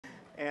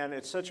And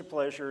it's such a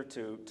pleasure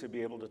to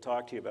be able to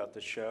talk to you about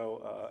the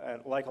show.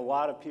 And like a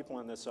lot of people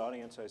in this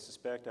audience, I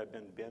suspect I've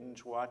been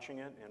binge watching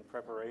it in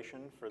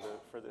preparation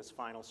for this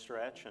final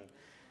stretch. And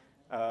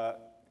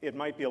it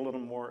might be a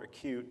little more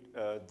acute,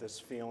 this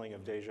feeling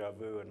of deja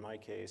vu in my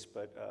case,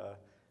 but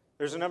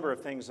there's a number of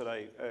things that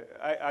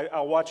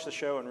I'll watch the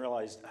show and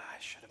realize,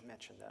 I should have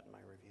mentioned that in my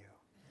review.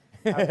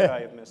 How could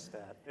I have missed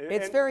that?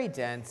 It's very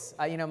dense.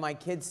 You know, my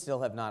kids still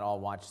have not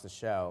all watched the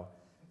show,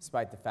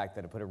 despite the fact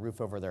that it put a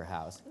roof over their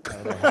house,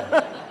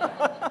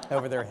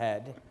 over their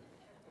head.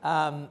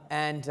 My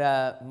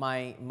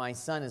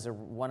son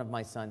one of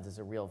my sons is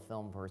a real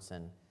film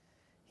person.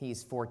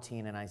 He's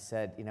 14, and I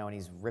said, you know, and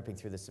he's ripping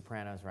through The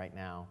Sopranos right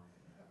now,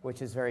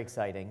 which is very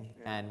exciting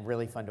and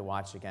really fun to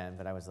watch again.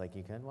 But I was like,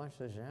 you can watch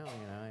the show,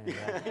 you know.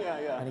 And,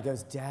 and he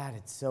goes, Dad,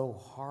 it's so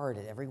hard.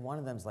 Every one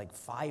of them's like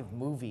 5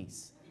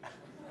 movies.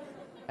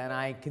 And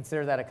I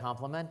consider that a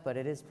compliment, but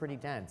it is pretty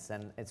dense.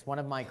 And it's one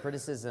of my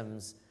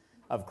criticisms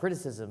of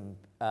criticism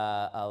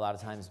a lot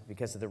of times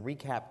because of the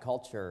recap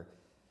culture,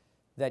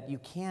 that you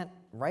can't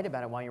write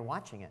about it while you're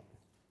watching it.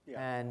 Yeah.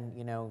 And,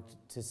 you know,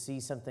 to see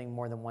something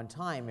more than one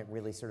time, it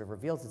really sort of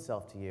reveals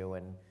itself to you.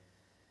 And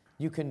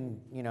you can,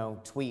 you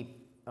know, tweet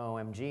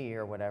OMG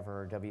or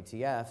whatever, or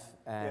WTF,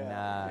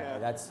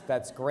 and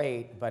that's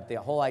great. But the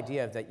whole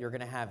idea of that you're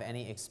going to have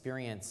any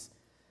experience,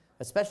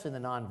 especially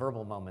in the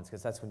nonverbal moments,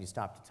 because that's when you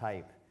stop to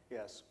type.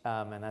 Yes.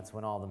 And that's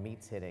when all the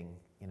meat's hitting,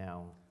 you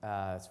know,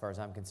 as far as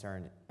I'm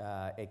concerned.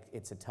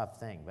 It's a tough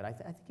thing, but I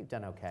think you've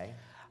done okay.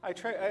 I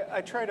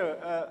try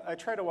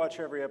to watch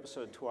every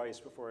episode twice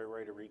before I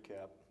write a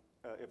recap,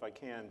 if I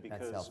can,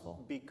 because that's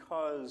helpful.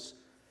 Because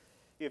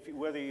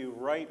whether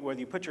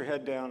you put your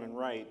head down and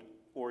write,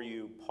 or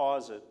you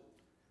pause it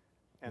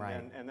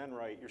and then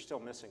write, you're still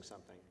missing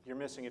something. You're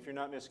missing, if you're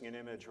not missing an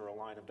image or a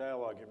line of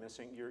dialogue,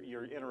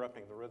 you're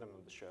interrupting the rhythm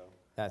of the show.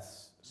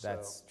 That's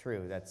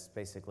true. That's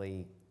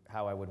basically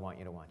how I would want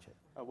you to watch it.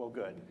 Oh, well,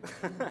 good.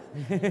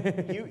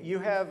 you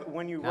have,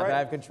 when you Not write... that I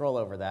have control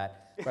over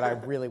that, but I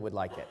really would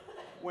like it.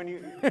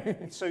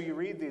 So you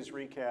read these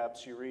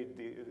recaps, you read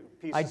the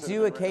pieces. I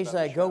do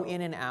occasionally. I go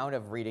in and out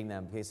of reading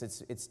them because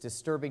it's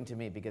disturbing to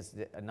me because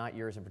not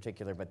yours in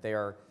particular, but they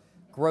are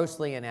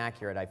grossly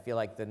inaccurate. I feel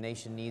like the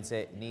nation needs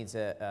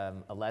a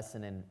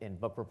lesson in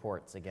book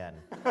reports again.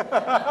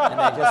 And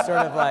they just sort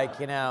of like,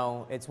 you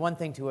know, it's one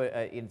thing to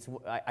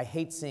I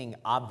hate seeing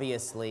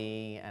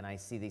obviously, and I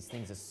see these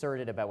things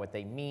asserted about what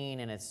they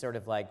mean, and it's sort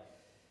of like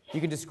you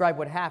can describe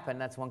what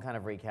happened. That's one kind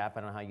of recap.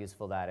 I don't know how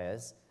useful that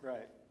is.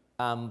 Right.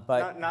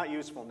 But not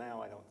useful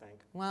now, I don't think.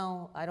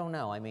 Well, I don't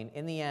know. I mean,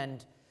 in the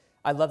end,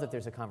 I love that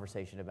there's a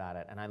conversation about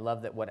it, and I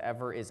love that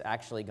whatever is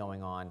actually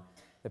going on,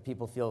 that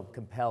people feel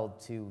compelled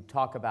to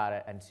talk about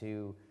it and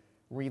to,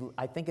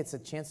 I think it's a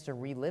chance to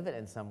relive it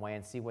in some way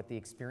and see what the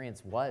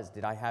experience was.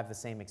 Did I have the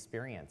same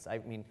experience? I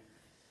mean,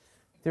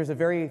 there's a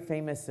very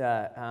famous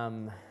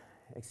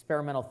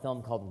experimental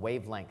film called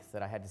Wavelength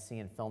that I had to see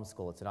in film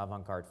school. It's an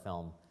avant-garde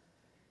film.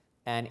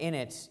 And in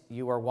it,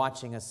 you are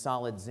watching a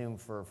solid zoom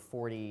for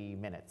 40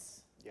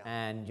 minutes. Yeah.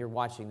 And you're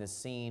watching this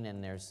scene,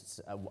 and there's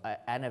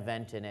an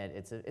event in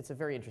it. It's a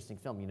very interesting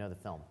film. You know the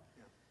film.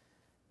 Yeah.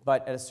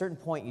 But at a certain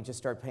point, you just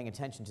start paying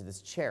attention to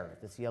this chair,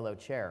 this yellow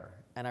chair.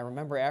 And I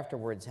remember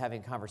afterwards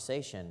having a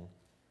conversation.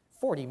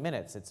 40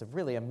 minutes, it's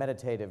really a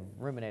meditative,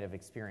 ruminative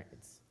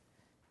experience.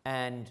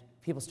 And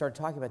people started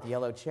talking about the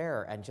yellow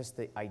chair and just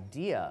the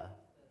idea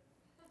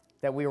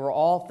that we were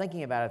all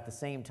thinking about it at the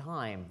same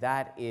time.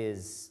 That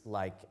is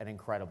like an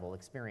incredible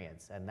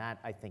experience. And that,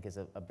 I think, is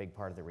a big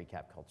part of the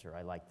recap culture.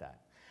 I like that.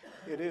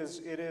 It is.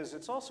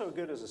 It's also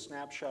good as a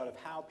snapshot of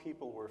how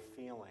people were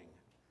feeling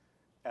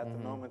at the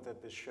moment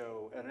that this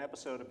show, an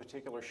episode, a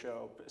particular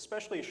show,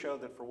 especially a show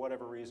that for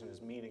whatever reason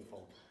is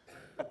meaningful,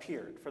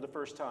 appeared for the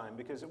first time.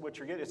 Because what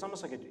you're getting, it's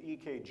almost like an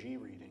EKG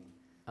reading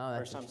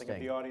or something of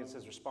the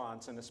audience's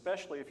response. And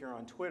especially if you're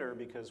on Twitter,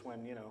 because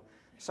when, you know,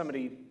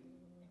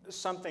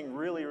 something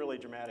really, really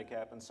dramatic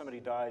happens. Somebody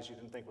dies you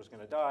didn't think was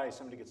going to die.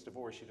 Somebody gets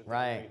divorced you didn't think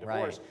was going to get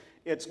divorced. Right.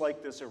 It's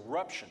like this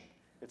eruption.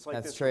 It's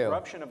like this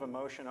eruption of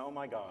emotion. Oh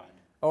my God.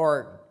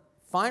 Or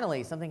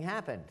finally, something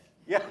happened.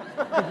 Yeah.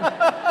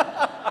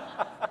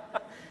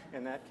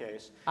 In that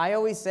case. I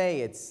always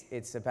say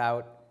it's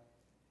about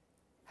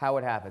how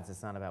it happens.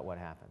 It's not about what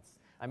happens.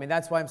 I mean,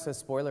 that's why I'm so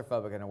spoiler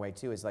phobic in a way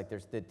too. Is like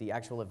there's the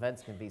actual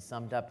events can be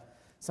summed up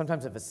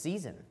sometimes of a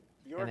season.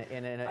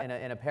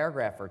 In a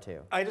paragraph or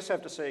two. I just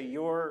have to say,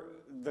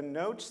 the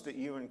notes that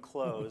you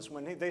enclose,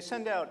 when they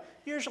send out,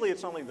 usually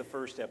it's only the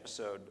first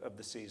episode of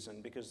the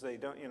season because they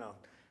don't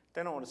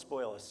want to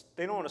spoil us.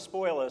 They don't want to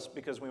spoil us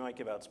because we might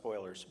give out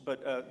spoilers.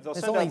 But they'll send out...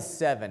 It's only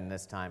 7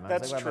 this time.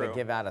 That's true. I'm going to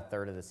give out a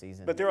third of the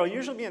season. But there will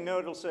usually be a note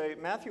that'll say,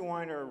 Matthew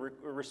Weiner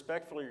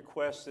respectfully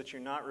requests that you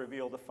not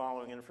reveal the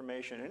following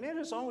information. And it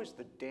is always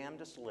the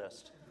damnedest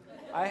list.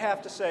 I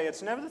have to say,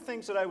 it's never the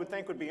things that I would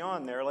think would be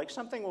on there. Like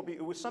something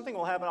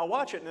will happen. I'll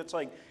watch it, and it's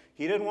like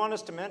he didn't want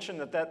us to mention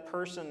that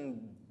person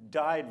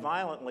died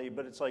violently,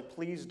 but it's like,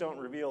 please don't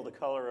reveal the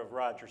color of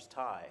Roger's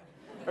tie.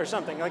 or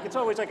something. Like, it's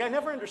always like, I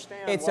never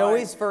understand It's why.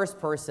 always first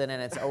person,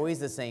 and it's always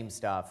the same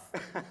stuff.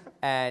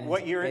 And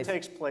What year it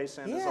takes place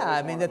in. is Yeah, always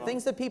I mean, one the of them.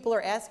 things that people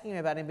are asking me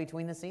about in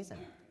between the season.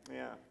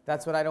 Yeah.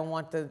 That's what I don't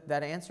want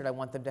that answered. I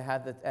want them to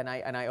have and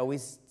I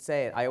always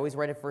say it. I always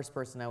write it first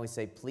person. I always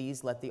say,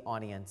 please let the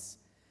audience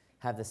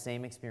have the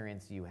same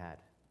experience you had,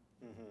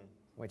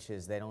 which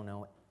is they don't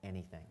know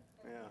anything.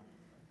 Yeah.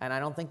 And I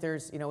don't think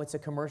there's, it's a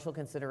commercial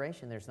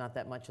consideration. There's not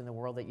that much in the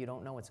world that you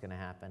don't know what's going to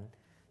happen.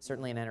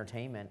 Certainly in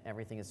entertainment,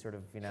 everything is sort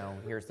of,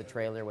 here's the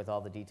trailer with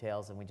all the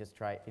details, and we just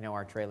try,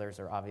 our trailers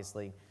are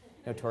obviously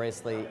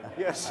notoriously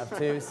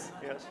obtuse.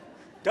 Yes.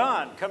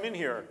 Don, come in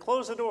here.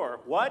 Close the door.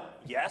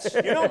 What? Yes.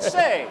 You don't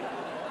say.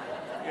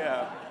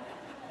 Yeah.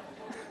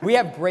 We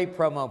have great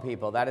promo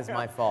people. That is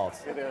my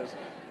fault. It is.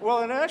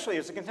 Well, and actually,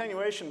 it's a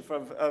continuation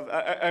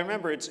I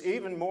remember it's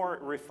even more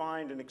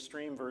refined and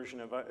extreme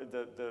version of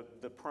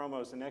the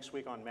promos the next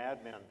week on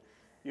Mad Men.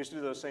 Used to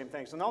do those same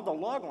things. And all the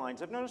log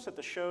lines, I've noticed that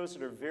the shows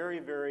that are very,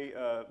 very,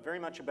 very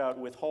much about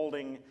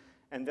withholding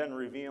and then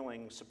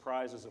revealing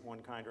surprises of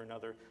one kind or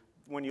another,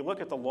 when you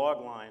look at the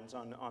log lines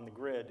on the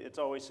grid, it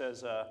always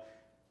says,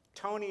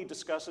 Tony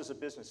discusses a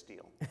business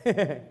deal,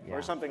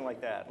 or something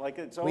like that. Like,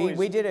 it's always...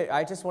 We did it.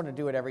 I just want to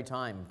do it every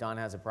time Don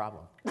has a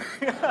problem.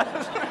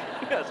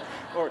 Yes.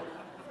 Or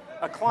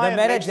a client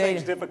makes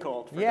things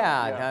difficult. For them.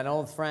 Yeah, an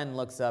old friend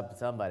looks up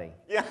somebody.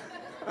 Yeah.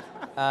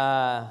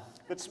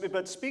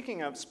 But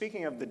speaking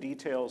of the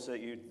details that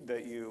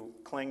you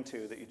cling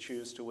to, that you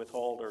choose to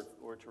withhold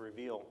or to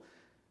reveal,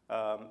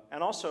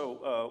 and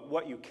also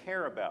what you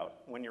care about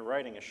when you're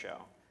writing a show.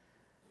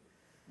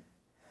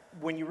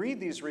 When you read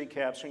these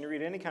recaps, when you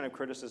read any kind of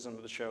criticism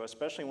of the show,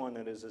 especially one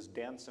that is as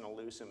dense and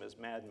elusive as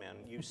Mad Men,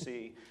 you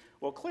see,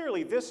 well,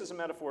 clearly this is a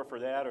metaphor for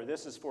that, or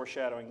this is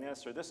foreshadowing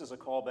this, or this is a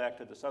callback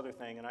to this other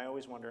thing, and I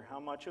always wonder how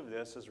much of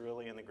this is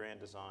really in the grand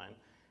design,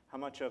 how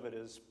much of it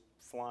is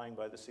flying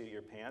by the seat of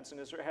your pants,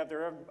 and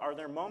are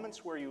there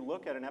moments where you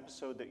look at an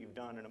episode that you've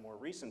done in a more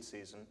recent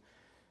season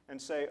and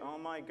say, oh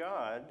my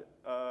God,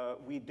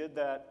 we did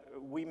that,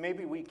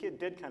 maybe we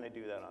did kind of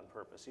do that on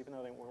purpose, even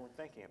though they weren't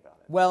thinking about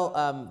it?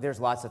 Well, there's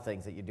lots of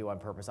things that you do on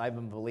purpose. I'm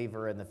a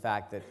believer in the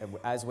fact that,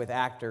 as with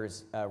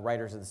actors,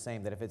 writers are the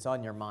same, that if it's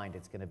on your mind,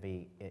 it's going to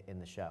be in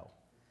the show.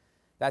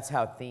 That's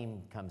how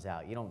theme comes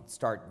out. You don't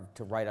start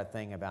to write a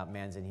thing about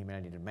man's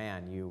inhumanity to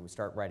man. You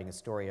start writing a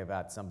story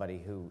about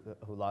somebody who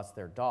lost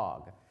their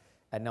dog,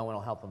 and no one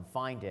will help them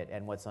find it,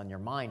 and what's on your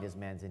mind is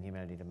man's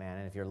inhumanity to man,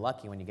 and if you're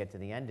lucky, when you get to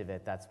the end of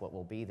it, that's what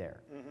will be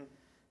there. Mm-hmm.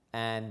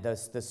 And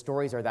the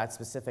stories are that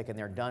specific, and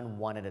they're done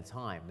one at a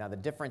time. Now, the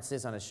difference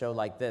is on a show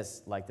like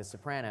this, like The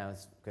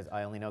Sopranos, because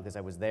I only know because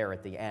I was there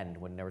at the end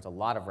when there was a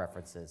lot of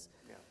references,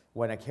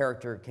 when a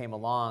character came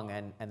along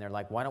and they're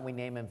like, why don't we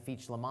name him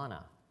Feech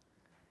Lamana?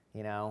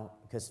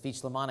 Because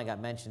Feech Lamana got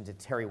mentioned to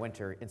Terry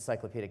Winter,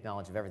 Encyclopedic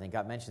Knowledge of Everything,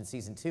 got mentioned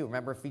season 2.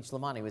 Remember Feech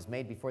Lamana? He was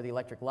made before the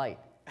electric light.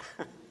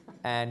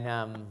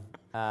 And,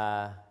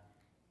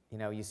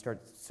 you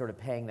start sort of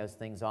paying those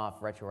things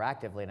off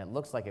retroactively, and it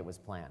looks like it was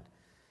planned.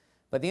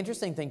 But the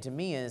interesting thing to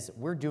me is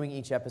we're doing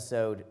each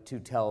episode to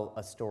tell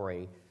a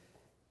story,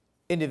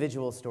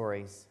 individual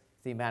stories,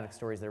 thematic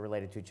stories that are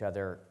related to each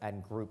other,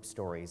 and group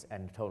stories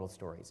and total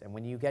stories. And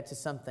when you get to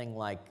something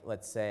like,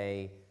 let's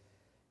say,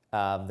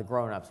 The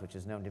Grown-Ups, which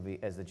is known to be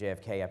as the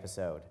JFK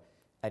episode,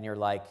 and you're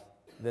like,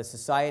 the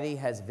society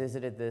has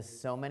visited this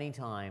so many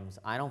times,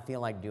 I don't feel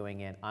like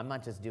doing it. I'm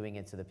not just doing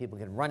it so that people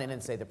can run in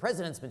and say, the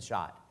president's been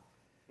shot.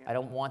 Yeah. I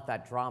don't want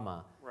that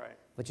drama. Right.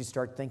 But you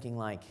start thinking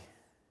like,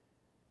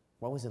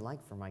 what was it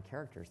like for my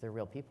characters? They're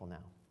real people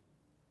now.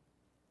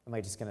 Am I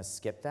just going to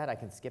skip that? I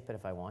can skip it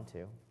if I want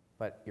to.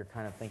 But you're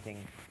kind of thinking,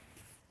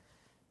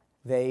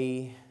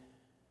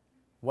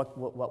 what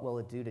will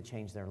it do to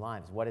change their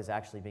lives? What is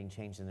actually being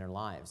changed in their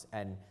lives?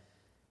 And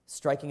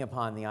striking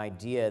upon the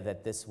idea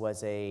that this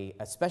was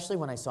especially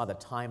when I saw the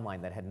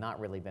timeline that had not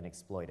really been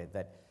exploited,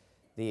 that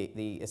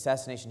the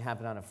assassination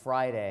happened on a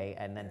Friday,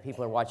 and then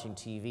people are watching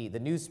TV. The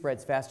news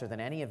spreads faster than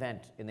any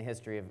event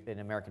in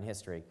American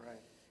history. Right.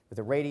 With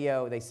the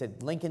radio, they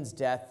said Lincoln's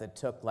death, that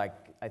took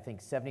I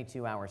think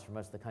 72 hours for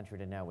most of the country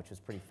to know, which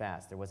was pretty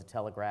fast. There was a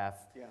telegraph,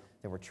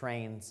 there were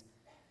trains.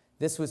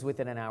 This was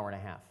within an hour and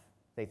a half.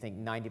 They think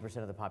 90%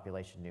 of the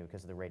population knew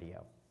because of the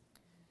radio.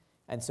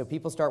 And so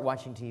people start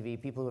watching TV,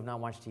 people who have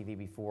not watched TV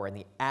before, and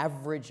the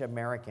average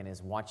American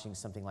is watching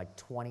something like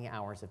 20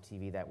 hours of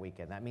TV that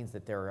weekend. That means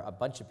that there are a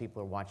bunch of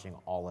people who are watching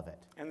all of it.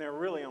 And there are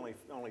really only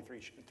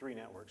three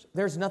networks.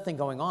 There's nothing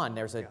going on.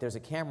 There's a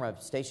camera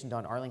stationed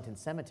on Arlington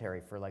Cemetery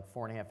for like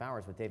 4.5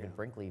 hours with David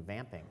Brinkley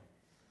vamping.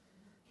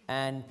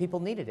 And people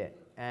needed it.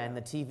 And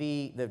the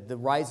TV, the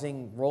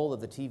rising role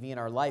of the TV in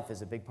our life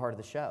is a big part of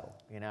the show,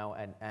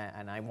 and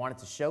I wanted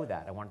to show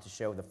that. I wanted to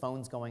show the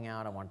phones going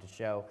out. I wanted to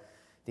show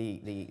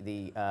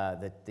the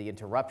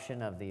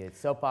interruption of the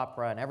soap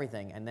opera and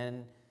everything. And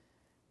then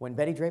when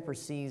Betty Draper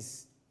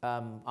sees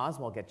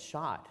Oswald get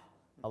shot,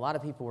 a lot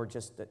of people were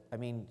just,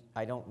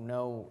 I don't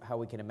know how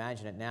we can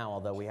imagine it now,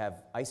 although we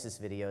have ISIS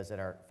videos at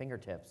our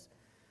fingertips.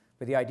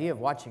 But the idea of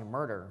watching a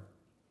murder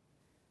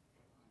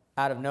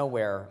out of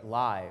nowhere,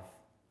 live,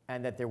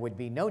 and that there would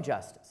be no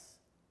justice.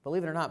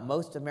 Believe it or not,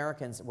 most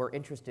Americans were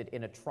interested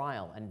in a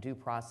trial and due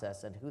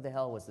process, and who the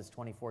hell was this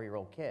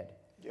 24-year-old kid,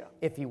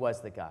 if he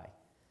was the guy?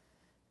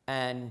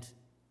 And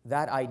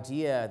that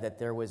idea that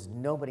there was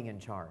nobody in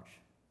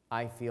charge,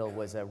 I feel,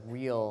 was a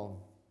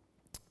real,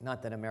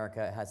 not that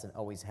America hasn't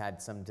always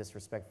had some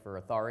disrespect for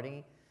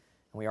authority,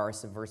 and we are a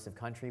subversive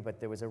country, but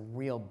there was a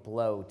real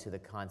blow to the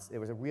there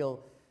was a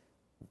real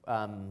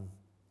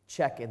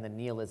check in the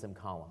nihilism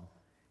column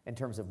in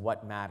terms of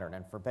what mattered.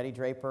 And for Betty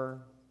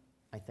Draper,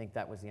 I think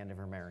that was the end of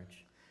her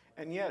marriage.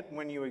 And yet,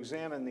 when you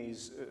examine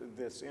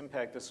this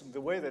impact,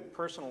 the way that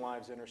personal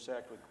lives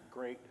intersect with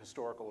great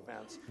historical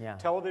events,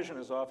 television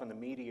is often the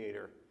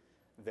mediator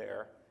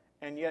there,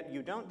 and yet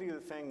you don't do the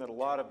thing that a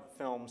lot of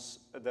films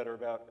that are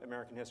about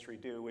American history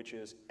do, which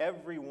is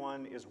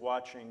everyone is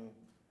watching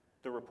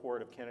the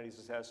report of Kennedy's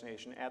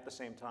assassination at the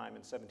same time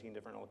in 17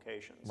 different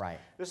locations. Right.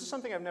 This is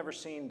something I've never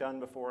seen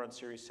done before on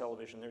series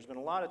television. There's been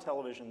a lot of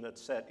television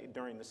that's set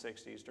during the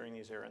 60s, during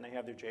these eras, and they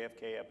have their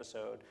JFK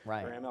episode,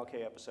 their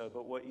MLK episode,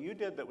 but what you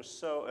did that was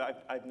so,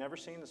 I've never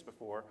seen this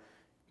before,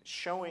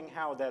 showing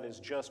how that is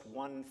just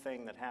one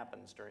thing that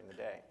happens during the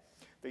day.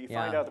 That you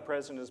find out the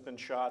president has been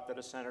shot, that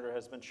a senator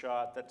has been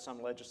shot, that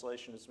some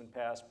legislation has been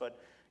passed, but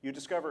you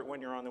discover it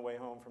when you're on the way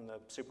home from the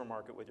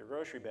supermarket with your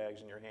grocery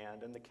bags in your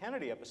hand. And the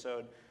Kennedy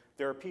episode,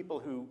 there are people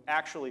who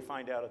actually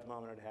find out at the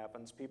moment it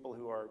happens, people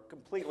who are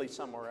completely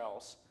somewhere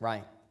else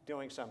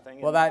doing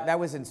something. Well, that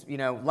was,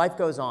 life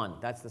goes on.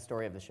 That's the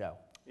story of the show.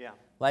 Yeah.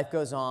 Life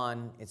goes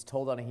on. It's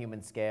told on a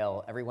human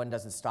scale. Everyone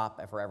doesn't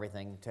stop for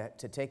everything.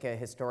 To take a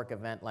historic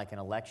event like an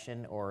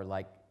election or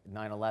like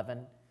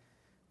 9/11,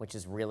 which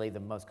is really the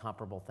most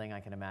comparable thing I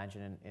can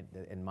imagine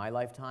in my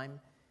lifetime,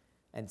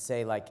 and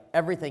say, like,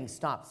 everything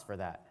stops for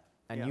that.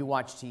 And you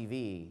watch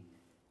TV,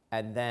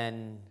 and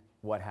then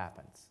what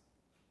happens?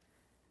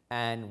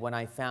 And when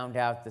I found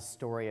out the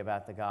story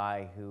about the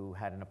guy who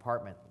had an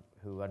apartment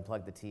who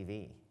unplugged the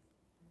TV,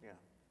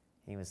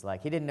 he was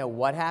like, he didn't know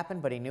what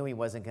happened, but he knew he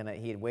wasn't going to,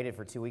 he had waited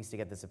for 2 weeks to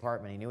get this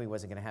apartment. He knew he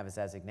wasn't going to have his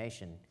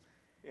designation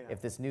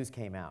if this news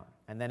came out.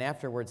 And then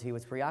afterwards, he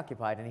was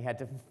preoccupied, and he had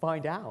to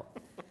find out.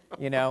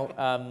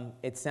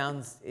 It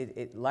sounds,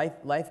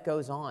 life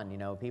goes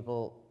on,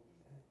 people,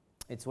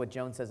 it's what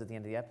Joan says at the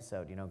end of the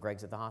episode,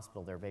 Greg's at the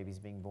hospital, there are babies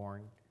being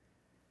born,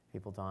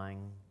 people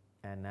dying,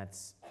 and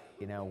that's,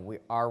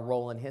 our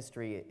role in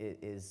history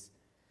is,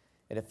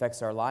 it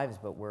affects our lives,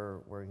 but we're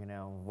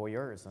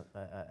voyeurs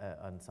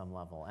on some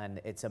level.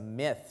 And it's a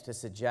myth to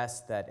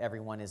suggest that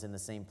everyone is in the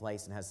same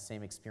place and has the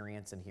same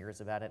experience and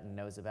hears about it and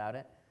knows about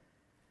it,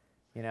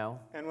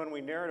 And when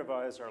we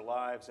narrativize our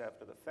lives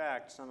after the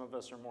fact, some of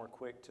us are more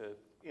quick to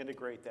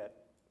integrate that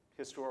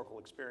historical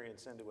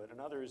experience into it,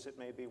 and others it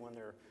may be when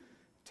they're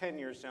 10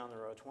 years down the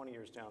road, 20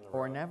 years down the road.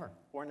 Or never.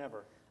 Or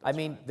never. I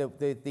mean,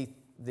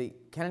 the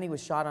Kennedy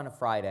was shot on a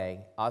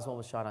Friday, Oswald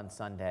was shot on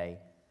Sunday,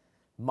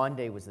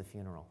 Monday was the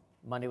funeral.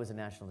 Monday was a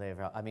national day of,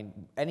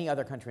 any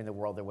other country in the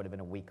world, there would have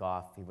been a week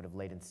off. He would have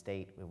laid in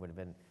state. It would have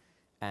been,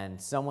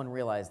 and someone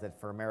realized that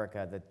for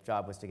America, the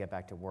job was to get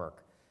back to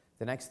work.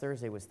 The next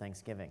Thursday was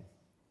Thanksgiving.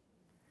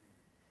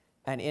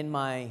 And in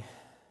my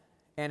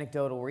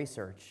anecdotal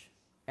research,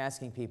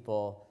 asking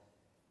people,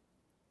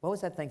 what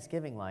was that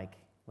Thanksgiving like?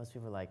 Most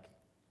people were like,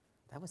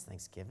 that was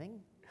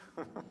Thanksgiving?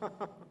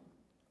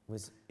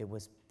 It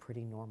was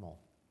pretty normal.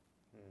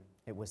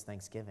 It was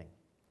Thanksgiving.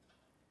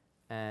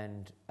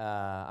 And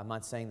I'm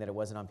not saying that it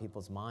wasn't on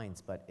people's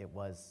minds, but it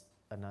was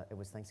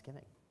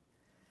Thanksgiving.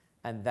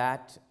 And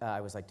that, I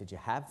was like, did you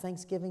have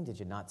Thanksgiving? Did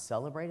you not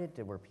celebrate it?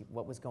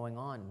 What was going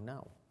on?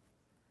 No.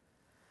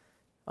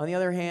 On the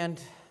other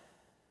hand,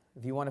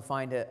 if you want to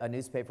find a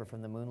newspaper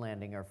from the moon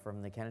landing or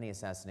from the Kennedy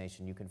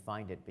assassination, you can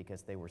find it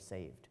because they were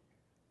saved.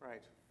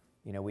 Right.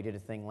 We did a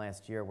thing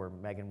last year where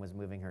Meghan was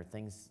moving her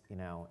things,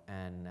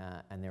 and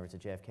there was a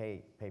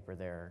JFK paper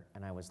there,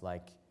 and I was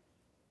like,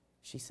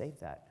 she saved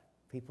that.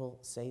 People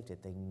saved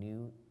it. They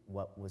knew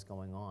what was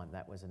going on.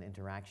 That was an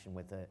interaction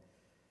with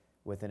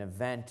an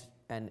event.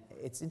 And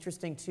it's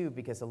interesting, too,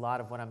 because a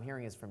lot of what I'm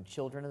hearing is from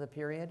children of the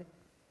period.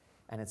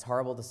 And it's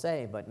horrible to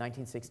say, but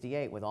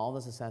 1968, with all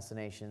those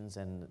assassinations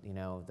and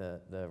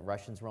the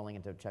Russians rolling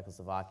into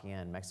Czechoslovakia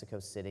and Mexico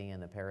City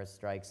and the Paris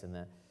strikes and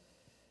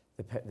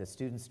the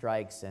student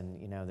strikes and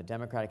the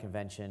Democratic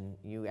Convention,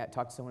 you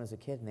talk to someone as a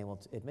kid and they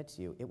will admit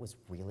to you, it was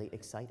really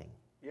exciting.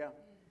 Yeah.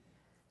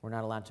 We're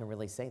not allowed to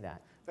really say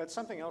that. That's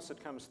something else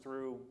that comes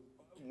through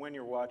when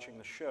you're watching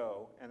the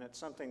show, and it's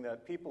something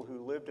that people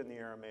who lived in the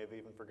era may have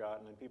even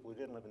forgotten, and people who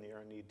didn't live in the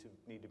era need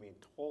to be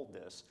told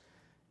this.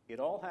 It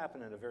all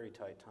happened in a very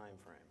tight time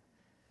frame.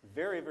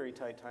 Very, very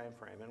tight time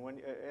frame.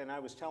 And I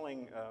was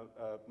telling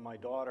my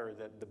daughter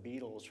that the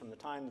Beatles, from the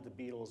time that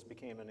the Beatles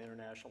became an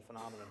international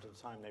phenomenon to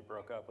the time they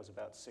broke up, was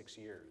about 6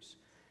 years.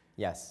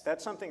 Yes.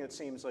 That's something that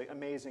seems like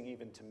amazing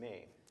even to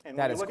me. And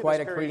that is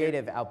quite a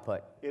creative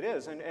output. It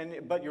is,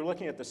 but you're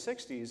looking at the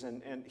 60s,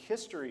 and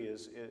history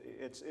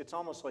it's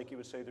almost like you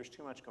would say there's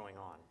too much going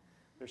on.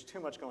 There's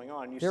too much going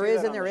on. There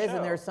is, and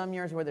there are some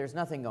years where there's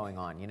nothing going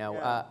on.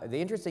 The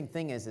interesting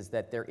thing is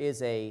that there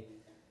is a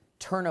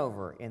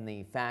turnover in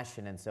the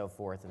fashion and so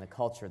forth and the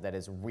culture that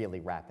is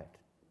really rapid.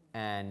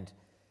 And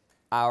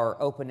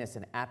our openness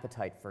and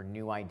appetite for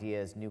new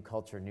ideas, new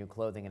culture, new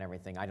clothing and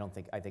everything, I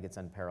think it's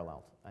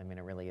unparalleled. I mean,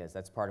 it really is.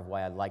 That's part of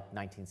why I like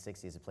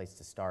 1960 as a place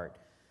to start,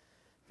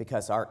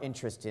 because our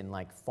interest in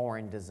like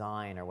foreign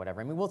design or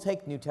whatever. I mean, we'll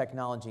take new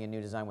technology and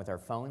new design with our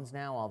phones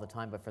now all the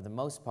time, but for the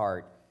most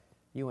part,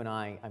 you and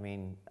I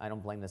mean, I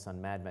don't blame this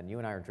on Mad Men. You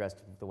and I are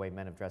dressed the way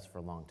men have dressed for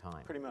a long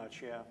time. Pretty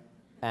much, yeah.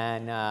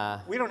 And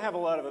we don't have a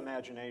lot of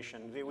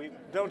imagination. We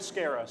don't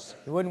scare us.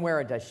 you wouldn't wear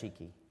a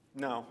dashiki.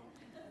 No.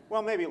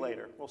 Well, maybe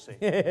later. We'll see.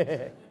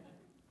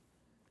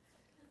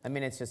 I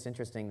mean, it's just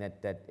interesting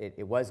that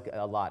it was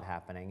a lot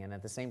happening, and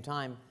at the same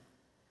time,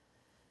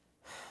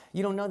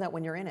 you don't know that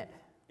when you're in it.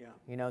 Yeah.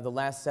 You know, the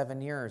last 7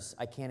 years,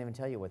 I can't even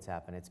tell you what's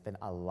happened. It's been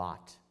a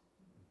lot.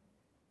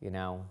 You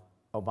know,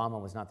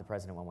 Obama was not the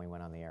president when we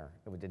went on the air.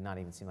 It did not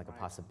even seem like a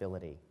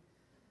possibility.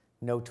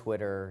 No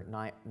Twitter,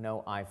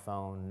 no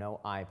iPhone, no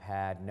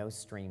iPad, no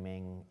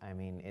streaming. I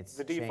mean, it's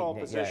the default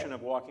position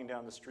of walking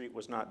down the street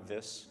was not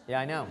this. Yeah,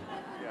 I know.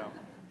 Yeah.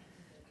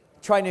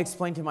 Trying to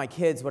explain to my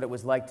kids what it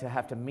was like to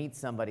have to meet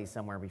somebody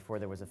somewhere before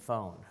there was a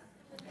phone.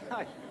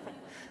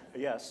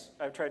 Yes,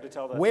 I've tried to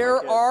tell that.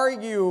 Where to my kids. are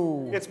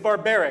you? It's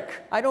barbaric.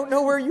 I don't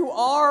know where you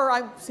are.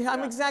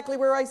 I'm exactly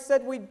where I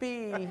said we'd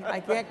be.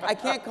 I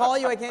can't call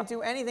you. I can't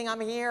do anything.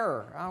 I'm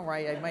here. All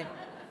right, I might.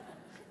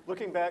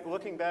 Looking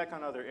back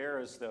on other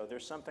eras, though,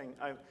 there's something.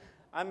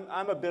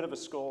 I'm a bit of a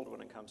scold when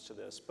it comes to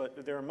this,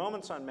 but there are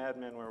moments on Mad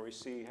Men where we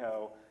see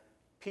how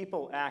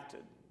people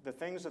acted. The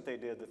things that they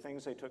did, the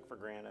things they took for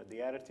granted,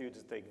 the attitudes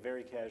that they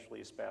very casually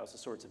espoused, the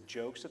sorts of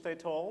jokes that they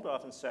told,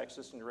 often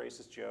sexist and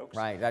racist jokes.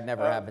 Right, that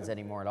never happens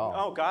anymore at all.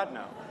 Oh God,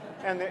 no.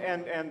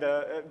 And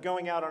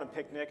going out on a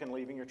picnic and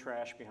leaving your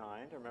trash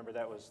behind. I remember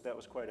that was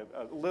quite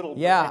a little.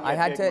 Yeah, I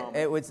had to.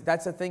 Moment.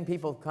 That's a thing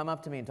people come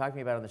up to me and talk to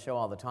me about on the show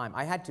all the time.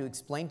 I had to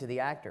explain to the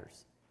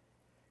actors,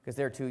 because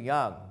they're too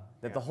young,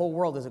 that the whole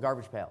world is a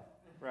garbage pail.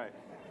 Right.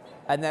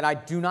 And that I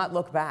do not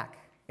look back.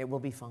 It will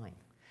be fine.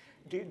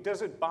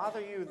 Does it bother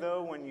you,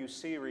 though, when you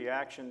see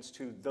reactions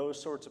to those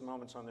sorts of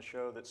moments on the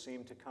show that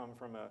seem to come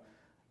from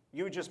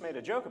you just made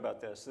a joke about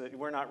this, that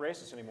we're not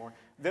racist anymore,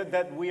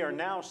 that we are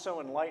now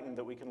so enlightened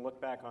that we can look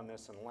back on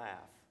this and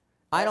laugh?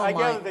 I don't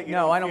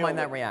mind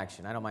that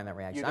reaction. I don't mind that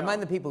reaction. You I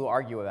mind the people who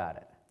argue about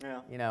it.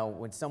 Yeah. You know,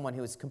 when someone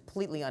who is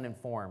completely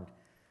uninformed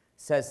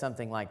says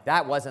something like,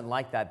 that wasn't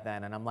like that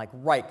then, and I'm like,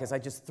 right, because I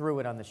just threw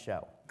it on the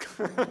show.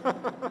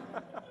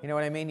 You know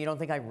what I mean? You don't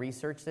think I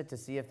researched it to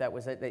see if that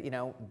was it? You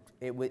know,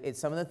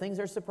 some of the things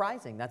are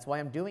surprising. That's why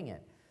I'm doing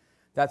it.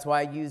 That's why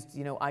I used,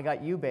 you know, I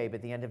Got You, Babe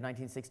at the end of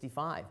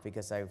 1965,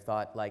 because I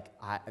thought, like,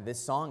 this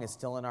song is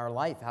still in our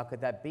life. How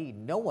could that be?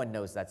 No one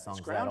knows that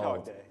song's that old. It's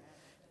Groundhog Day.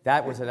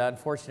 That was an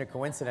unfortunate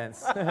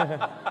coincidence.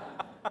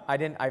 I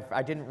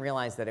didn't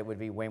realize that it would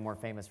be way more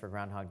famous for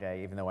Groundhog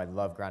Day, even though I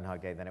love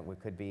Groundhog Day, than it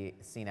could be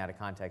seen out of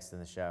context in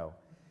the show.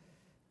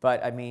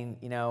 But I mean,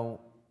 you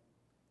know,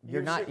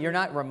 you're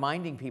not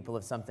reminding people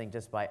of something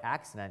just by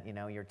accident. You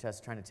know, you're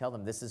just trying to tell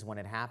them this is when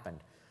it happened.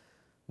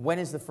 When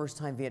is the first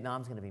time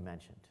Vietnam's going to be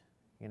mentioned?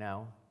 You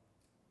know,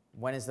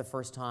 when is the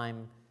first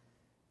time?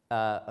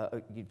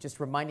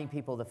 Just reminding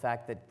people the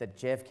fact that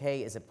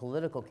JFK is a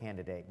political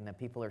candidate and that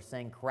people are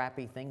saying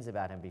crappy things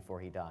about him before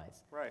he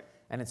dies. Right.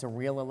 And it's a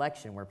real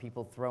election where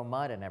people throw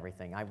mud and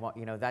everything. I want,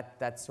 you know,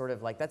 that's sort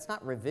of like, that's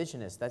not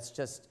revisionist. That's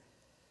just,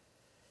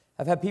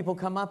 I've had people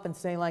come up and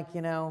say, like,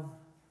 you know,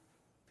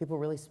 people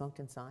really smoked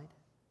inside.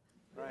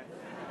 Right.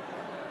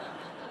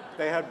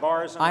 They had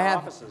bars in their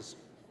offices.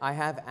 I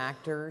have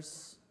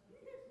actors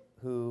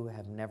who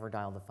have never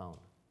dialed a phone.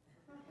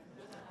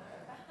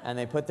 And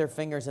they put their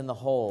fingers in the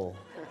hole.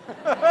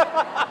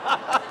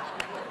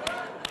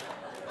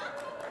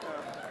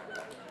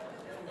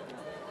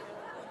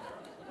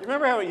 You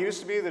remember how it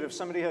used to be that if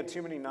somebody had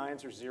too many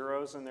nines or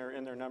zeros in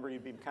their number,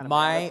 you'd be kind of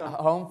My mad at them?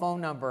 home phone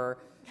number,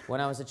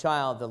 when I was a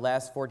child, the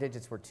last 4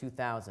 digits were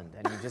 2000,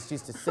 and you just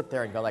used to sit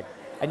there and go like,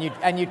 and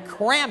you'd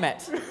cram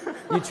it.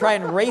 You'd try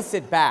and race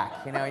it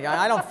back. You know,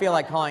 I don't feel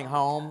like calling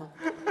home.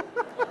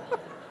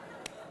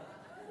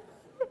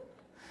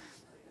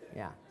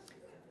 Yeah.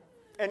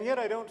 And yet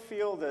I don't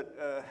feel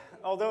that,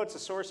 although it's a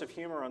source of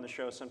humor on the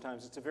show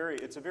sometimes, it's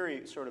a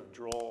very sort of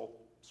droll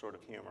sort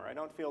of humor. I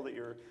don't feel that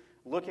you're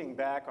looking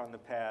back on the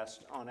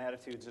past, on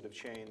attitudes that have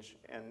changed,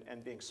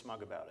 and being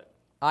smug about it.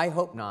 I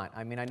hope not.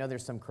 I mean, I know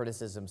there's some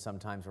criticism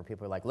sometimes where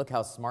people are like, look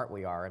how smart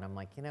we are. And I'm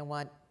like, you know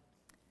what?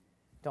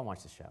 Don't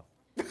watch the show.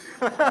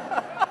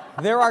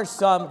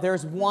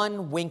 There's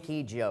one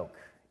winky joke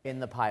in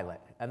the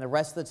pilot. And the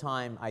rest of the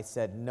time, I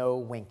said no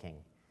winking.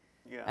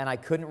 Yeah. And I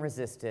couldn't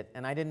resist it.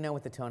 And I didn't know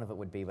what the tone of it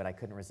would be, but I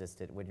couldn't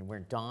resist it. Where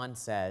Dawn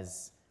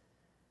says,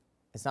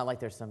 it's not like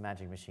there's some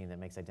magic machine that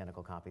makes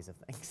identical copies of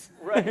things.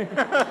 Right.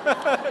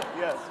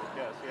 Yes.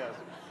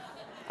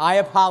 I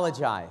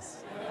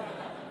apologize.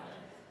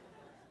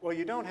 Well,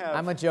 you don't have...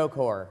 I'm a joke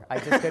whore. I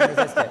just couldn't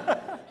resist it.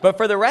 But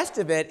for the rest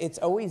of it, it's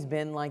always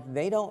been like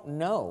they don't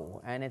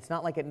know. And it's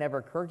not like it never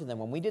occurred to them.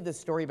 When we did this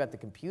story about the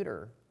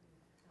computer,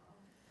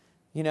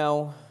 you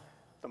know,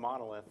 The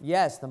monolith.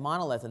 Yes, the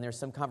monolith, and there's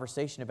some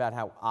conversation about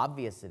how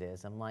obvious it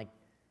is. I'm like,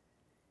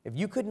 if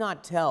you could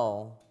not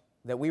tell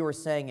that we were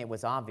saying it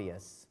was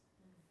obvious,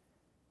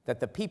 that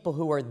the people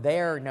who are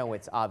there know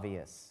it's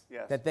obvious,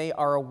 Yes. that they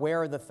are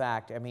aware of the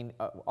fact. I mean,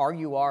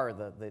 R.U.R.,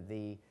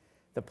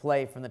 the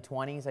play from the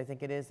 20s, I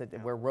think it is,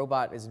 that where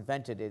robot is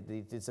invented,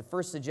 it's the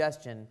first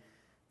suggestion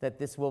that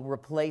this will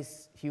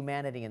replace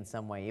humanity in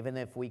some way, even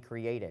if we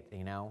create it,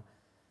 you know?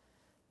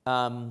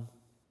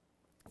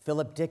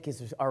 Philip Dick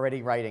is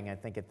already writing, I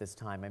think, at this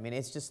time. I mean,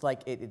 it's just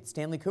like,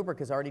 Stanley Kubrick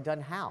has already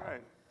done HAL.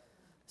 Right.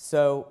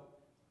 So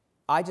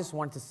I just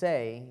want to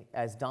say,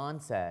 as Don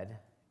said,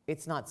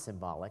 it's not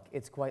symbolic,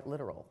 it's quite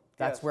literal.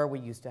 That's Yes. where we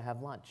used to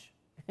have lunch.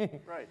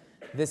 Right.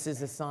 This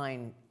is a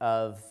sign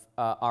of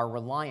our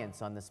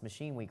reliance on this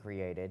machine we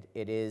created.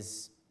 It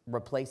is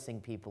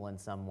replacing people in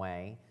some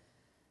way.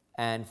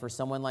 And for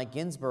someone like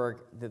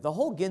Ginsberg, the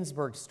whole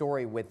Ginsberg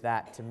story with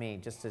that, to me,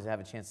 just to have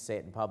a chance to say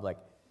it in public,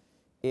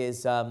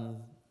 is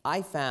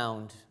I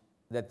found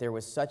that there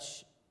was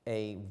such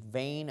a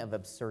vein of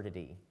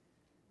absurdity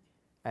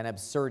and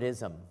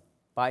absurdism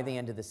by the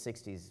end of the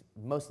 60s,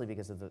 mostly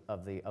because of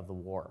the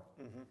war,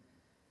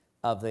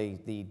 of the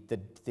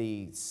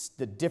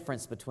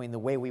difference between the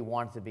way we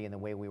wanted to be and the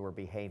way we were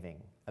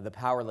behaving, of the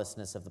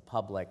powerlessness of the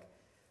public.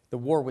 The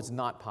war was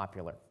not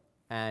popular,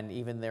 and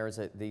even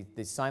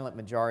the silent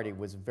majority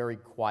was very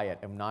quiet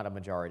and not a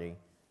majority.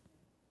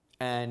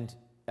 And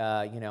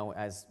you know,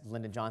 as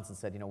Lyndon Johnson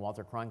said, you know,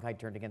 Walter Cronkite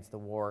turned against the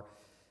war.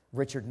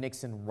 Richard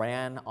Nixon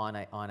ran on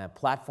a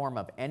platform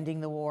of ending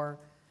the war.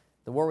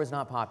 The war was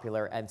not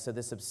popular, and so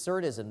this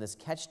absurdism, this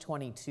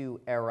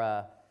catch-22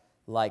 era,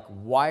 like,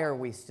 why are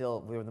we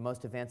we're the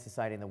most advanced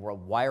society in the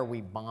world, why are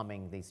we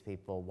bombing these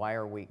people? Why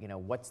are we, you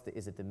know,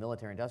 is it the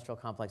military-industrial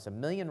complex? A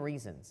million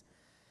reasons.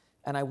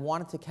 And I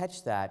wanted to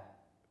catch that,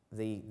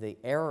 the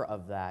error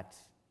of that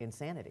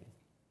insanity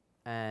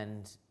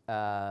and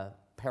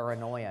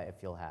paranoia, if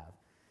you'll have.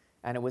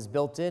 And it was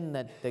built in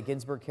that the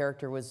Ginsberg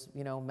character was,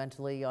 you know,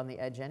 mentally on the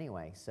edge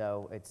anyway,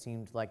 so it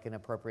seemed like an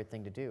appropriate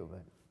thing to do.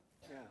 But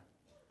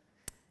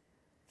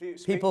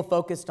people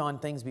focused on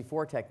things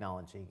before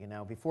technology, you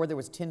know. Before there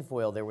was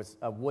tinfoil, there was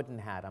a wooden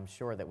hat, I'm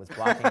sure, that was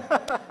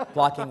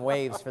blocking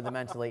waves for the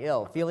mentally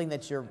ill. Feeling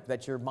that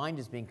your mind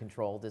is being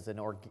controlled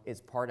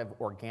is part of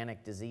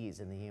organic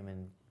disease in the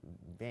human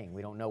being.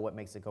 We don't know what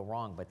makes it go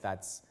wrong, but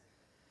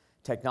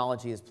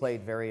technology has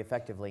played very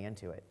effectively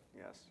into it.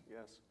 Yes,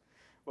 yes.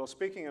 Well,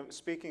 speaking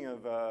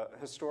of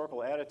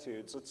historical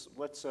attitudes,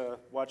 let's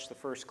watch the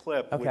first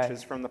clip, Okay. which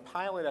is from the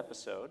pilot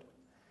episode.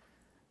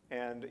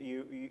 And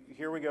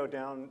here we go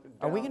down.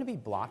 Are we going to be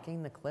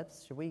blocking the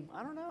clips? Should we?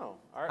 I don't know.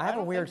 I have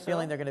a weird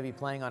feeling they're going to be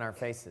playing on our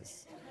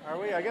faces. Are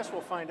we? I guess we'll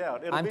find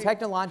out.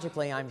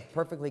 Technologically, I'm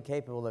perfectly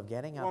capable of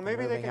getting up and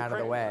moving out of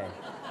the way.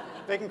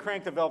 They can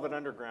crank the Velvet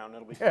Underground.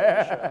 It'll be fun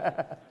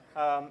to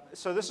show.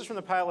 So this is from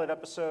the pilot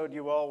episode.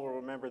 You all will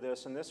remember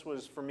this. And this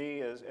was, for me,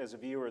 as a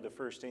viewer, the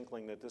first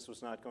inkling that this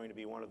was not going to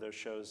be one of those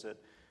shows that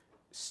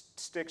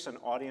sticks an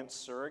audience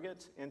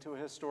surrogate into a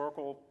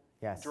historical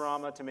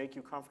drama to make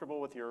you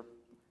comfortable with your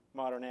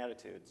modern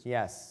attitudes.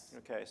 Yes.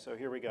 Okay, so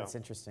here we go. That's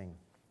interesting.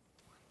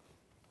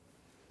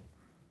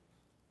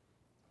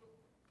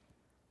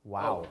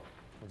 Wow.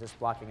 We're just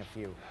blocking a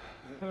few.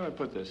 How do I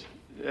put this?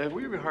 Have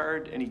we ever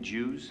hired any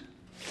Jews?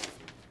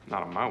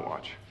 Not on my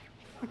watch.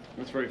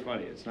 That's very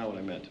funny. It's not what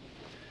I meant.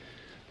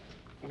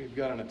 We've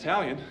got an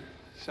Italian,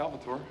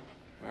 Salvatore,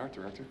 my art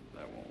director.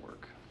 That won't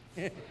work.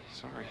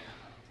 Sorry.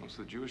 Most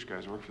of the Jewish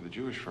guys work for the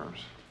Jewish firms.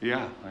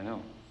 Yeah, I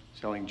know.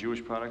 Selling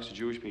Jewish products to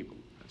Jewish people.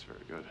 That's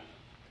very good.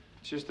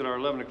 It's just that our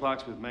 11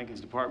 o'clock's with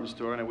Menken's department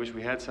store, and I wish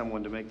we had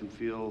someone to make them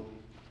feel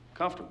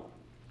comfortable.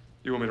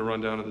 You want me to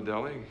run down to the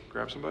deli and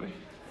grab somebody?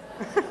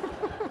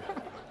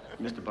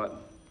 Mr. Button.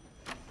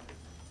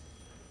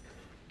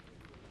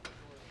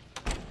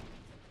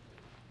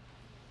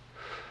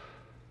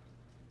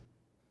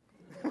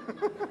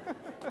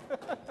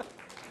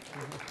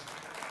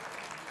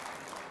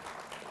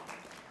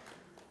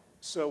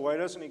 So why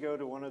doesn't he go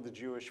to one of the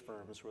Jewish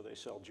firms where they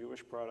sell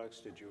Jewish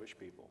products to Jewish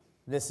people?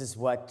 This is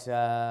what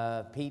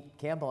Pete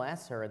Campbell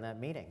asked her in that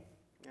meeting.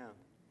 Yeah.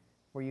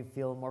 Where you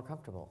feel more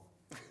comfortable.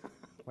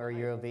 Where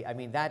you'll be, I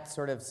mean, that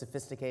sort of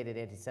sophisticated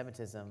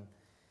anti-Semitism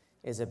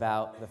is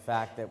about the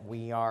fact that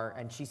we are,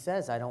 and she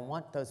says, I don't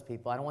want those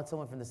people. I don't want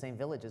someone from the same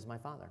village as my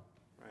father.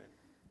 Right.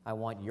 I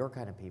want your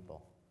kind of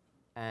people.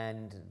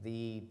 And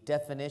the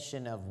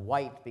definition of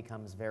white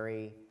becomes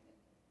very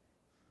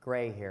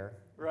gray here.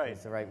 Right.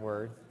 Is the right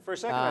word. For a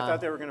second, I thought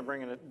they were going to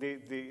bring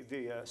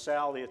in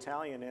Sal, the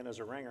Italian, in as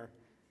a ringer.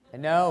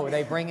 No,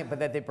 they bring it, but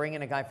they bring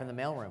in a guy from the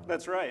mailroom.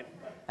 That's right.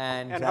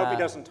 And hope he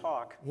doesn't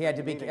talk. He had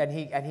to be,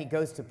 and he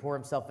goes to pour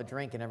himself a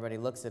drink, and everybody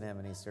looks at him,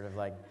 and he's sort of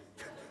like.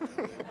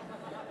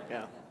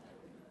 Yeah.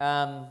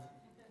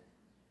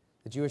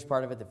 The Jewish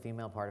part of it, the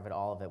female part of it,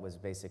 all of it was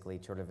basically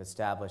sort of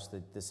established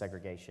the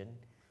segregation,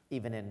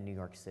 even in New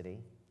York City.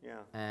 Yeah.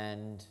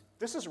 And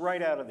this is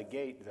right out of the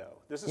gate, though.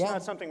 This is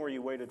not something where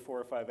you waited 4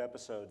 or 5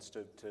 episodes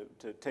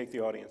to take the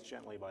audience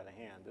gently by the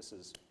hand. This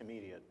is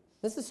immediate.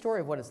 This is the story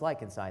of what it's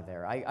like inside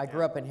there. I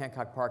grew up in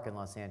Hancock Park in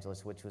Los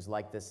Angeles, which was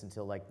like this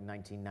until like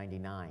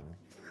 1999.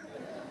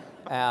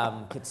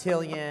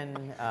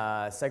 Cotillion,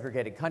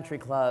 segregated country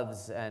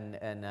clubs, and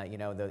you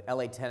know, the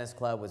LA Tennis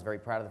Club was very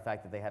proud of the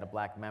fact that they had a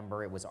black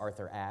member. It was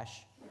Arthur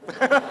Ashe.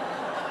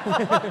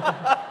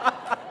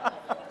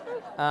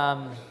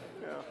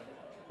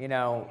 You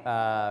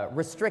know,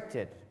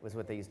 restricted was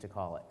what they used to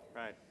call it.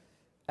 Right.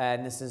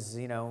 And this is,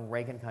 you know,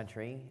 Reagan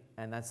country,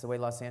 and that's the way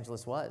Los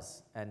Angeles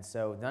was. And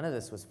so none of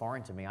this was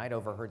foreign to me. I'd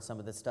overheard some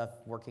of this stuff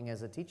working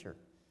as a teacher.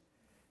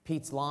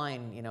 Pete's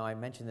line, you know, I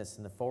mentioned this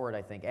in the forward,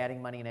 I think,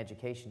 adding money in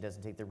education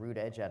doesn't take the root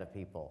edge out of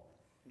people.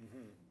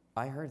 Mm-hmm.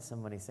 I heard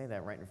somebody say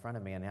that right in front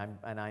of me, and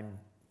I'm,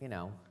 you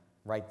know,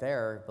 right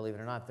there, believe it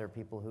or not, there are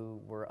people who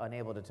were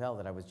unable to tell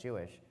that I was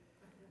Jewish,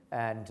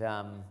 and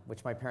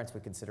which my parents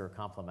would consider a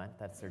compliment.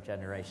 That's their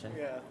generation.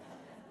 Yeah.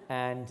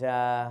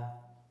 And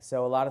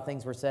so a lot of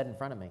things were said in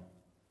front of me.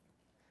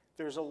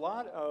 There's a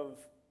lot of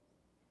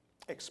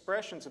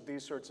expressions of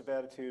these sorts of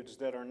attitudes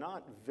that are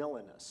not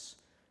villainous.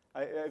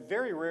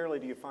 Very rarely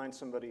do you find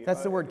somebody...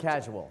 That's the word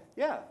casual.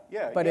 Yeah,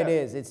 yeah. But yeah. it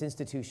is. It's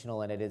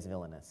institutional and it is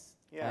villainous.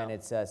 Yeah. And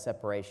it's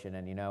separation.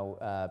 And, you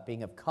know,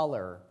 being of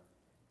color,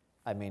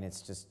 I mean,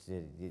 it's just,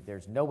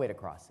 there's no way to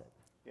cross it.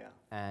 Yeah.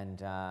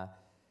 And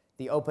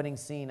the opening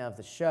scene of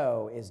the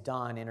show is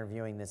Don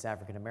interviewing this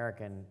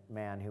African-American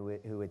man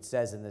who it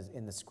says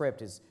in the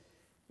script is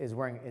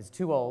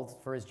too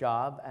old for his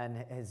job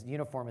and his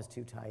uniform is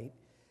too tight.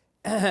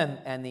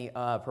 And the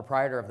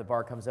proprietor of the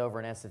bar comes over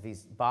and asks if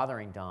he's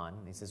bothering Don.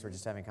 And he says, we're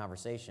just having a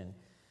conversation.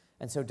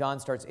 And so Don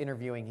starts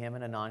interviewing him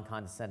in a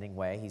non-condescending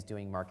way. He's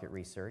doing market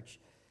research.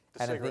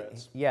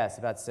 Cigarettes. Yes,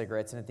 about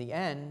cigarettes. And at the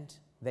end,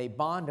 they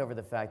bond over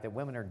the fact that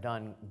women are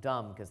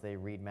dumb because they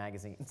read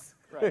magazines.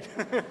 Right.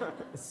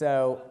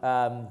 So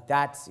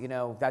that's, you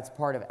know, that's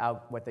part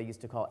of what they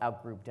used to call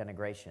out-group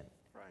denigration.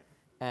 Right.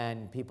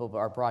 And people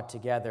are brought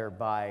together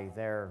by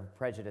their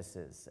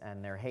prejudices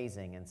and their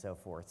hazing and so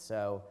forth.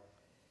 So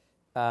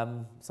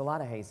it's a lot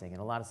of hazing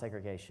and a lot of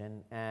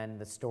segregation. And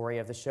the story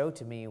of the show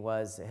to me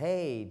was,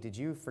 hey, did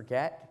you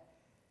forget?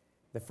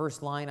 The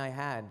first line I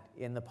had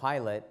in the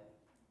pilot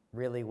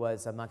really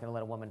was, I'm not going to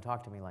let a woman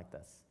talk to me like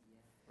this.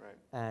 Right.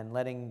 And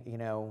letting, you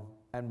know,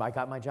 and I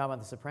got my job on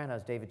The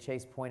Sopranos. David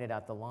Chase pointed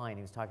out the line.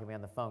 He was talking to me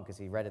on the phone because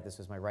he read it. This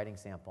was my writing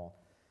sample.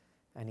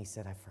 And he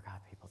said, I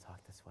forgot people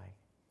talk this way.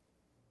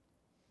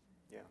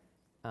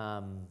 Yeah.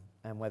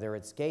 And whether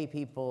it's gay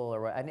people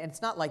or, and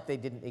it's not like they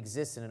didn't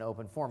exist in an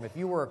open form. If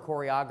you were a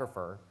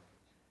choreographer,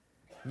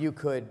 you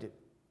could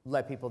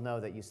let people know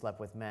that you slept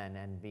with men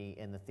and be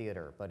in the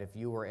theater. But if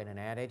you were in an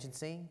ad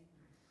agency,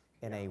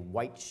 in a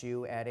white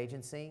shoe ad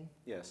agency,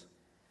 Yes.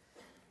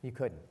 you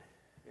couldn't.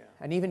 Yeah.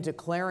 And even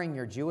declaring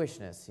your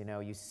Jewishness, you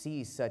know, you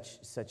see such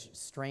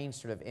strange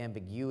sort of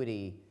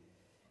ambiguity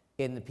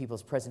in the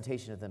people's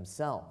presentation of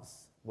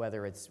themselves,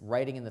 whether it's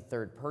writing in the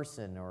third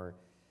person or,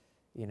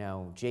 you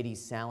know, J.D.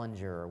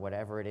 Salinger or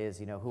whatever it is,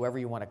 you know, whoever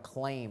you want to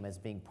claim as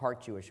being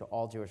part Jewish or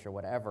all Jewish or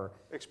whatever.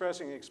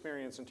 Expressing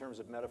experience in terms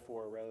of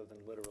metaphor rather than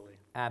literally.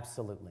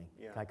 Absolutely.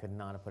 Yeah. I could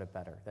not have put it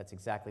better. That's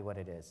exactly what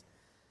it is.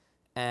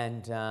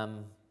 And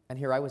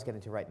here I was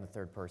getting to write in the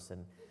third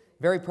person.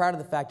 Very proud of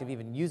the fact of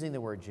even using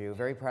the word Jew.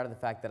 Very proud of the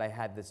fact that I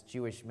had this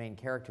Jewish main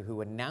character who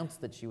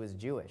announced that she was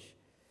Jewish,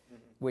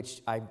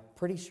 which I'm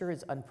pretty sure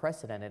is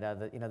unprecedented.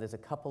 You know, there's a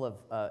couple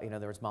of, you know,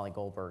 there was Molly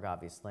Goldberg,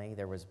 obviously.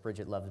 There was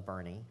Bridget Loves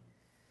Bernie.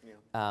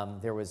 Yeah.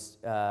 There was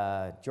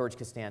George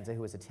Costanza,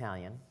 who was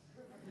Italian.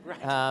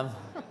 Right.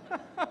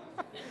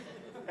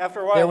 After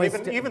a while, was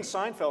even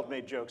Seinfeld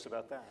made jokes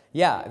about that.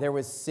 Yeah, there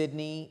was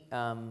Sidney,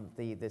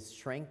 this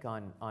shrink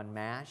on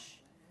MASH.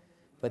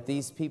 But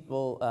these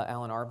people,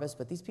 Alan Arbus,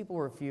 but these people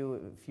were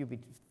few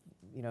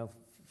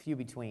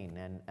between,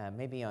 and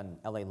maybe on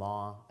LA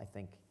Law, I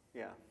think.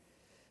 Yeah.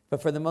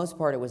 But for the most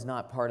part, it was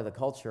not part of the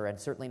culture, and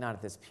certainly not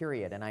at this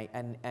period.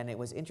 And it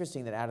was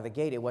interesting that out of the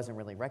gate, it wasn't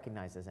really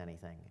recognized as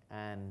anything.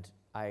 And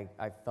I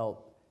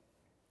felt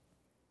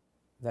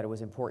that it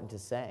was important to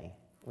say.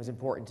 It was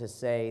important to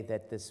say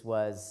that this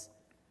was,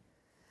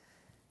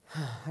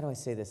 how do I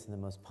say this in the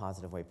most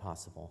positive way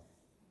possible?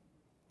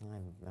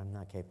 I'm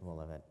not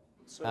capable of it.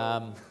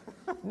 So,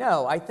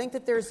 no, I think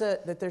that there's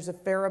a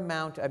fair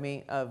amount, I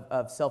mean,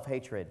 of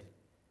self-hatred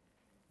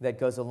that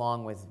goes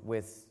along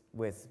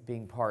with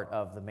being part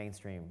of the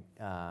mainstream.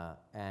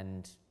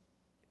 And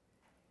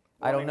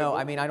I don't know.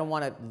 I mean, I don't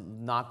want to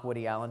knock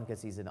Woody Allen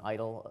because he's an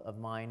idol of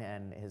mine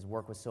and his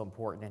work was so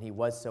important and he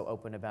was so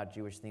open about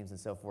Jewish themes and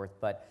so forth.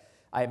 But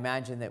I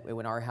imagine that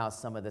in our house,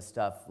 some of the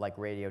stuff, like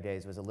Radio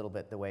Days, was a little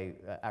bit the way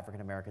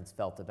African Americans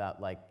felt about,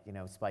 like, you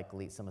know, Spike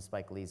Lee, some of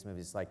Spike Lee's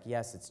movies. Like,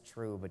 yes, it's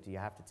true, but do you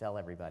have to tell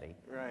everybody?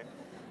 right.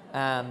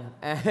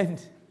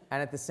 And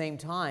at the same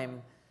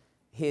time,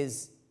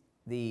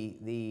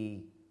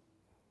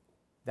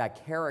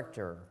 that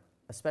character,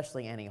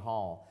 especially Annie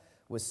Hall,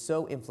 was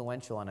so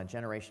influential on a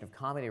generation of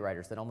comedy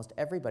writers that almost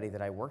everybody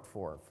that I worked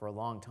for a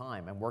long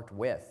time and worked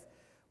with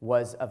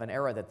was of an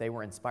era that they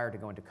were inspired to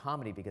go into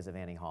comedy because of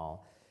Annie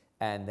Hall.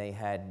 And they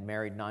had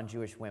married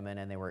non-Jewish women,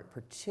 and they were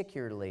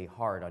particularly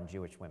hard on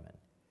Jewish women.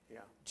 Yeah.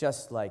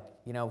 just like,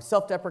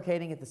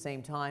 self-deprecating at the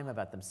same time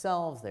about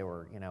themselves. They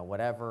were,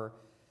 whatever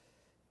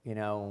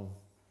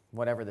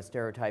the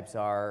stereotypes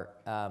are.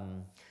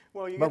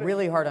 But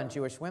really hard on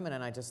Jewish women,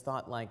 and I just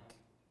thought, like,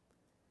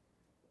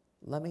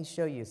 let me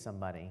show you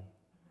somebody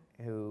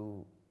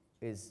who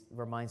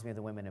reminds me of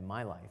the women in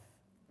my life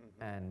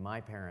and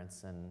my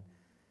parents, and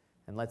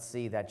let's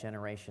see that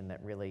generation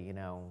that really,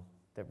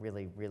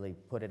 really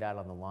put it out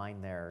on the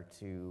line there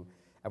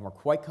and were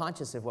quite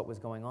conscious of what was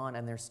going on,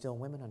 and there's still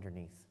women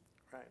underneath.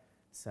 Right.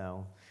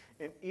 So,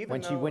 and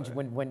even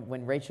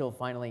when Rachel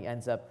finally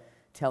ends up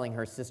telling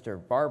her sister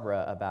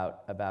Barbara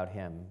about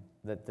him,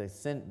 that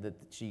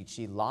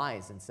she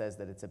lies and says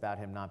that it's about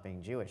him not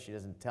being Jewish. She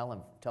doesn't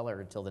tell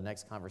her until the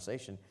next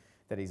conversation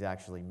that he's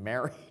actually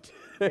married.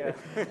 Yeah.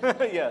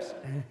 Yes.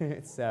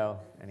 So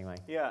anyway.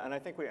 Yeah, and I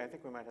think we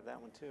might have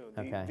that one too.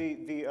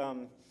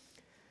 Okay.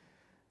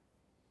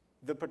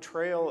 The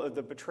portrayal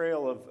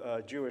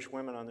of Jewish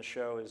women on the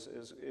show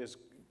is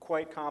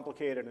quite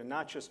complicated, and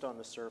not just on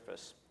the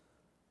surface.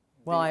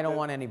 Well, I don't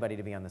want anybody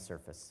to be on the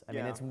surface. I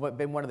mean, Yeah. it's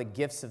been one of the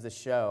gifts of the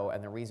show,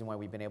 and the reason why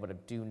we've been able to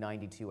do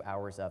 92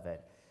 hours of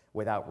it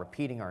without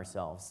repeating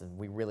ourselves, and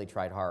we really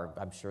tried hard.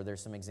 I'm sure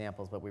there's some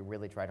examples, but we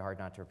really tried hard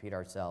not to repeat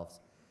ourselves,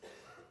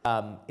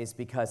 is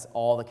because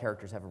all the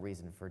characters have a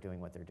reason for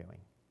doing what they're doing.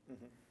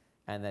 Mm-hmm.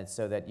 And then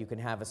so that you can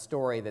have a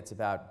story that's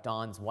about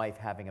Don's wife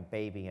having a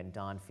baby and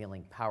Don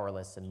feeling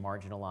powerless and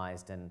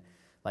marginalized and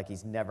like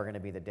he's never going to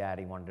be the dad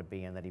he wanted to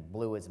be, and that he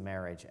blew his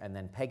marriage, and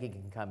then Peggy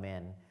can come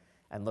in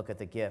and look at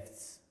the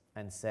gifts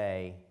and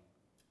say,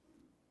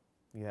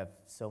 you have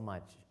so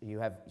much.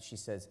 She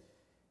says,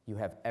 you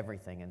have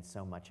everything and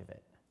so much of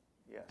it.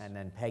 Yes. And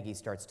then Peggy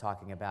starts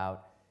talking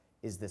about,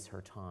 is this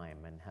her time,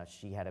 and how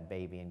she had a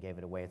baby and gave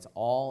it away. It's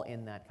all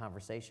in that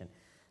conversation.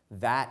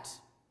 That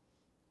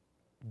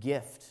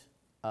gift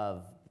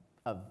of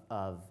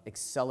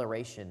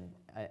acceleration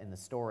in the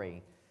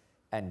story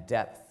and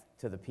depth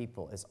to the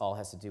people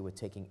has to do with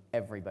taking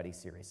everybody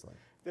seriously.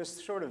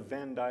 This sort of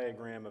Venn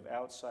diagram of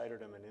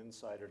outsiderdom and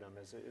insiderdom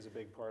is a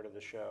big part of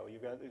the show.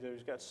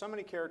 There's got so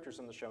many characters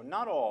in the show,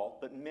 not all,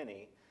 but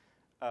many,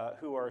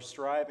 who are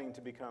striving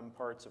to become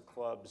parts of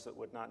clubs that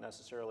would not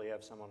necessarily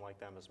have someone like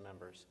them as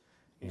members.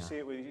 You see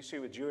it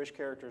with Jewish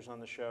characters on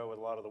the show, with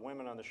a lot of the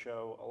women on the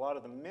show, a lot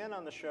of the men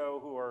on the show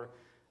who are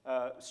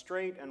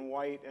straight and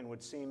white and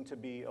would seem to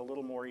be a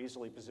little more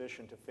easily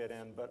positioned to fit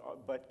in,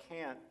 but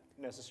can't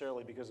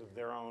necessarily because of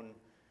their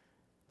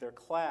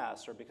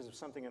class or because of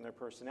something in their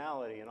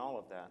personality and all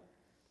of that.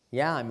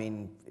 Yeah, I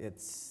mean,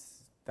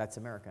 that's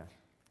America.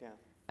 Yeah.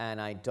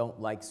 And I don't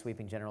like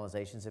sweeping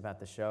generalizations about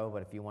the show,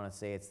 but if you want to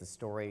say it's the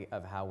story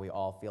of how we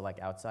all feel like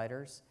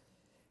outsiders,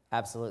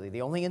 absolutely.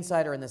 The only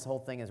insider in this whole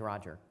thing is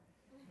Roger.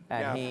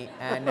 And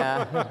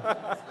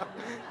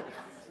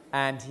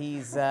and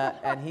he's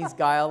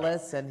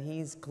guileless and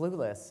he's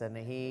clueless, and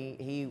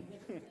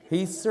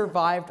he's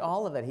survived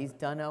all of it. He's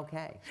done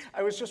okay.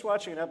 I was just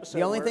watching an episode.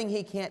 The only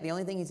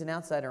thing he's an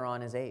outsider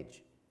on is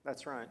age.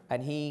 That's right.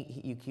 And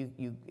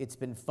it's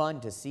been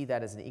fun to see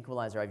that as an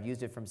equalizer. I've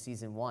used it from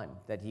season 1,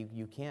 that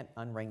you can't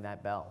unring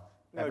that bell.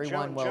 No,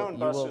 Everyone Joan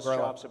busts his grow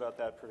chops up. about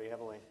that pretty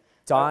heavily.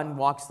 Don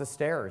walks the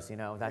stairs,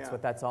 that's Yeah.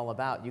 what that's all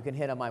about. You can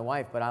hit on my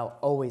wife, but I'll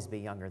always be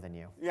younger than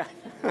you. Yeah.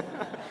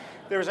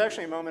 There was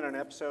actually a moment in an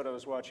episode I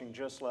was watching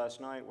just last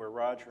night where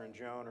Roger and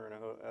Joan are in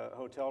a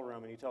hotel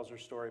room, and he tells her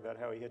story about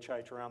how he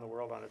hitchhiked around the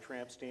world on a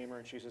tramp steamer,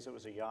 and she says it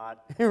was a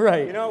yacht.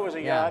 Right. It was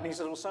a Yeah. yacht, and he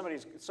says, well,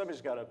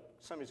 somebody's got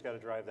to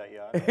drive that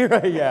yacht.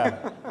 Right,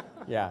 yeah.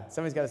 Yeah,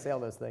 somebody's got to sail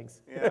those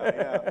things.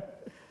 Yeah.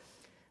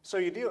 So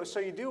you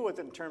deal with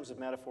it in terms of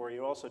metaphor.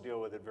 You also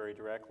deal with it very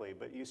directly.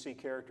 But you see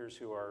characters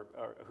who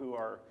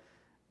are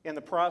in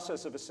the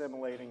process of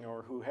assimilating,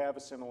 or who have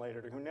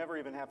assimilated, or who never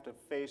even have to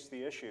face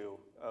the issue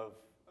of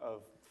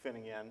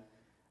fitting in.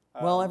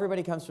 Well,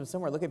 everybody comes from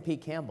somewhere. Look at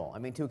Pete Campbell. I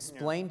mean, to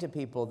explain to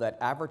people that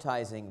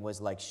advertising was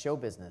like show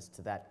business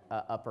to that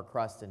upper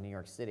crust in New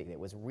York City. It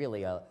was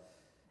really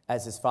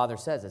as his father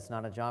says, it's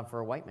not a job for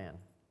a white man.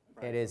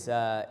 Right. It is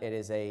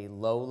a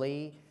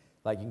lowly.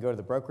 Like, you can go to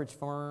the brokerage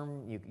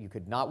firm, you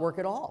could not work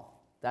at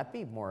all. That'd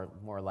be more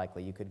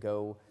likely. You could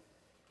go,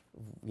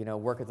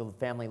 work at the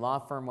family law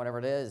firm, whatever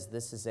it is.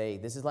 This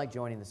is like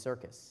joining the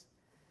circus.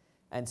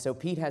 And so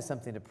Pete has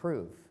something to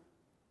prove.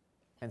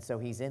 And so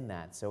he's in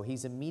that. So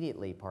he's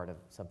immediately part of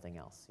something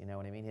else. You know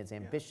what I mean? His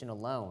ambition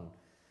alone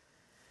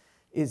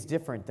is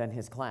different than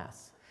his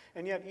class.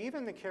 And yet,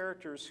 even the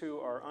characters who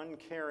are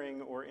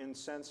uncaring or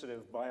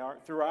insensitive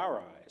through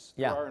our eyes,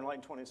 Yeah. through our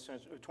enlightened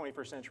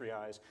 21st century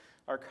eyes,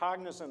 are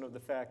cognizant of the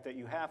fact that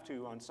you have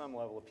to, on some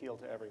level, appeal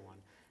to everyone.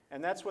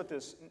 And that's what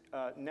this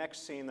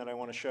next scene that I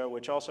want to show,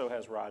 which also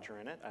has Roger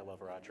in it, I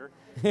love Roger,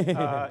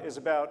 is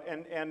about.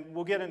 And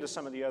we'll get into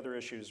some of the other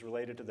issues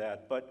related to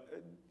that. But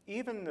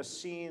even the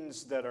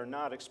scenes that are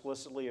not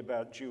explicitly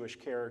about Jewish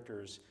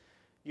characters,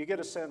 you get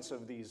a sense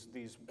of these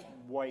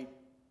white,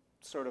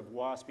 sort of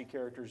waspy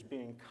characters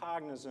being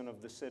cognizant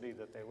of the city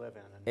that they live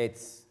in.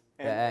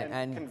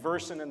 And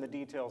conversant in the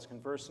details,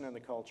 conversant in the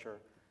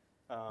culture.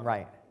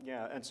 Right.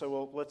 Yeah, and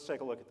so let's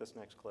take a look at this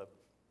next clip.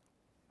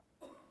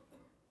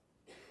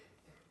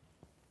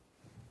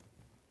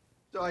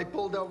 So I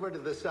pulled over to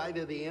the side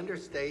of the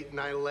interstate and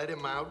I let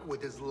him out with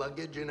his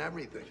luggage and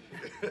everything.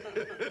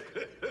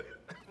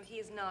 He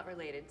is not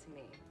related to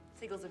me.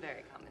 Siegel's a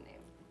very common name.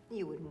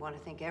 You wouldn't want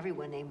to think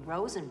everyone named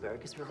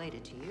Rosenberg is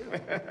related to you.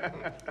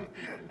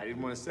 I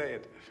didn't want to say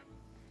it.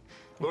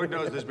 Lord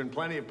knows there's been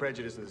plenty of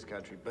prejudice in this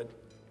country, but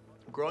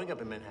growing up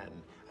in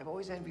Manhattan, I've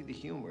always envied the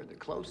humor, the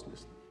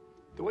closeness,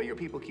 the way your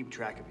people keep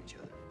track of each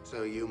other.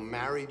 So you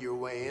married your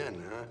way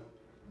in, huh?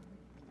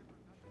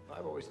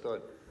 I've always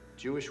thought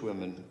Jewish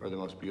women are the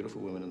most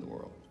beautiful women in the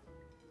world.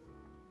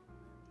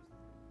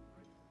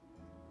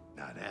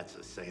 Now that's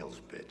a sales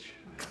pitch.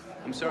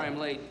 I'm sorry I'm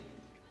late.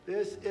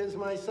 This is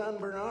my son,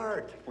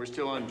 Bernard. We're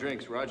still on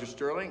drinks. Roger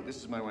Sterling, this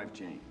is my wife,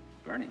 Jane.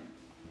 Bernie.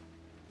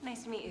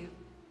 Nice to meet you.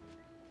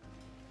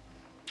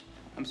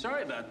 I'm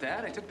sorry about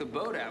that. I took the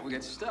boat out. We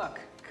got stuck.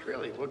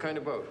 Really? What kind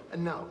of boat?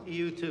 No,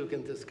 you two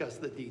can discuss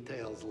the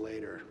details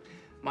later.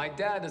 My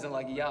dad doesn't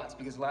like yachts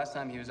because last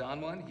time he was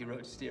on one, he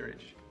rode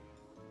steerage.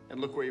 And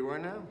look where you are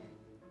now.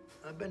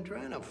 I've been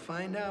trying to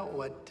find out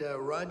what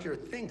Roger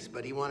thinks,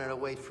 but he wanted to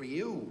wait for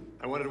you.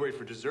 I wanted to wait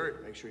for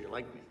dessert, make sure you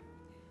like me.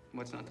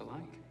 What's not to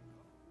like?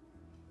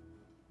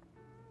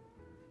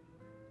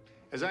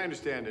 As I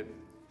understand it,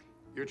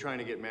 you're trying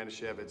to get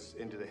Manischewitz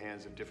into the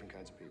hands of different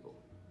kinds of people.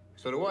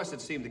 So to us, it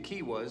seemed the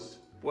key was,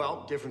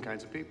 well, different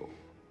kinds of people.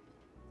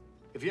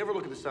 If you ever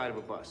look at the side of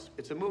a bus,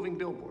 it's a moving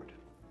billboard.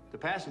 The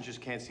passengers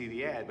can't see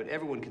the ad, but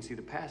everyone can see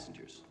the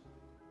passengers.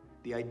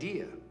 The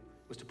idea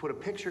was to put a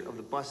picture of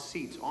the bus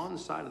seats on the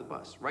side of the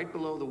bus, right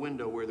below the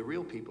window where the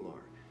real people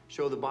are.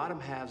 Show the bottom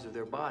halves of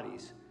their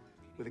bodies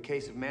with a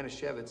case of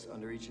Manischewitz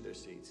under each of their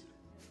seats.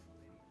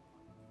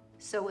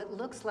 So it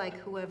looks like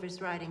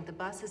whoever's riding the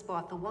bus has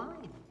bought the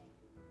wine.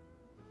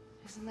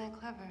 Isn't that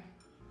clever?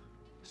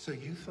 So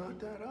you thought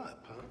that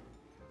up, huh?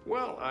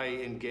 Well, I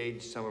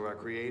engaged some of our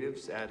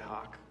creatives ad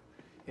hoc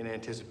in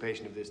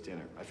anticipation of this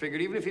dinner. I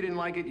figured even if you didn't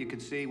like it, you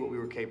could see what we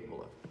were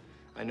capable of.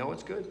 I know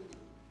it's good.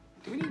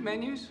 Do we need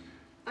menus?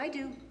 I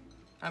do.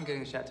 I'm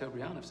getting a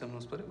Chateaubriand if someone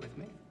will split it with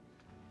me.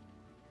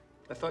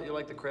 I thought you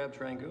liked the crab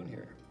Rangoon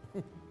here.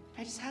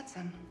 I just had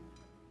some.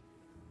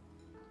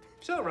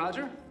 So,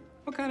 Roger,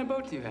 what kind of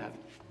boat do you have?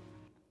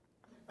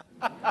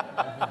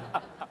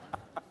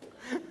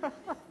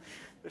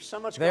 There's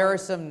so much There going- are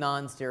some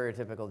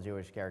non-stereotypical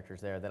Jewish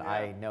characters there that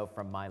I know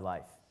from my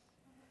life.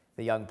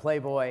 The young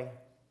playboy,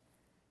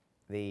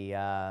 the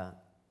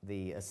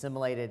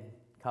assimilated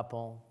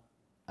couple,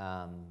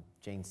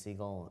 Jane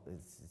Siegel,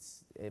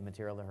 it's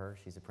immaterial to her.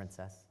 She's a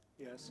princess.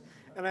 Yes,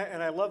 and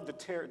I love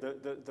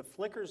the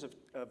flickers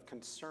of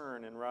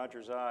concern in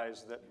Roger's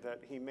eyes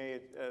that he may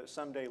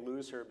someday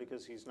lose her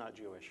because he's not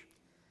Jewish.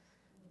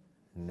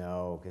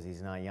 No, because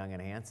he's not young and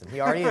handsome.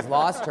 He already has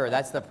lost her.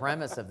 That's the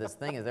premise of this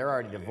thing, is they're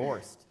already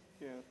divorced.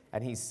 Yeah.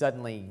 And he's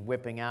suddenly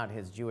whipping out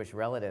his Jewish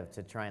relative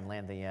to try and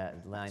land the,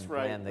 land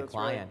the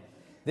client.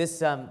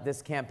 Right.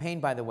 This campaign,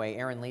 by the way,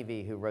 Aaron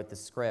Levy, who wrote the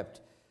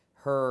script,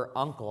 her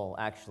uncle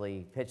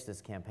actually pitched this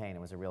campaign. It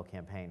was a real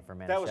campaign for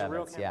Manischewitz. That was a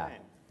real campaign. Yeah.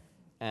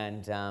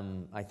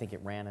 And I think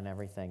it ran and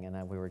everything,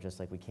 and we were just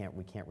like, we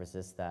can't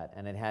resist that.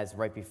 And it has,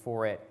 right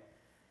before it,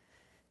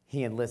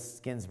 he enlists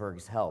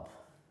Ginsberg's help.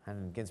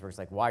 And Ginsberg's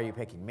like, why are you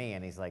picking me?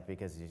 And he's like,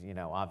 because, you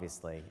know,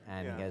 obviously.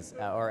 And Yeah. he goes,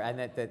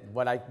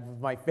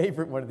 my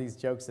favorite one of these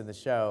jokes in the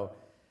show,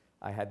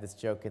 I had this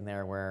joke in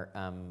there where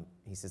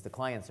he says, the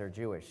clients are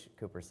Jewish,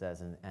 Cooper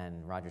says,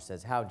 and Roger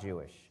says, how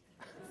Jewish?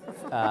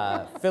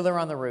 Fiddler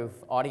on the Roof,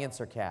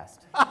 audience or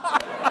cast?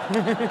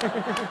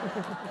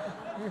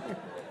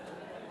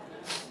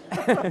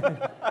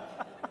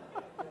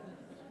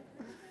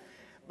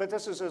 But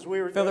this is as we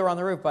were... Fiddler on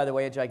the Roof, by the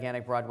way, a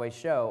gigantic Broadway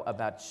show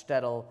about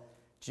shtetl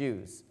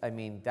Jews. I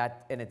mean,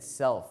 that in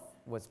itself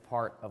was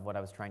part of what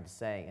I was trying to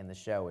say in the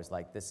show, is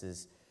like,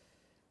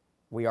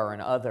 we are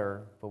an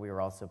other, but we are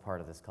also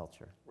part of this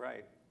culture.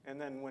 Right. And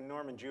then when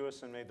Norman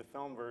Jewison made the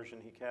film version,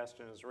 he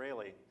cast an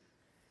Israeli.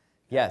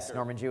 Yes, actor.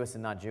 Norman Jewison,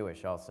 not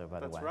Jewish also, by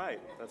the way. That's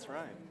right. That's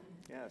right.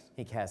 Yes.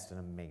 He cast an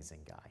amazing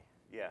guy.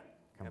 Yeah.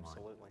 Come on.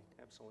 absolutely.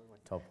 Absolutely.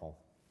 Topol.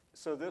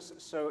 So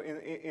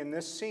in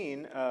this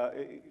scene, I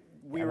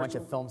went to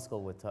film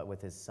school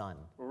with his son.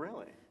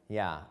 Really?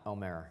 Yeah,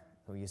 Omer,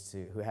 who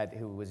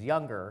was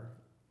younger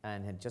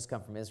and had just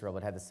come from Israel,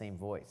 but had the same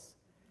voice.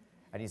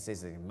 And he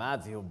says,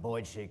 Matthew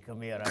Boydshake,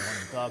 come here, I want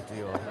to talk to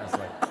you. And I was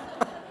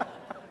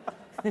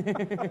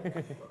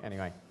like,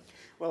 anyway.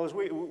 Well, as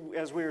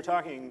we were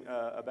talking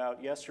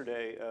about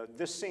yesterday,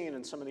 this scene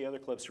and some of the other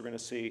clips we're going to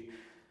see,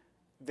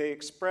 they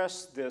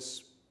express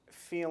this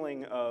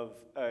feeling of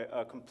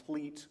a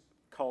complete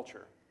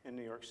culture in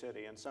New York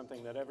City, and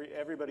something that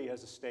everybody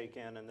has a stake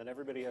in, and that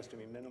everybody has to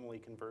be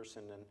minimally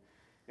conversant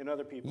in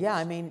other people's Yeah,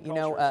 I mean, you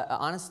know, cultures.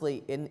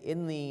 honestly,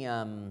 in the,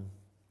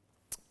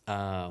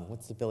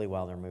 what's the Billy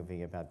Wilder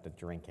movie about the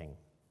drinking?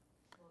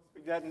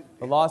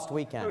 The Lost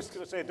Weekend. I was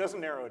going to say, it doesn't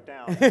narrow it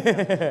down.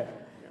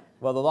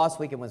 Well, The Lost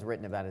Weekend was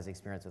written about his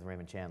experience with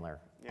Raymond Chandler.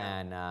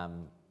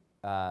 Yeah.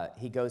 And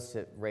he goes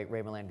to,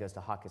 Raymond Land goes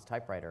to hawk his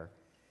typewriter,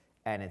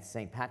 and it's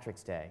St.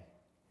 Patrick's Day,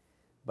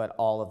 but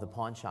all of the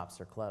pawn shops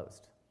are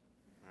closed.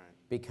 Right.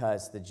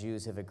 because the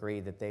Jews have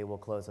agreed that they will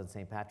close on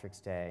St. Patrick's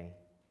Day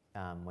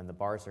when the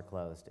bars are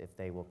closed, if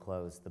they will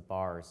close the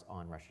bars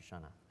on Rosh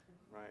Hashanah.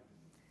 Right.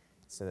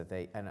 So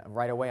that and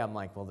right away I'm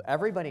like, well,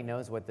 everybody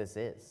knows what this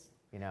is,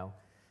 you know.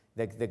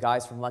 The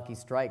guys from Lucky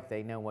Strike,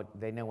 they know what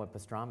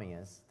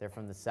pastrami is. They're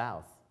from the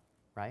South,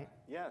 right?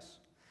 Yes.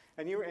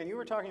 And you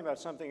were talking about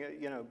something,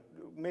 you know,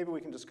 maybe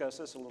we can discuss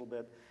this a little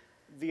bit.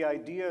 The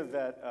idea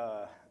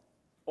that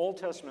Old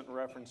Testament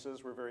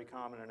references were very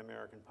common in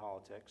American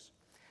politics,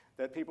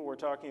 that people were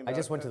talking about. I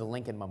just went to the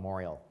Lincoln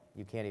Memorial.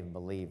 You can't even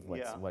believe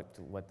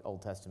what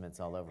Old Testament's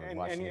all over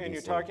Washington, and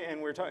D.C.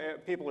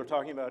 People are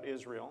talking about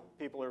Israel.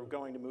 People are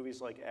going to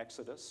movies like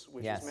Exodus,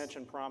 which is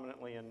mentioned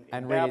prominently in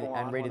and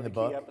Babylon, reading one of the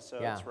book. key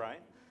episodes,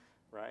 right?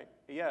 Right.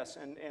 Yes,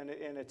 and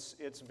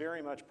it's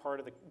very much part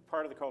of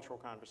the cultural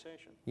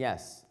conversation.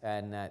 Yes,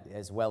 and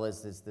as well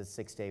as the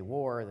 6-Day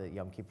War, the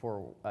Yom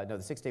Kippur. No, the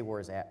 6-Day War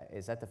is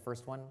that the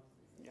first one?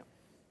 Yeah.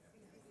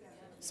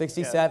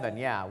 67,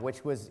 yeah,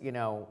 which was, you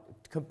know,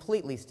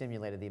 completely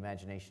stimulated the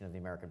imagination of the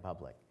American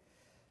public,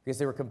 because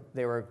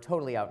they were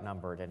totally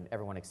outnumbered, and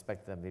everyone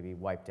expected them to be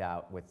wiped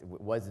out.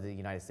 Was the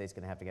United States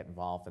going to have to get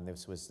involved? And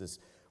this was this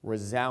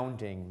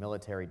resounding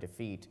military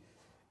defeat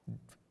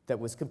that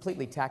was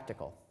completely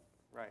tactical.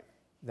 Right.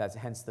 That's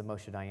hence the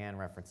Moshe Dayan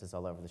references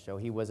all over the show.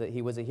 He was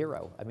a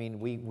hero. I mean,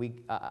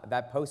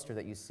 that poster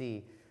that you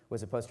see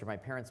was a poster my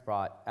parents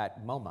brought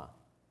at MoMA.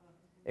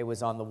 It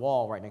was on the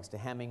wall right next to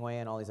Hemingway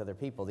and all these other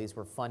people. These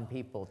were fun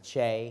people,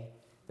 Che,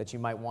 that you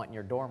might want in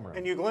your dorm room.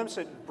 And you glimpse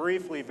it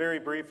briefly, very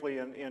briefly,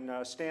 in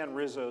Stan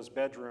Rizzo's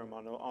bedroom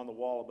on the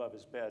wall above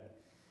his bed.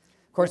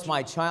 Of course,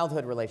 my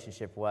childhood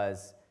relationship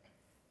was,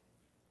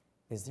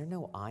 is there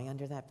no eye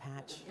under that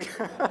patch?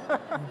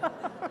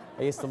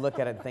 I used to look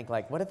at it and think,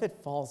 like, what if it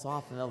falls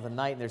off in the middle of the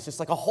night and there's just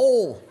like a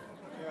hole?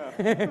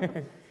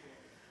 Yeah.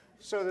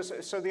 So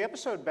the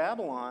episode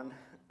Babylon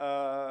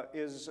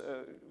is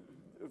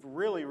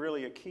really,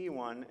 really a key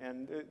one,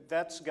 and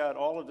that's got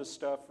all of the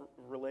stuff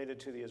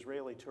related to the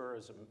Israeli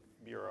Tourism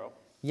Bureau.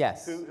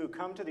 Yes. Who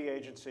come to the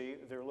agency,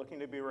 they're looking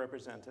to be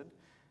represented,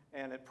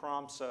 and it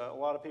prompts a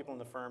lot of people in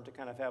the firm to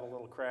kind of have a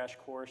little crash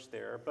course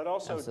there. But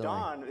also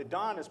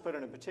Don is put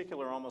in a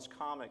particular, almost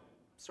comic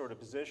sort of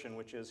position,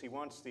 which is he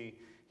wants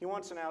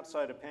an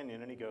outside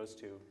opinion, and he goes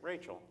to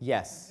Rachel.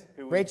 Yes.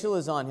 Rachel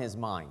is on his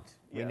mind.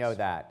 We know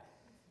that.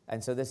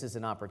 And so this is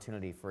an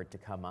opportunity for it to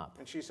come up.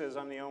 And she says,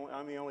 I'm the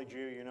only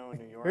Jew you know in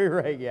New York.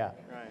 Right, yeah.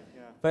 Right,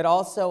 yeah. But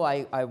also,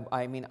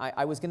 I mean,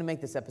 I was going to make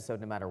this episode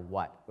no matter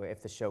what,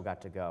 if the show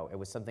got to go. It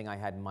was something I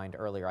had in mind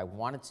earlier. I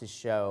wanted to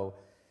show,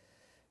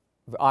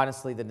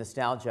 honestly, the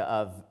nostalgia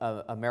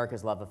of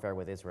America's love affair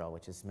with Israel,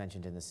 which is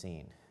mentioned in the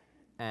scene,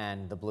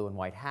 and the blue and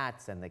white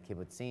hats and the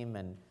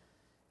kibbutzim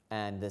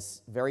and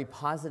this very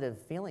positive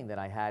feeling that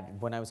I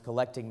had when I was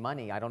collecting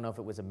money. I don't know if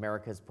it was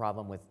America's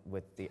problem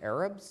with the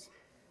Arabs,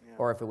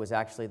 or if it was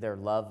actually their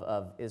love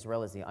of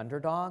Israel as the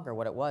underdog, or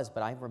what it was.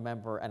 But I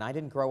remember, and I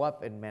didn't grow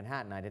up in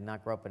Manhattan. I did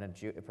not grow up in a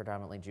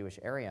predominantly Jewish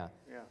area.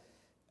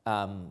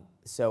 Yeah.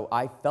 So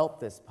I felt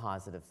this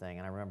positive thing,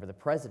 and I remember the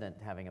president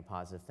having a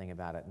positive thing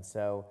about it. And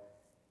so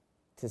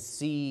to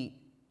see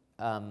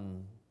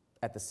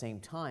at the same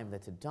time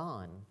that to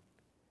Don,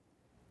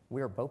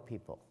 we are boat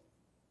people.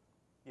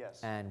 Yes.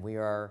 And we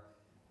are,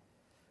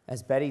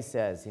 as Betty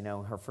says, you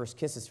know, her first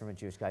kisses from a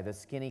Jewish guy, the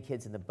skinny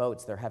kids in the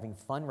boats, they're having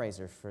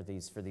fundraisers for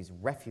these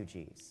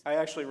refugees. I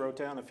actually wrote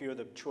down a few of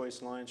the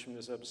choice lines from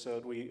this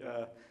episode.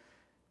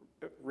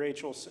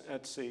 Rachel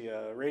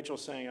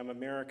saying, I'm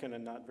American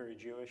and not very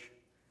Jewish.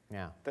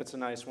 Yeah. That's a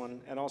nice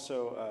one. And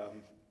also,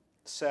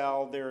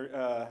 Sal,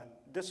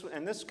 this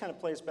kind of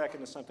plays back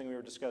into something we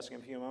were discussing a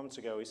few moments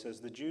ago. He says,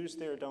 the Jews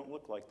there don't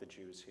look like the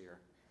Jews here.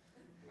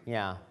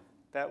 Yeah.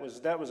 That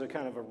was a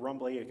kind of a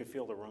rumble. You could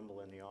feel the rumble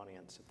in the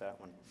audience at that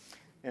one.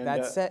 And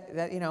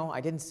that, you know,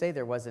 I didn't say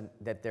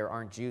that there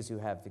aren't Jews who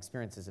have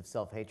experiences of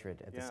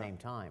self-hatred at the same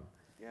time.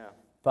 Yeah.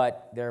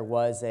 But there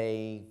was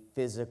a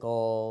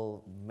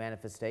physical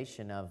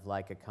manifestation of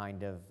like a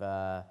kind of,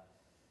 I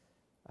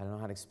don't know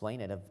how to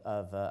explain it,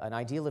 of an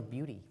ideal of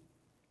beauty,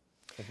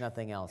 if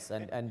nothing else.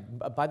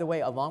 And by the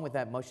way, along with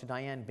that, Moshe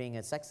Dayan being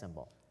a sex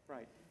symbol.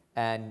 Right.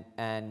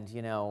 And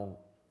you know,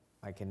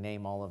 I can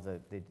name all of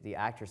the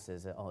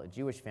actresses. All the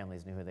Jewish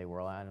families knew who they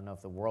were. I don't know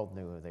if the world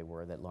knew who they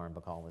were, that Lauren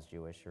Bacall was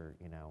Jewish, or,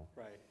 you know.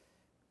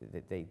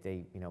 Right.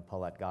 They you know,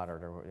 Paulette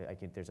Goddard, or I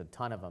think there's a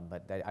ton of them,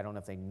 but I don't know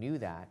if they knew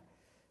that.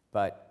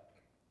 But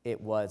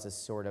it was a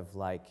sort of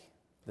like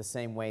the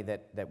same way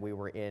that we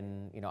were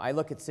in, you know, I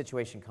look at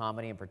situation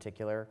comedy in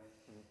particular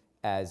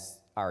as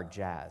our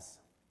jazz.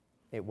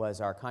 It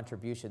was our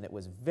contribution that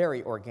was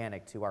very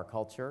organic to our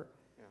culture,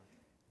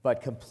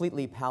 but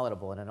completely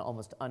palatable in an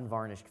almost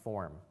unvarnished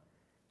form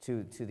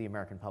to the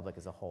American public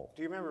as a whole.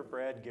 Do you remember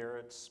Brad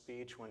Garrett's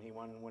speech when he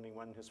won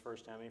his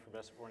first Emmy for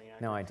Best Supporting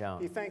Actor? No, I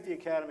don't. He thanked the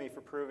Academy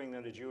for proving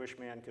that a Jewish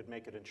man could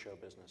make it in show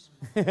business.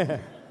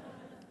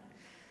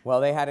 Well,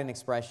 they had an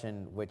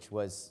expression which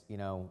was, you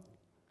know,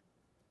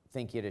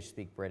 think Yiddish,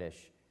 speak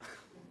British,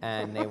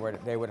 and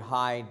they would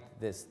hide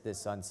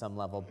this on some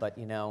level. But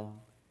you know,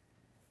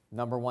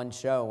 #1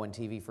 show when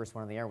TV first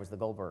went on the air was The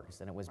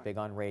Goldbergs, and it was big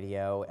on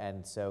radio.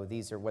 And so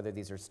these are, whether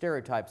these are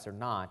stereotypes or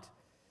not,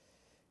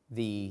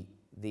 the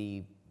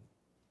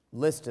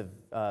list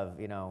of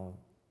you know,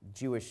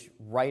 Jewish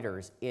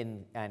writers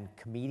and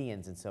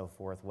comedians and so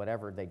forth,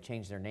 whatever they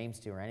change their names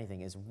to or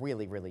anything, is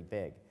really, really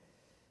big.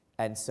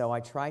 And so I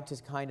tried to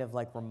kind of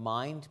like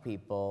remind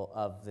people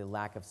of the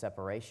lack of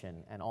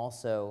separation and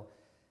also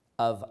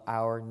of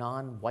our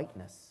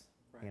non-whiteness,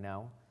 you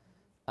know.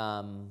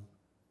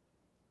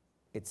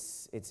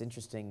 It's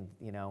interesting,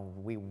 you know,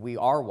 we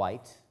are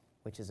white,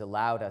 which has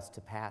allowed us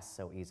to pass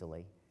so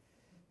easily.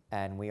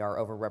 And we are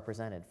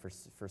overrepresented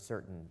for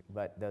certain,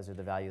 but those are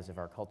the values of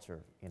our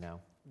culture, you know.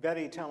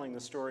 Betty telling the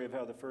story of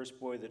how the first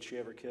boy that she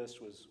ever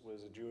kissed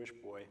was a Jewish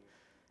boy.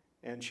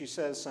 And she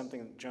says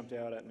something that jumped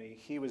out at me.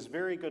 He was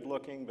very good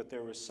looking, but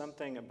there was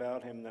something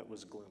about him that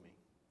was gloomy.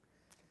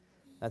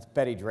 That's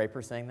Betty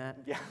Draper saying that?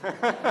 Yeah.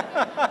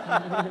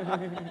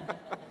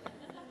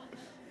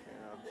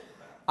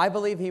 I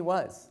believe he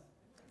was.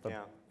 But,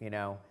 Yeah. you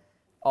know,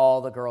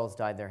 all the girls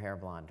dyed their hair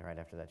blonde right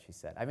after that, she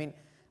said. I mean,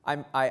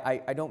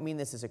 I don't mean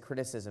this as a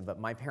criticism, but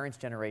my parents'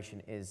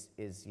 generation is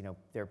you know,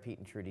 they're Pete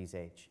and Trudy's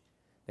age.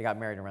 They got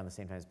married around the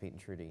same time as Pete and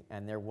Trudy,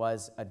 and there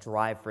was a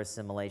drive for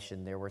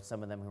assimilation. There were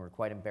some of them who were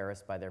quite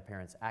embarrassed by their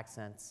parents'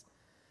 accents.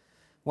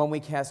 When we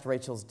cast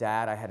Rachel's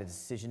dad, I had a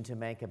decision to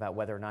make about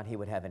whether or not he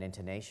would have an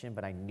intonation,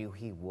 but I knew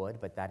he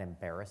would, but that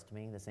embarrassed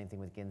me. The same thing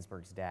with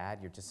Ginsberg's dad.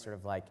 You're just sort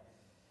of like,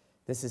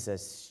 this is a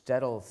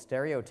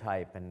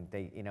stereotype, and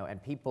they, you know,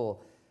 and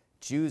people,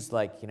 Jews,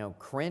 like, you know,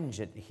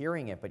 cringe at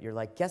hearing it, but you're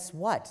like, guess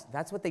what?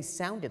 That's what they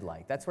sounded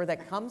like. That's where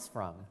that comes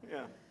from.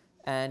 Yeah.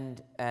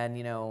 And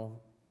you know,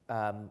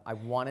 I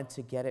wanted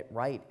to get it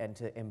right and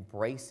to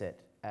embrace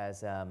it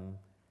as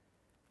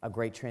a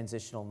great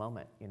transitional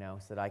moment, you know,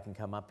 so that I can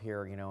come up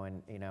here, you know,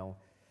 and, you know,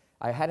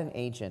 I had an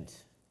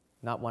agent,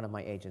 not one of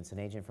my agents, an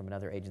agent from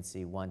another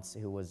agency once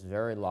who was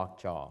very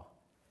lockjaw.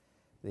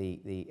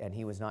 And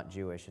he was not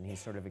Jewish, and he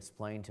sort of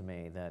explained to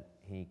me that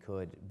he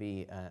could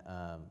be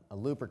a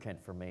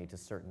lubricant for me to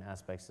certain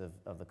aspects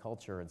of the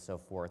culture and so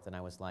forth. And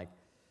I was like,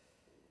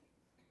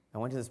 I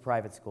went to this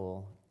private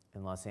school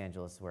in Los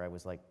Angeles where I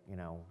was like, you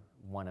know,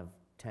 one of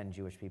 10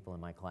 Jewish people in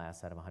my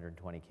class out of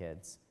 120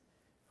 kids,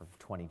 or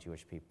 20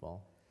 Jewish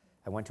people.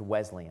 I went to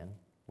Wesleyan,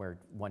 where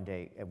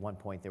at one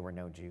point there were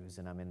no Jews,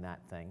 and I'm in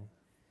that thing.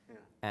 Yeah.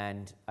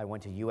 And I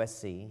went to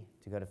USC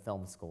to go to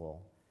film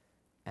school,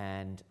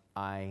 and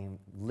I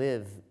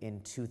live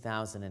in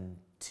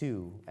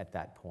 2002 at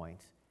that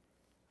point.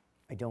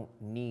 I don't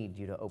need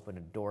you to open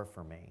a door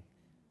for me,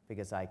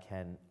 because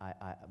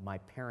my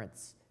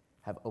parents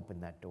have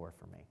opened that door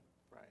for me.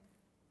 Right.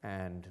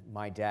 And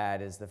my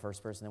dad is the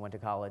first person that went to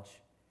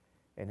college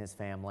in his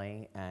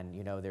family, and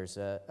you know, there's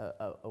a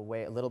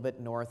way a little bit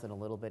north and a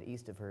little bit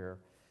east of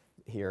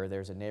here,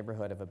 there's a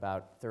neighborhood of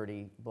about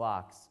 30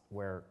 blocks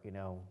where, you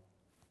know,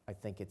 I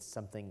think it's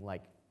something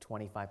like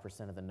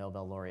 25% of the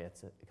Nobel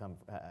laureates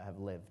have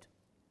lived.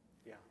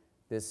 Yeah.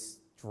 This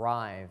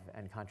drive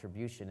and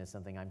contribution is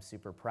something I'm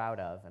super proud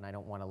of, and I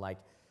don't want to like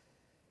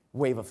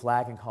wave a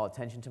flag and call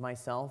attention to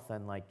myself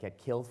and like get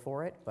killed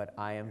for it, but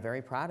I am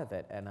very proud of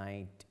it, and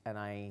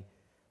I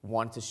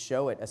want to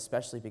show it,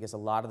 especially because a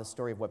lot of the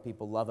story of what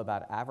people love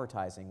about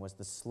advertising was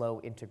the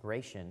slow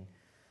integration.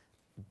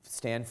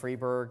 Stan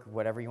Freberg,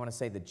 whatever you want to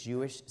say, the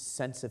Jewish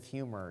sense of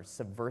humor,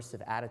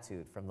 subversive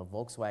attitude from the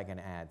Volkswagen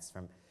ads,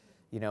 from,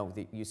 you know,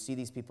 you see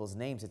these people's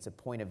names, it's a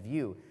point of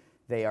view.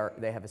 They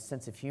have a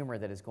sense of humor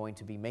that is going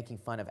to be making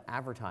fun of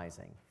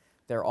advertising.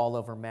 They're all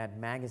over Mad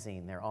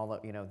Magazine. They're all,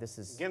 you know, this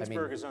is,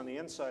 Ginsberg is on the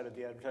inside of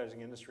the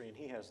advertising industry, and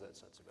he has that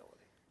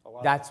sensibility.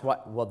 That's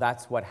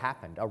what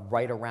happened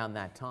right around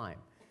that time.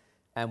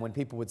 And when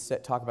people would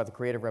talk about the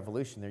creative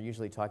revolution, they're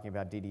usually talking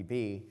about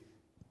DDB.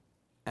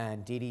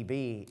 And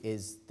DDB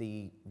is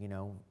the, you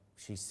know,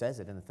 she says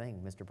it in the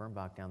thing, Mr.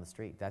 Birnbach down the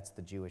street. That's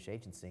the Jewish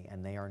agency.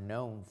 And they are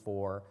known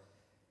for,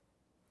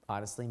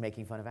 honestly,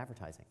 making fun of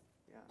advertising.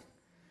 Yeah.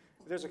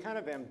 There's a kind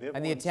of ambivalence.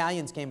 And the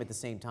Italians came at the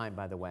same time,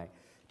 by the way.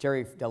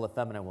 Jerry Della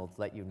Femina will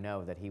let you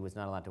know that he was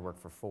not allowed to work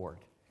for Ford.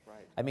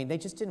 Right. I mean, they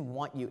just didn't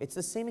want you. It's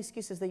the same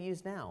excuses they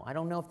use now. I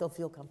don't know if they'll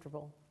feel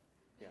comfortable.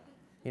 Yeah.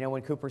 You know,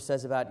 when Cooper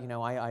says about, you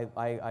know,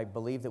 I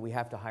believe that we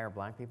have to hire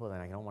black people, then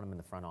I don't want them in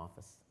the front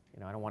office. You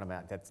know, I don't want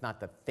them, that's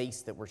not the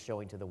face that we're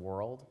showing to the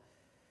world.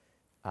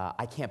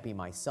 I can't be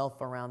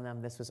myself around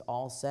them. This was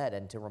all said,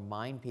 and to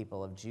remind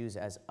people of Jews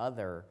as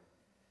other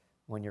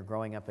when you're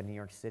growing up in New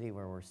York City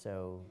where we're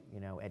so, you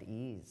know, at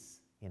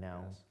ease, you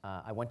know. Yes.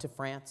 I went to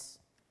France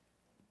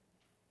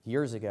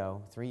years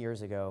ago, 3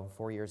 years ago,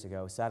 4 years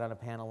ago, sat on a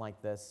panel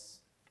like this,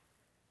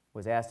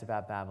 was asked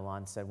about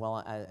Babylon, said,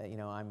 well, you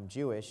know, I'm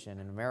Jewish and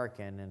an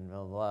American, and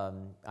blah, blah, blah.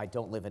 I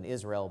don't live in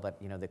Israel, but,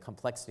 you know, the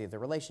complexity of the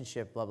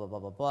relationship, blah, blah, blah,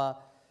 blah, blah,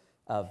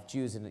 of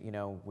Jews, and, you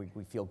know, we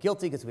feel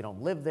guilty because we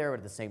don't live there, but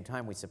at the same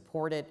time we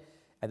support it,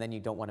 and then you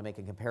don't want to make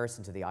a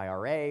comparison to the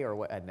IRA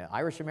or and the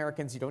Irish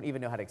Americans. You don't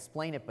even know how to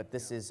explain it, but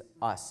this is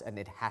us, and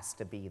it has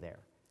to be there.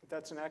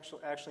 That's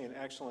actually an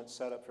excellent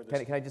setup for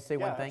this. Can I just say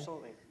one thing?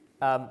 Absolutely.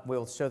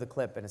 We'll show the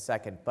clip in a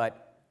second,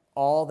 but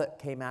all that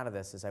came out of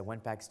this is I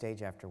went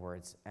backstage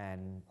afterwards,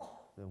 and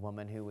the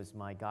woman who was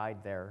my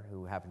guide there,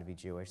 who happened to be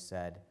Jewish,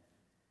 said,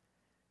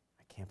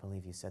 "I can't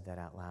believe you said that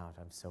out loud.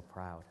 I'm so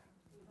proud."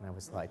 And I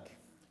was like,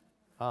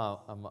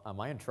 am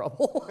I in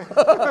trouble?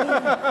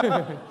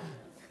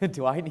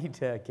 Do I need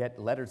to get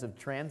letters of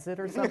transit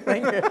or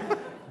something?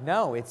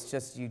 No, it's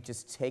just, you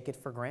just take it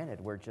for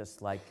granted. We're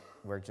just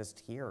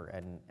here,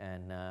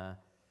 and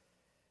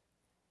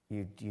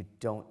you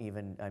don't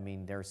even, I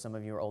mean, there are some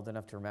of you who are old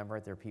enough to remember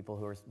it. There are people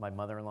who are, my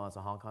mother-in-law is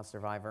a Holocaust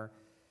survivor.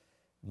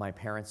 My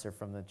parents are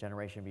from the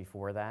generation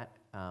before that,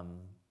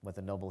 with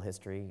a noble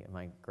history,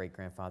 my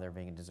great-grandfather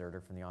being a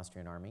deserter from the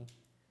Austrian army.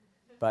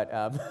 But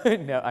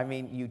no, I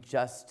mean,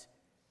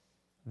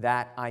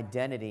 that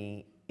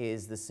identity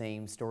is the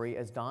same story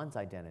as Don's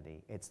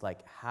identity. It's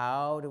like,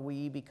 how do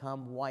we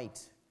become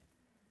white?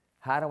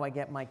 How do I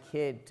get my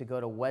kid to go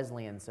to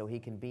Wesleyan so he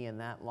can be in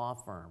that law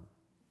firm?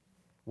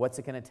 What's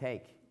it going to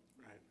take?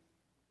 Right.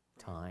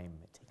 Time.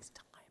 It takes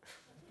time.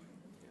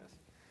 Yes.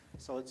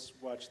 So let's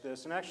watch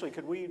this. And actually,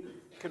 could we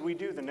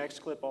do the next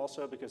clip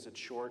also, because it's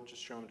short?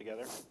 Just show them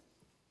together.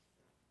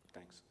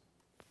 Thanks.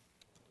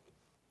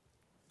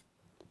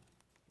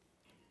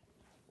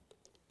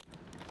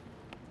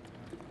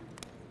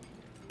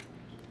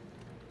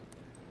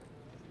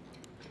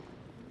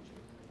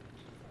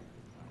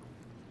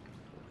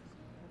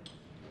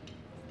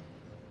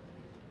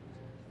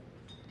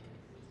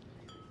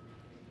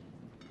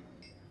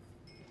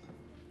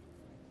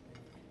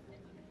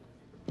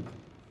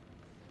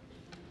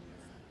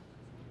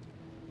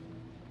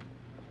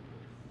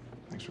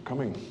 Thanks for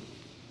coming. Can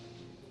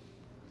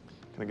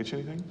I get you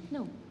anything?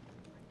 No.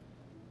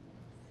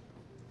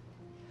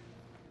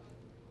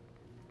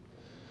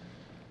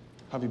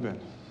 How have you been?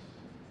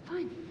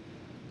 Fine.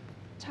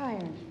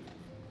 Tired.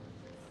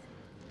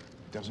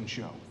 Doesn't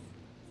show.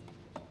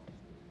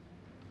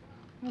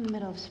 We're in the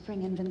middle of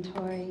spring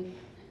inventory.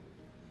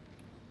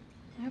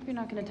 I hope you're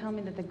not going to tell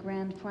me that the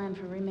grand plan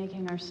for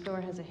remaking our store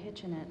has a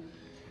hitch in it.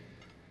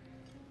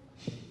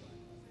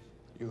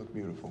 You look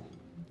beautiful.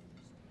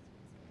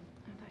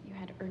 I thought you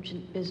had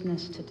urgent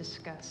business to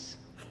discuss.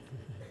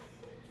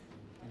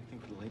 Anything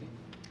for the lady?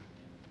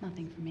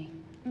 Nothing for me.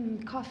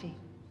 Coffee.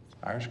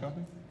 Irish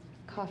coffee?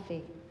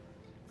 Coffee.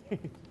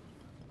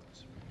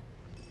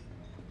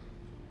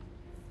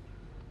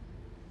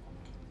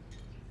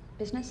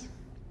 Business?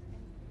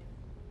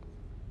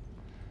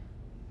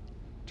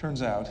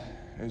 Turns out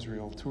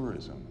Israel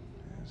Tourism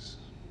is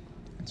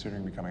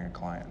considering becoming a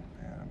client,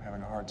 and I'm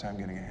having a hard time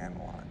getting a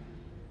handle on it.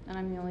 And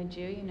I'm the only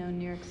Jew you know in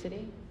New York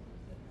City?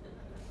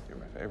 You're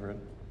my favorite.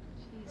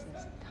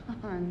 Jesus,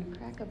 Don,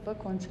 crack a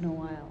book once in a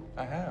while.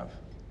 I have.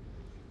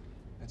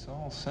 It's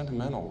all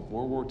sentimental.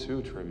 World War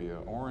II trivia,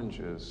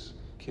 oranges,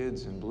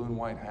 kids in blue and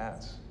white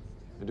hats.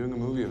 They're doing a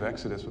movie of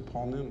Exodus with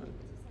Paul Newman.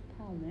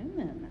 Paul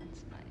Newman,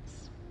 that's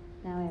nice.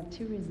 Now I have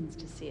 2 reasons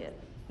to see it.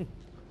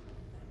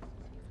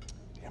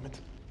 Damn it.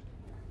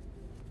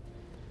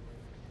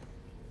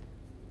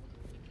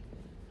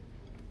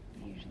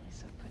 Usually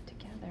so put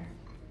together.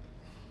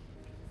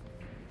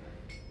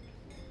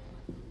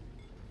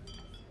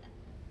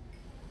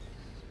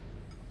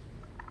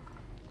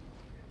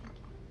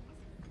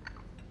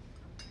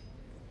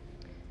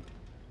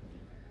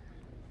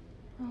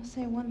 I'll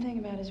say one thing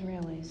about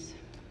Israelis.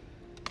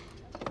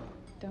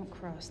 Don't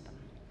cross them.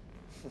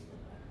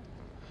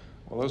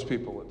 Well, those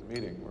people at the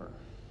meeting were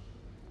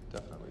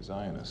definitely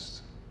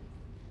Zionists.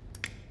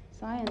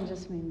 Zion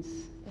just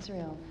means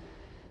Israel.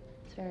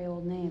 It's a very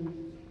old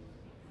name.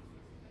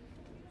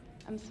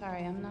 I'm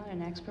sorry, I'm not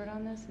an expert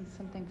on this, and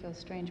something feels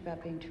strange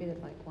about being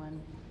treated like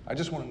one. I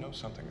just want to know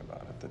something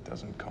about it that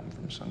doesn't come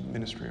from some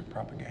ministry of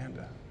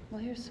propaganda.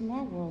 Well, here's some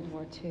more World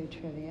War II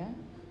trivia.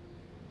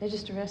 They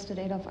just arrested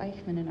Adolf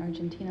Eichmann in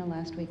Argentina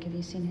last week. Have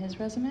you seen his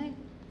resume?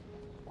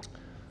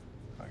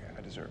 Okay,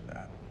 I deserve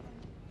that.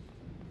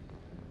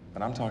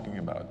 But I'm talking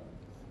about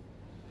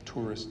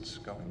tourists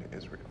going to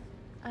Israel.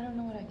 I don't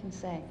know what I can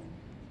say.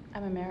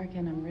 I'm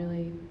American. I'm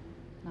really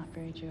not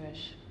very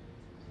Jewish.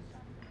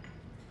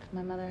 If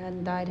my mother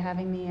hadn't died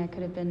having me, I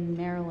could have been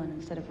Marilyn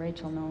instead of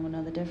Rachel. No one would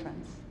know the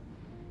difference.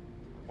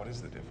 What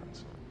is the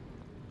difference?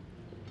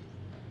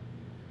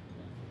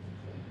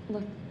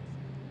 Look,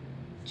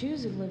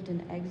 Jews have lived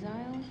in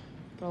exile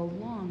for a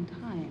long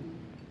time.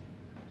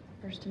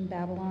 First in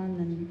Babylon,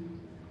 then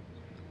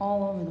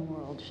all over the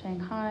world.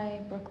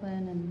 Shanghai,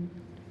 Brooklyn, and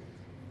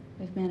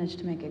we've managed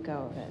to make a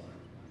go of it.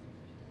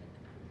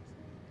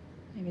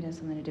 Maybe it has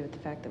something to do with the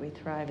fact that we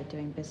thrive at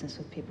doing business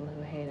with people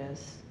who hate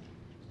us.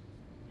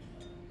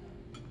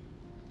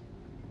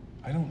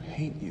 I don't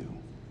hate you.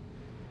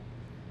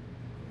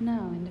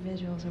 No,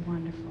 individuals are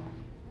wonderful.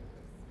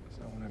 That's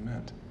not what I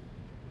meant.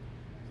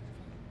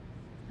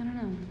 I don't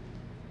know.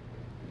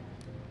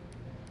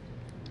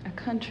 A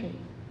country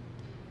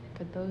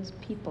for those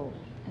people,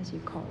 as you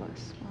call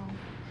us, well,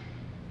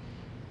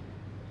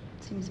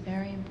 it seems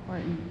very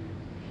important.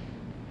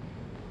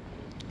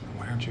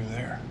 Why aren't you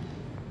there?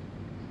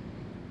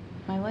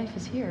 My life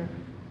is here.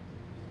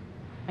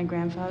 My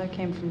grandfather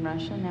came from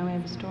Russia, now we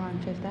have a store on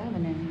 5th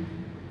Avenue.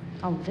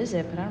 I'll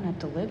visit, but I don't have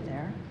to live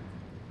there.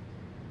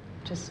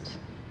 Just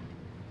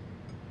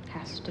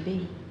has to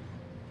be.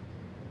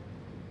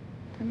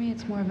 For me,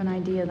 it's more of an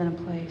idea than a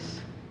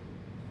place.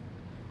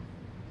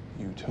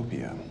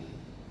 Utopia.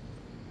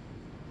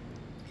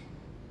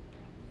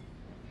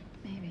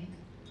 Maybe.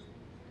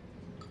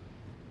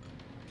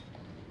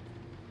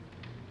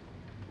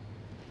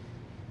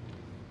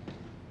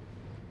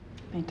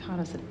 They taught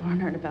us at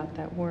Barnard about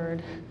that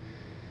word,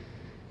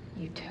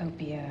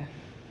 utopia.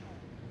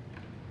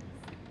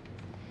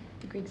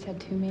 The Greeks had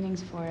two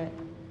meanings for it.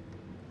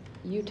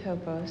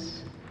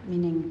 Utopos,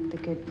 meaning the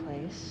good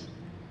place,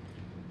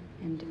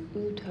 and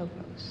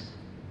utopos,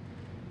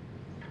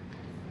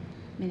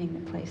 meaning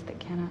the place that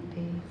cannot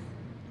be.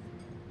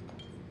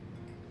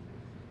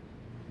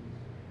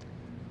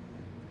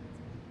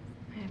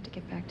 I have to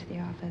get back to the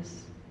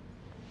office.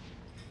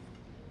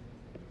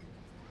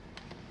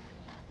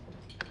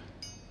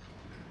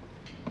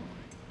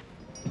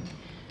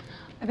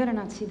 I better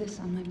not see this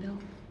on my bill.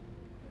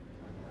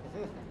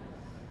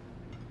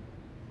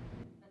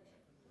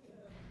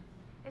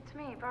 It's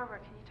me, Barbara.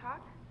 Can you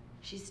talk?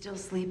 She's still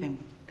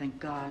sleeping, thank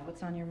God.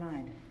 What's on your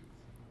mind?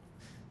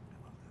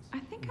 I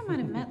think I might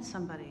have met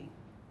somebody.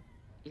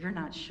 You're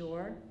not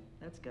sure?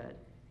 That's good.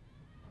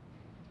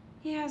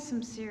 He has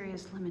some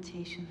serious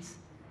limitations.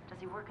 Does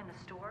he work in the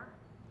store?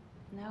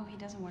 No, he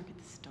doesn't work at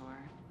the store.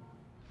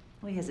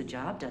 Well, he has a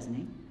job, doesn't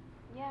he?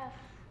 Yes.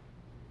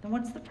 Then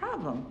what's the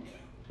problem?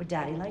 Would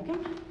Daddy like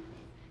him?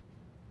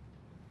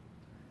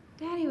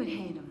 Daddy would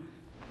hate him.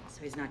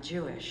 So he's not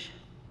Jewish.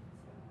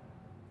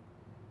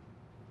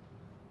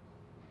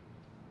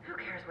 Who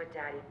cares what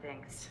Daddy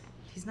thinks?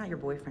 He's not your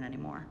boyfriend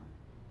anymore.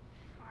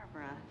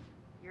 Barbara,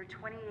 you're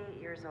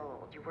 28 years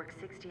old. You work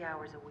 60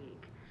 hours a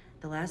week.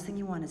 The last thing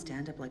you want is to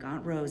end up like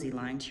Aunt Rosie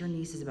lying to your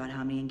nieces about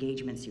how many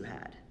engagements you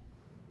had.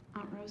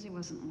 Aunt Rosie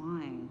wasn't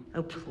lying.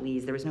 Oh,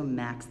 please. There was no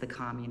Max the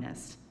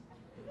communist.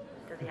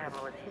 Does he have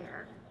all his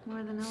hair?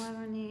 More than I'll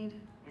ever need.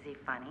 Is he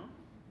funny?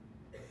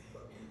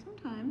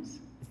 Sometimes.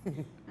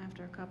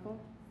 After a couple.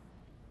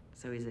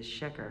 So he's a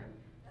shicker.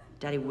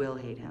 Daddy will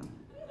hate him.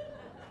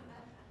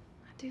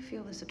 I do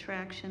feel this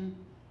attraction.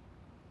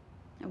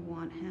 I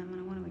want him, and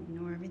I want to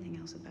ignore everything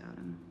else about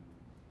him.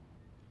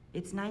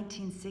 It's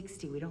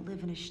 1960. We don't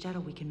live in a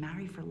shtetl. We can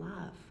marry for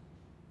love.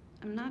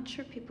 I'm not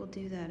sure people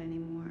do that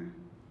anymore.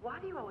 Why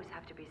do you always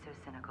have to be so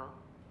cynical?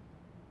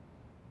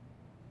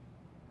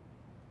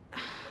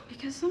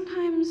 Because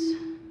sometimes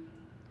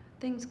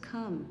things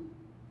come.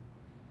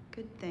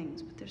 Good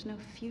things, but there's no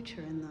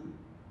future in them.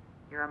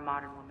 You're a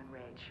modern woman,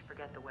 Rach.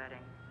 Forget the wedding.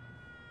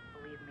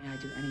 Believe me, I'd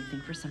do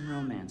anything for some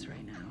romance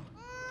right now.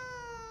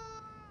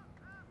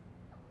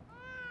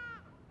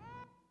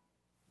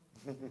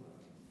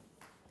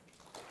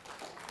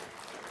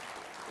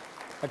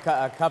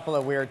 A couple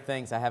of weird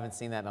things. I haven't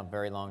seen that in a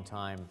very long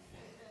time.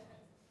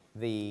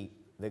 The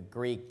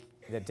Greek,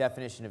 the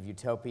definition of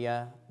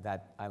utopia,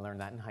 that I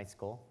learned that in high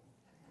school.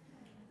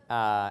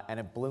 And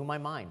it blew my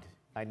mind.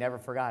 I never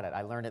forgot it.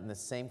 I learned it in the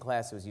same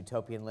class. It was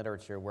utopian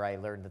literature, where I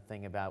learned the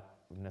thing about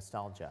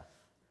nostalgia,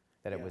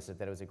 that it was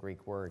a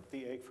Greek word.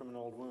 The ache from an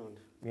old wound.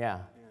 Yeah,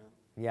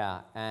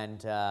 yeah,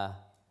 and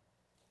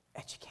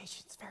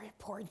education's very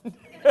important.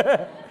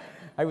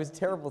 I was a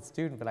terrible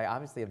student, but I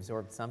obviously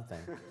absorbed something.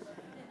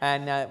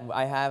 And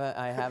I have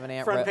an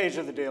aunt. Front page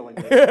of the Daily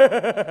News.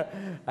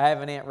 I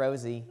have an Aunt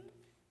Rosie,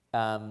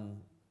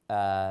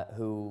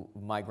 who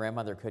my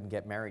grandmother couldn't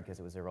get married because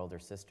it was her older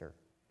sister.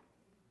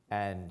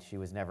 And she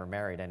was never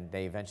married, and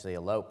they eventually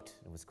eloped.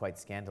 It was quite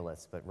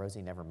scandalous, but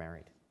Rosie never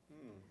married.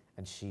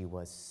 And she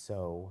was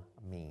so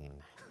mean.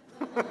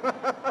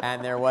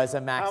 And there was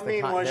a Max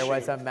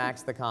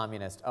the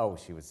Communist. Oh,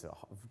 she was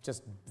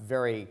just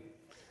very,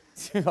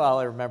 all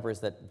I remember is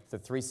that the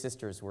three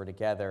sisters were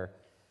together.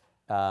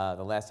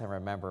 The last time I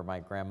remember, my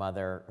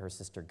grandmother, her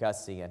sister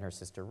Gussie, and her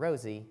sister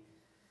Rosie.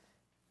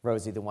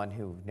 Rosie, the one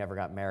who never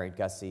got married,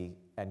 Gussie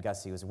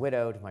was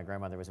widowed. My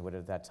grandmother was widowed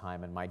at that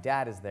time, and my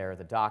dad is there,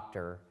 the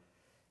doctor,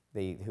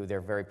 who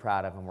they're very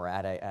proud of, and we're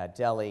at a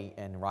deli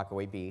in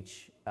Rockaway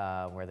Beach,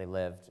 where they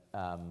lived,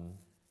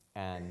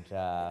 and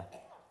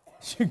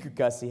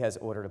Gussie has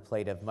ordered a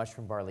plate of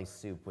mushroom barley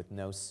soup with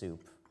no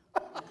soup.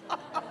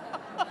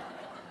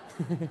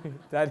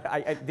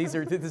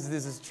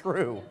 This is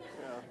true.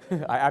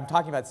 Yeah. I'm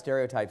talking about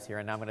stereotypes here,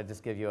 and I'm going to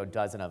just give you a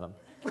dozen of them.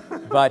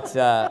 But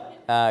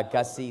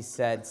Gussie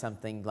said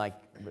something like,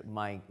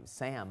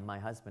 Sam, my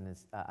husband,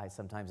 is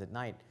sometimes at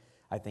night,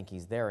 I think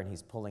he's there and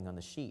he's pulling on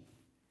the sheet.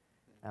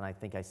 And I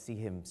think I see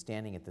him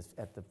standing at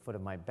the foot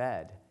of my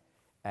bed.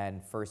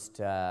 And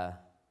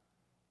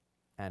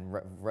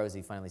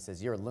Rosie finally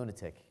says, "You're a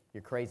lunatic.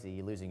 You're crazy.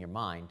 You're losing your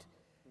mind.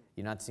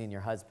 You're not seeing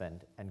your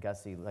husband." And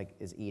Gussie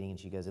is eating, and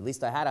she goes, "At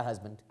least I had a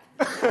husband."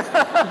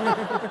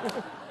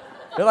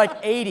 They're like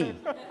 80.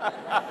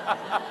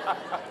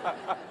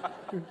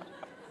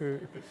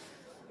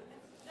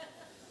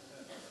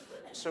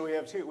 So we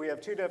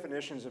have two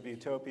definitions of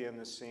utopia in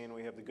this scene.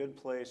 We have the good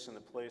place and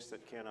the place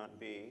that cannot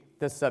be.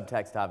 The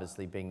subtext,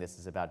 obviously, being this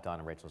is about Don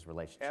and Rachel's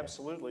relationship.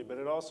 Absolutely, but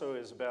it also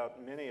is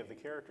about many of the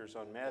characters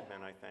on Mad Men,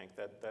 I think,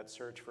 that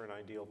search for an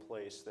ideal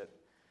place that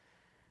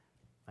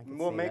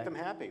will make them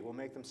happy, will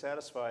make them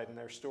satisfied, and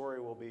their story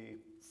will be,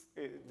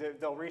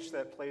 they'll reach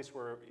that place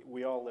where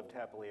we all lived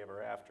happily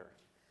ever after.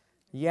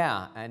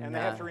 Yeah, and they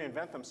have to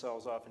reinvent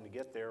themselves often to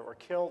get there, or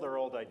kill their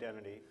old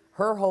identity.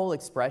 Her whole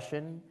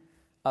expression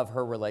of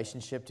her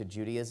relationship to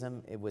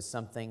Judaism, it was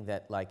something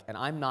that, like, and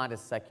I'm not as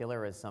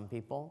secular as some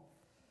people.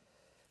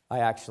 I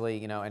actually,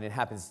 you know, and it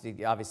happens,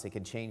 it obviously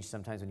can change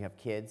sometimes when you have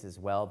kids as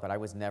well, but I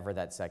was never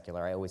that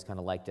secular. I always kind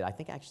of liked it. I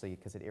think actually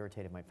because it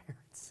irritated my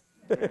parents.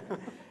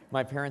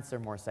 My parents are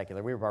more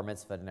secular. We were bar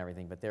mitzvahed and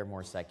everything, but they're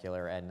more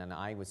secular, and then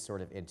I was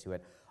sort of into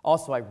it.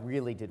 Also, I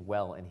really did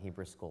well in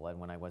Hebrew school, and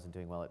when I wasn't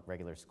doing well at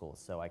regular school,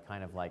 so I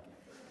kind of like,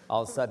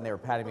 all of a sudden they were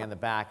patting me on the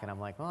back, and I'm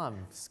like, oh,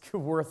 I'm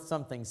worth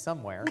something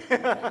somewhere.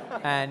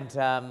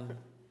 And,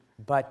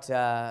 but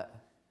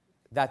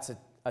that's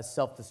a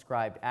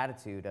self-described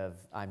attitude of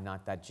I'm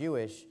not that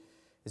Jewish,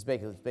 is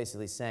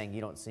basically saying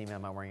you don't see me,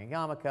 I'm not wearing a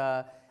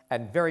yarmulke,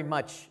 and very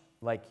much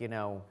like, you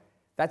know,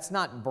 that's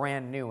not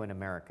brand new in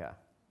America.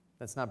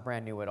 That's not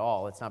brand new at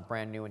all. It's not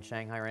brand new in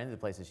Shanghai or any of the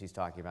places she's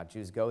talking about.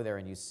 Jews go there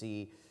and you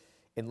see,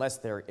 unless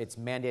it's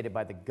mandated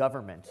by the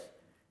government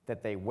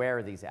that they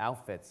wear these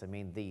outfits. I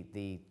mean,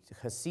 the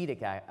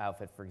Hasidic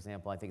outfit, for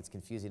example, I think it's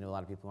confusing to a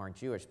lot of people who aren't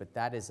Jewish, but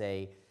that is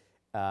a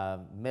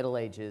Middle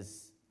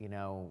Ages, you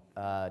know,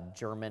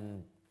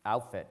 German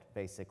outfit,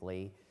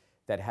 basically,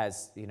 that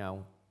has, you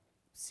know,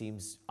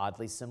 seems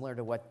oddly similar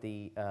to what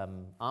the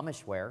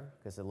Amish wear,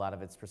 because a lot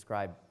of it's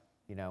prescribed,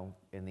 you know,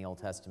 in the Old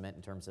Testament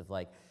in terms of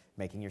like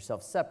making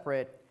yourself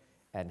separate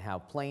and how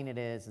plain it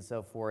is and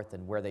so forth,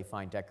 and where they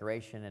find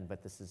decoration. And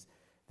but this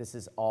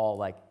is all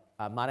like,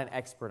 I'm not an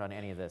expert on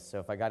any of this, so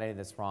if I got any of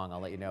this wrong, I'll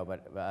let you know,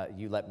 but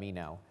you let me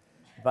know.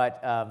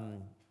 But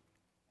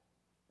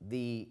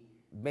the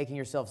making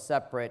yourself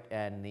separate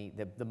and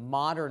the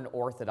modern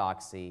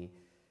orthodoxy,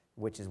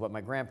 which is what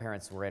my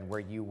grandparents were in, where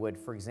you would,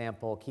 for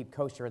example, keep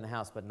kosher in the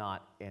house but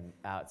not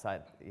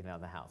outside, you know,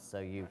 the house. So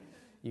you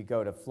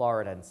go to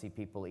Florida and see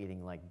people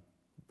eating like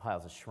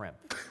piles of shrimp.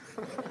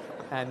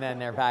 And then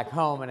they're back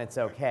home and it's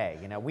okay.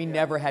 You know, we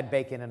never had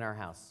bacon in our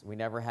house. We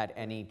never had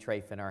any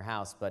treif in our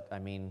house, but I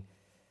mean,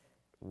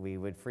 we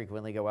would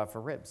frequently go out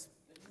for ribs.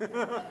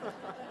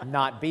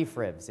 Not beef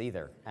ribs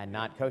either, and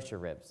not kosher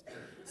ribs.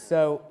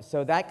 So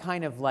that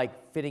kind of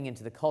like fitting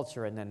into the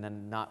culture, and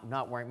then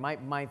not wearing,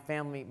 my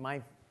family,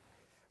 my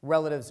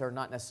relatives are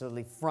not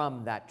necessarily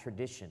from that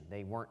tradition.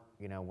 They weren't,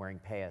 you know, wearing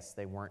payas.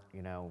 They weren't,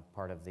 you know,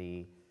 part of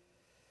the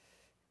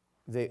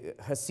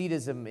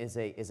Hasidism is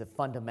a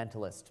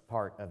fundamentalist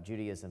part of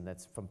Judaism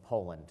that's from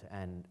Poland,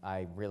 and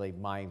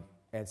my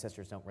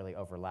ancestors don't really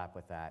overlap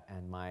with that.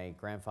 And my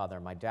grandfather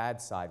on my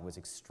dad's side was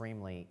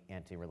extremely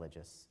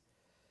anti-religious,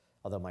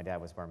 although my dad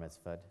was bar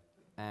mitzvahed.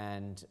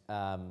 And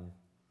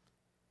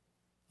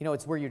you know,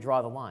 it's where you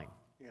draw the line.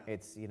 Yeah.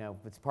 It's, you know,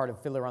 it's part of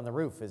Fiddler on the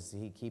Roof, is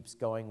he keeps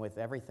going with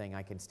everything.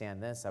 I can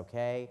stand this,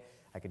 okay.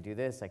 I can do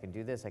this, I can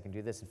do this, I can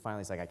do this, and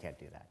finally he's like, I can't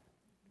do that.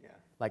 Yeah.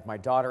 Like my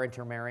daughter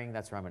intermarrying,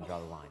 that's where I'm going to draw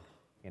the line,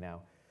 you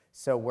know.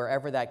 So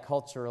wherever that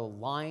cultural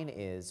line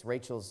is,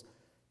 Rachel's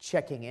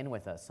checking in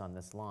with us on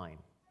this line,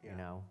 you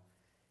know.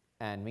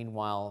 And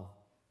meanwhile,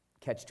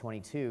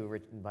 Catch-22,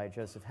 written by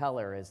Joseph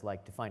Heller, is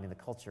like defining the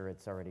culture.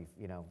 It's already,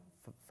 you know,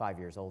 5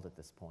 years old at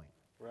this point.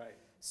 Right.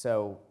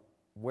 So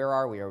where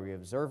are we? Are we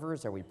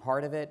observers? Are we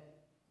part of it?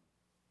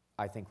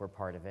 I think we're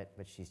part of it,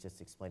 but she's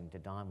just explaining to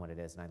Don what it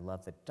is. And I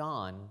love that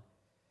Don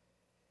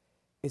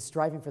is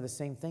striving for the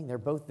same thing. They're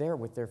both there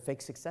with their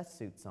fake success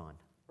suits on.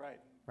 Right.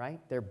 Right?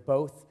 They're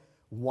both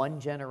one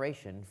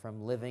generation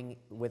from living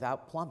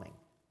without plumbing.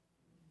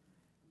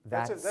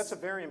 That's a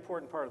very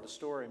important part of the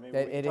story. Maybe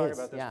we can talk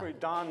about this. Yeah.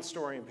 Don's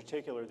story in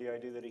particular, the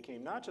idea that he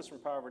came not just from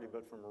poverty,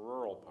 but from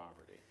rural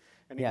poverty.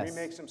 And he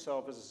remakes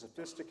himself as a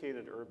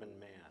sophisticated urban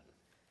man.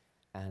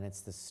 And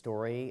it's the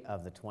story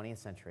of the 20th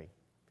century.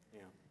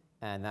 Yeah.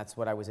 And that's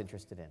what I was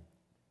interested in.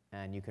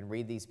 And you can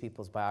read these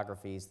people's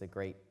biographies, the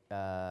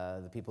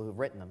people who've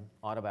written them,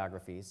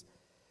 autobiographies,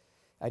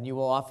 and you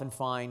will often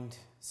find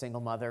single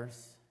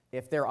mothers,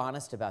 if they're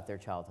honest about their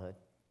childhood.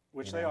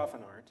 Which they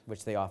often aren't.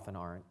 Which they often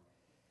aren't.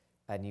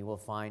 And you will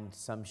find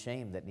some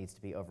shame that needs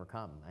to be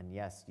overcome. And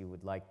yes, you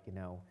would like, you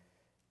know,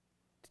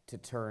 to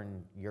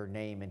turn your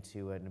name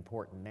into an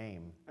important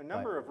name. A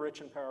number of rich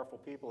and powerful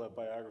people have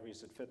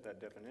biographies that fit that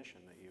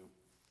definition that you...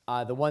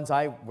 The ones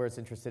I was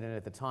interested in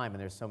at the time,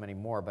 and there's so many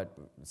more, but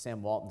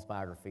Sam Walton's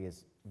biography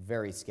is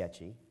very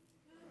sketchy.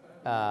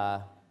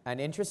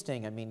 And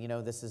interesting. I mean, you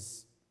know, this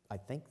is, I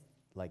think,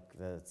 like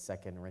the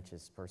second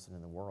richest person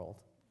in the world.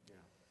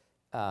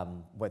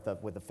 With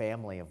a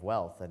family of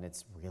wealth, and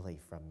it's really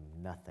from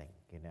nothing,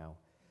 you know.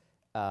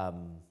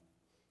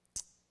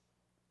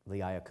 Lee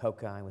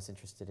Iacocca I was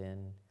interested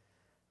in.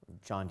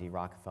 John D.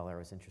 Rockefeller I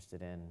was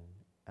interested in.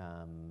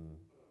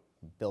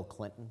 Bill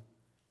Clinton.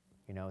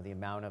 You know, the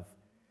amount of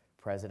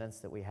presidents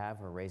that we have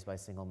who are raised by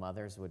single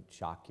mothers would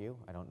shock you.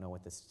 I don't know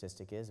what the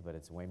statistic is, but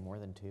it's way more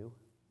than 2.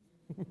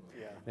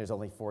 Yeah. There's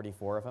only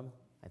 44 of them.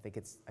 I think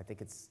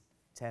it's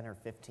 10 or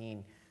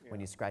 15 when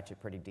you scratch it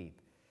pretty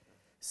deep.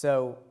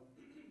 So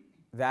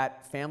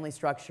that family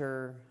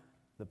structure,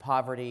 the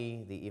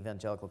poverty, the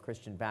evangelical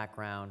Christian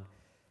background,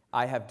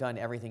 I have done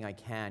everything I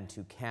can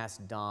to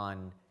cast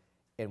Don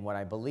in what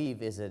I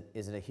believe is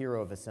a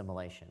hero of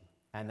assimilation.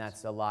 And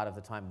that's a lot of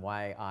the time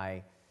why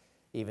I,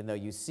 even though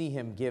you see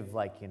him give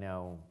like, you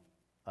know,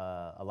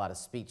 a lot of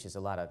speeches, a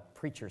lot of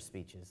preacher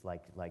speeches,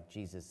 like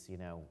Jesus, you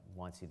know,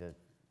 wants you to,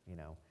 you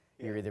know,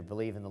 you either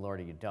believe in the Lord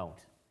or you don't.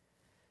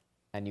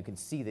 And you can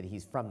see that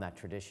he's from that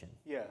tradition.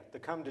 Yeah, the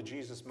come to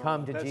Jesus moment.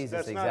 Come to Jesus,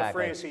 that's exactly. not a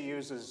phrase he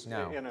uses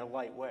No. in a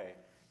light way.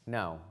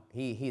 No,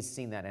 he's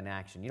seen that in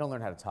action. You don't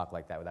learn how to talk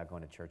like that without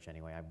going to church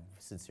anyway. I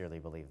sincerely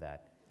believe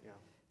that.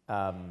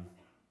 Yeah.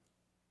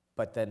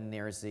 But then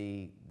there's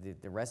the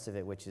rest of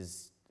it, which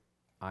is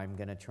I'm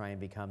going to try and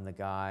become the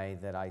guy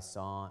that I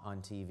saw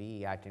on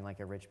TV acting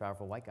like a rich,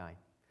 powerful white guy.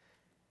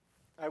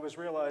 I was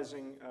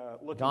realizing,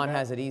 looking Don back,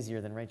 has it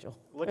easier than Rachel.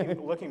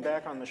 looking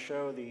back on the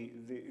show,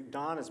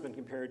 Don has been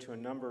compared to a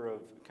number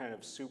of kind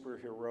of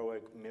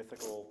superheroic,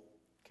 mythical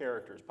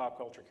characters, pop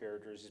culture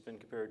characters. He's been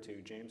compared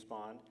to James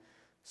Bond,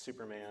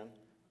 Superman,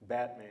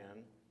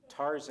 Batman,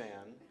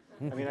 Tarzan.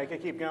 I mean, I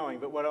could keep going,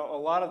 but what a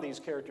lot of these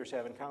characters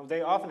have in common,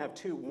 they often have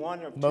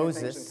one of two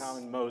things in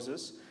common.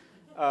 Moses.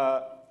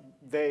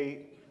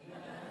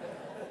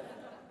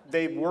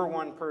 They were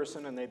one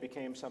person and they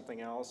became something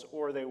else,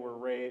 or they were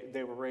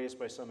raised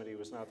by somebody who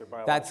was not their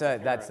biological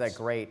parents. That's that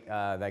great.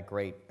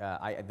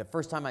 The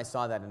first time I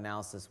saw that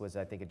analysis was,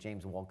 I think, a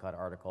James Wolcott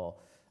article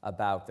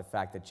about the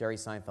fact that Jerry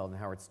Seinfeld and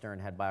Howard Stern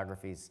had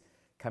biographies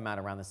come out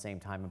around the same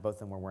time, and both of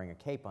them were wearing a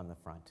cape on the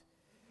front.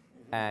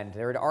 And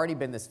there had already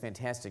been this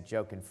fantastic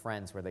joke in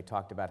Friends where they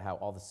talked about how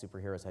all the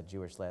superheroes had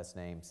Jewish last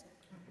names.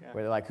 Yeah.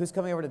 Where they're like, who's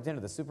coming over to dinner?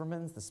 The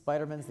Supermans, the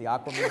Spidermans, the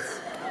Aquamans?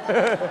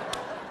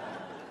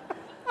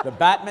 The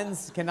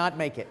Batmans cannot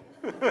make it.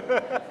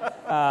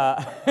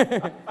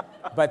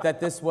 But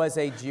that this was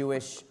a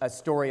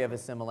story of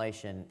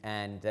assimilation,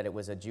 and that it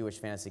was a Jewish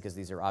fantasy because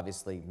these are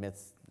obviously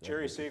myths.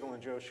 Jerry Siegel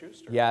and Joe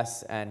Shuster.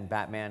 Yes, and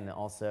Batman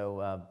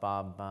also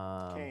Bob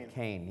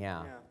Kane,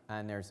 yeah. Yeah.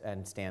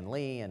 And Stan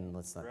Lee, and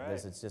Right.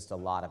 it's just a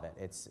lot of it.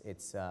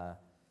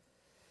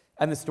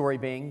 And the story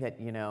being that,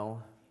 you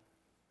know,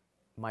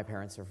 my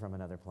parents are from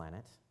another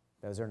planet.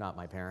 Those are not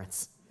my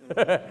parents.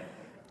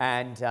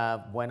 And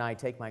when I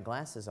take my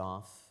glasses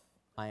off,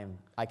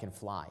 I can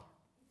fly.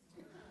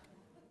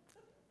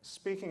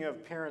 Speaking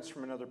of parents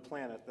from another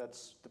planet,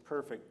 that's the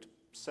perfect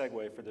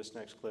segue for this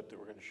next clip that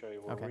we're going to show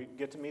you, where we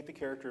get to meet the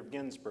character of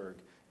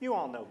Ginsberg. You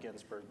all know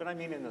Ginsberg, but I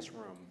mean in this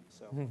room,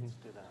 so let's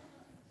do that.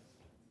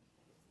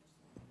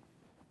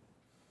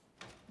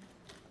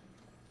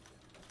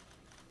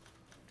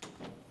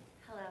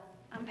 Hello,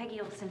 I'm Peggy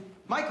Olson.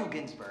 Michael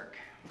Ginsberg.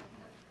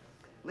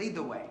 Lead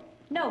the way.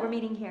 No, we're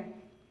meeting here.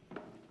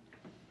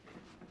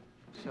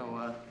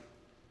 So,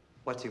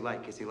 what's he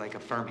like? Is he like a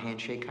firm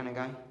handshake kind of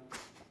guy?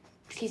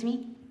 Excuse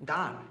me?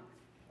 Don,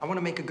 I want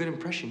to make a good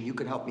impression. You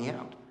could help me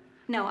out.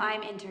 No,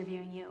 I'm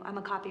interviewing you. I'm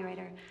a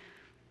copywriter.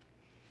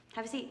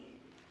 Have a seat.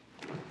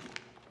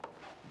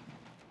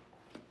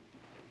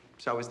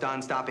 So is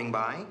Don stopping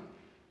by?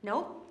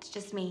 Nope, it's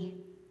just me.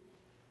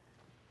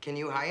 Can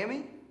you hire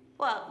me?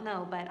 Well,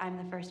 no, but I'm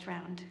the first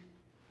round.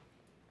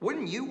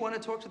 Wouldn't you want to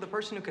talk to the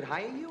person who could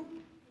hire you?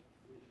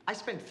 I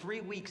spent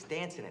 3 weeks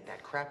dancing at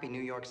that crappy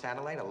New York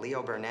satellite of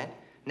Leo Burnett.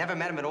 Never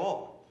met him at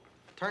all.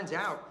 Turns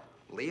out,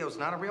 Leo's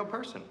not a real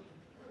person.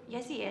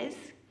 Yes, he is.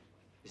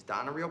 Is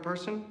Don a real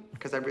person?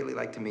 Because I'd really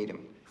like to meet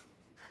him.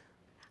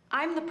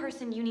 I'm the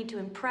person you need to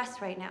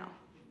impress right now.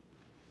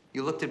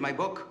 You looked at my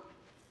book.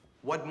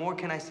 What more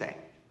can I say?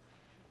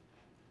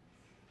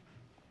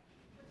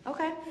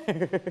 Okay.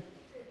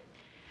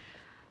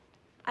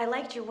 I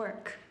liked your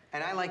work.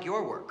 And I like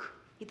your work.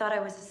 You thought I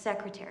was a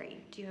secretary.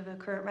 Do you have a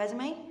current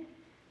resume?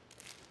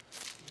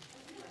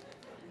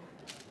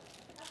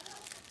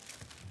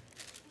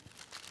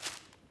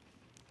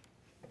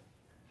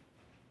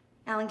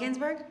 Allen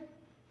Ginsberg?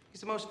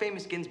 He's the most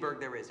famous Ginsberg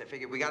there is. I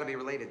figured we gotta be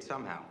related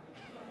somehow.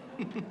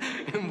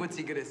 And what's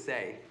he gonna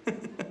say?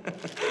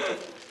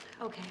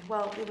 Okay,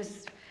 well, it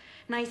was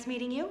nice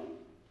meeting you.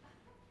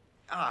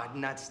 Ah,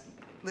 nuts.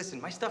 Listen,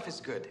 my stuff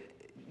is good.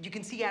 You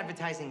can see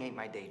advertising ain't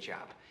my day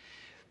job.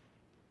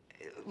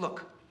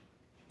 Look,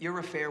 you're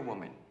a fair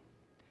woman.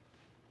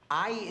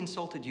 I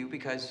insulted you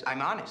because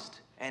I'm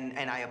honest, and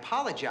I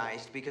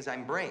apologized because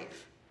I'm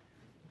brave.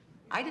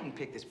 I didn't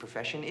pick this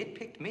profession, it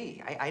picked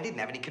me. I didn't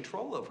have any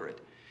control over it.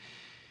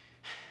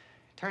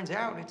 Turns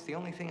out it's the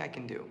only thing I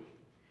can do.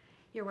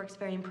 Your work's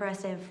very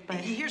impressive, but...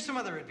 Here's some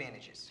other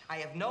advantages. I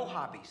have no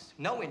hobbies,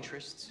 no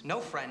interests, no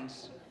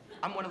friends.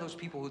 I'm one of those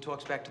people who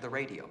talks back to the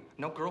radio.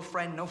 No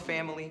girlfriend, no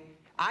family.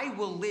 I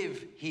will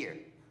live here.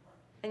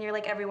 And you're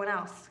like everyone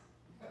else.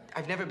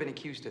 I've never been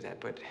accused of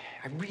that, but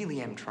I really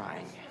am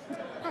trying.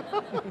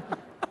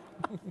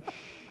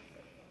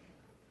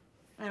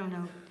 I don't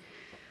know.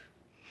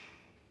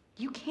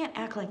 You can't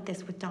act like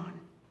this with Don.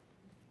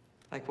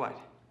 Like what?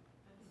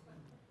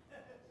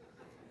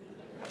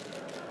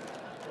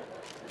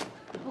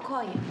 We'll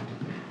call you.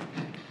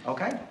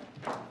 Okay.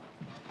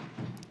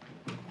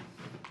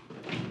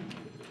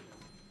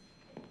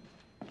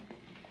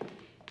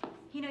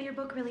 You know, your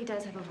book really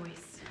does have a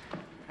voice.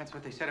 That's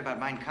what they said about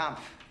Mein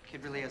Kampf.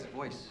 Kid really has a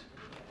voice.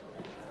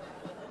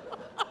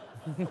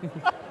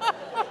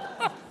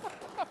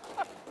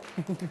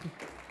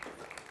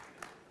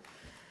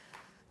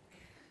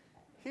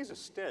 He's a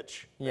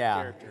stitch. Yeah.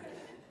 Character.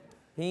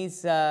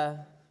 He's in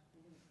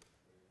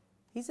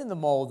the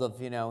mold of,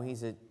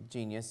 he's a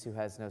genius who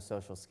has no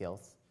social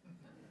skills.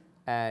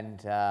 And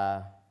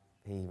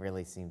he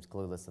really seems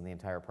clueless in the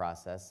entire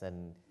process.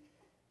 And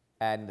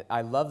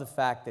I love the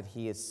fact that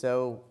he is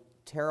so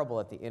terrible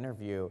at the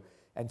interview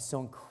and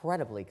so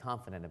incredibly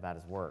confident about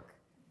his work.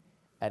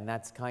 And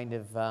that's kind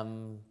of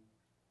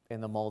in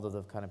the mold of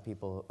the kind of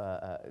people,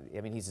 I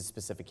mean, he's a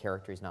specific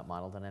character, he's not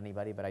modeled on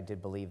anybody, but I did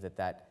believe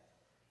that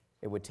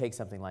it would take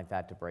something like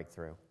that to break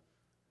through.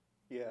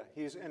 Yeah,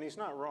 he's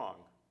not wrong.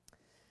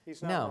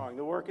 He's not wrong.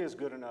 The work is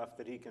good enough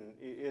that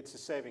it's a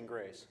saving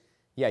grace.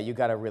 Yeah, you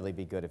got to really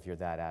be good if you're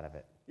that out of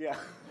it. Yeah.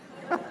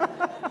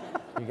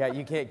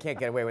 You can't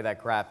get away with that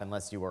crap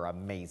unless you were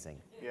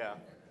amazing. Yeah.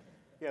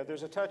 Yeah,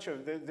 there's a touch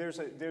of, there's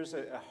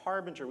a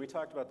harbinger, we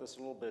talked about this a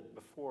little bit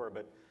before,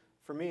 but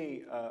for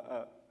me,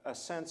 a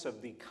sense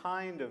of the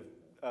kind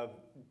of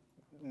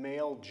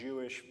male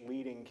Jewish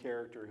leading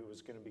character who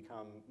was going to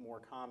become more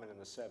common in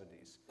the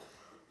 70s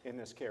in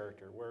this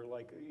character, where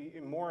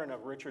more in a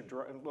Richard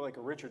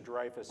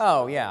Dreyfuss.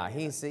 Oh yeah,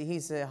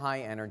 he's a high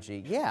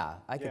energy. Yeah,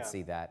 I could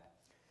see that.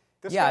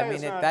 This yeah, guy I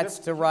mean that's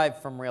derived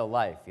from real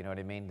life. You know what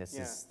I mean? This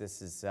is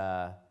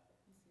what?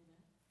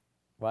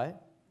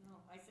 No,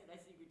 I said I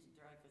see Richard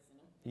Dreyfuss in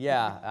him.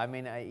 Yeah, I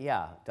mean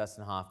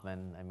Dustin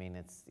Hoffman. I mean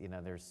it's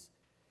there's.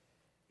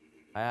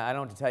 I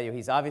don't have to tell you,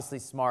 he's obviously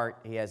smart.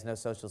 He has no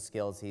social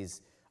skills.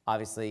 He's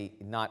obviously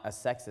not a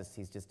sexist.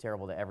 He's just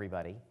terrible to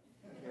everybody.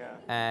 Yeah.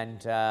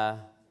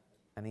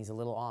 And he's a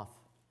little off.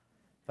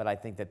 But I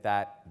think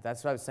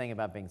that's what I was saying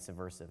about being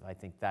subversive. I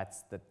think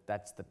that's the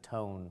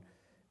tone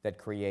that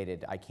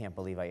created I can't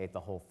believe I ate the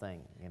whole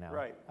thing,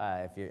 Right.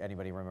 If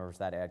anybody remembers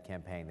that ad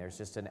campaign. There's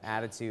just an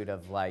attitude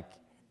of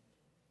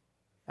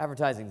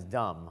advertising's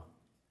dumb.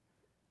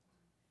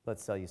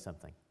 Let's sell you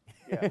something.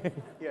 Yeah,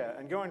 yeah,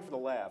 and going for the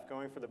laugh,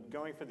 going for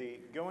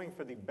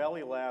the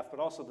belly laugh, but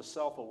also the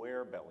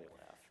self-aware belly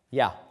laugh.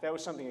 Yeah. That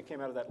was something that came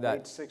out of that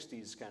late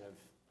 '60s kind of.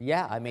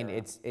 Yeah, I mean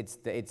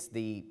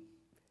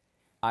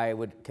I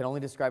can only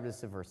describe it as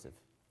subversive.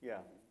 Yeah.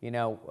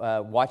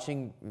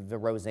 Watching the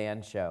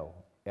Roseanne show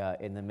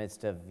in the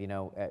midst of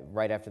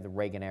right after the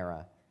Reagan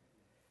era,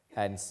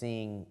 and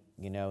seeing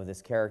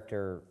this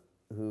character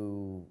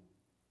who.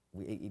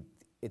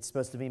 It's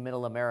supposed to be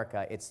middle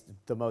America. It's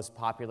the most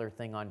popular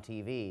thing on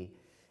TV.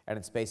 And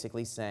it's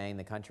basically saying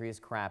the country is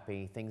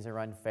crappy, things are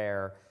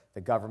unfair,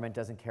 the government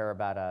doesn't care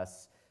about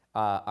us,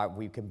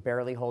 we can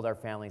barely hold our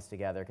families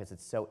together because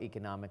it's so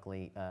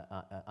economically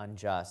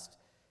unjust.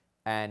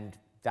 And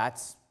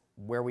that's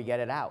where we get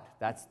it out.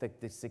 That's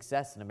the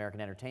success in American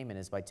entertainment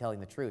is by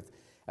telling the truth.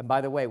 And by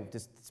the way,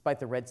 despite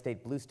the red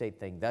state, blue state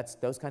thing,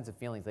 those kinds of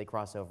feelings, they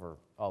cross over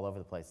all over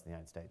the place in the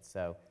United States.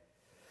 So.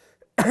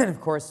 And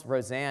of course,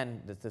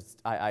 Roseanne,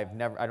 I've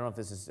never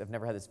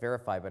had this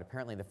verified, but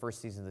apparently the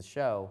first season of the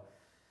show,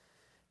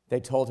 they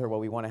told her, well,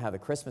 we want to have the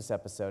Christmas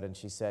episode, and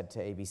she said to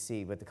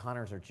ABC, but the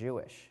Connors are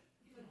Jewish.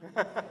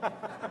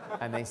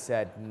 And they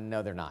said,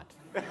 no, they're not.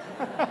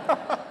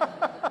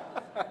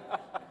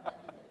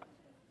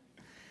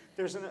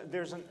 There's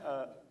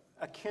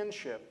a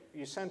kinship,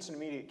 you sense an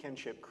immediate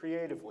kinship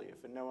creatively,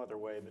 if in no other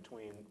way,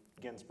 between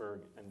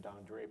Ginsberg and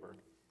Don Draper.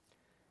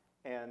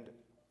 And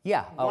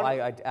yeah,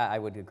 I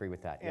would agree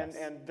with that, yes.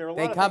 And there are a lot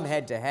they of come things,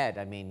 head to head,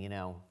 I mean,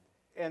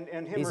 And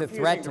him he's a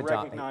refusing threat to to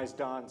recognize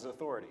Don's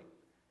authority.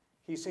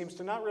 He seems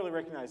to not really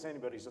recognize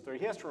anybody's authority.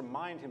 He has to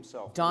remind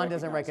himself. Don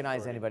doesn't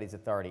recognize anybody's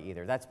authority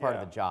either. That's part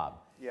of the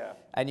job. Yeah.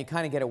 And you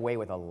kind of get away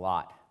with a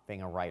lot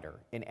being a writer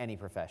in any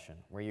profession,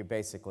 where you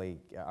basically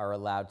are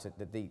allowed to,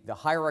 the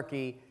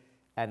hierarchy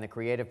and the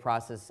creative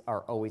process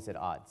are always at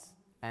odds.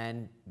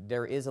 And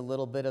there is a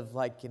little bit of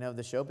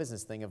the show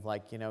business thing of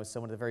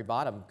someone at the very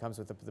bottom comes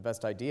with the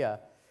best idea.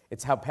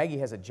 It's how Peggy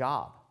has a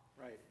job.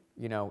 Right.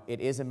 It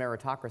is a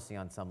meritocracy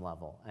on some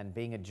level. And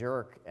being a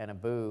jerk and a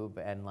boob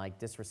and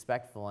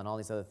disrespectful and all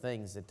these other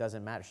things, it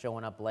doesn't matter.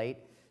 Showing up late,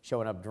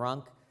 showing up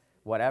drunk,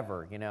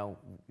 whatever.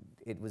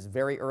 It was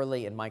very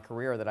early in my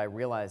career that I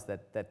realized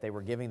that they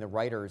were giving the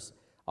writers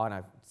on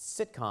a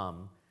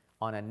sitcom,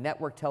 on a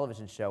network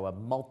television show, a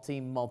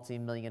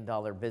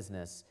multi-million-dollar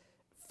business,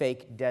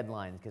 fake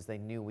deadlines because they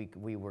knew we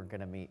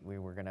wouldn't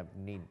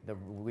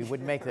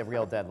make the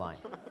real deadline.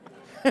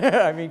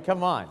 I mean,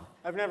 come on.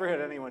 I've never had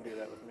anyone do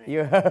that with me.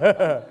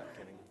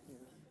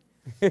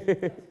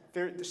 I'm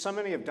kidding. So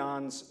many of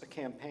Don's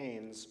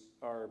campaigns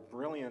are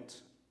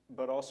brilliant,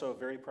 but also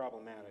very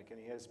problematic. And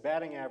he has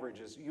batting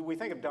averages. We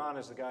think of Don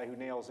as the guy who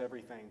nails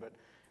everything, but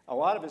A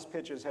lot of his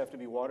pitches have to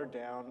be watered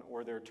down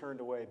or they're turned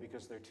away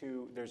because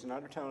there's an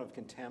undertone of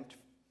contempt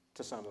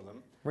to some of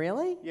them.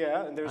 Really?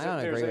 Yeah, and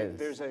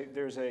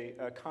there's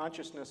a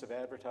consciousness of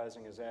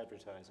advertising as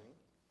advertising.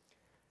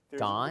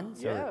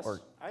 Don's? Yes, or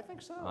I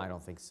think so. I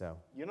don't think so.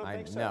 You don't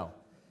think so? No.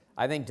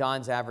 I think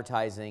Don's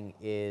advertising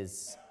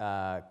is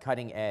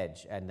cutting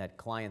edge and that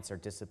clients are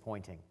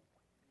disappointing.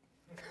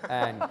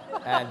 And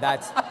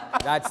that's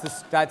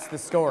the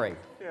story.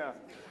 Yeah.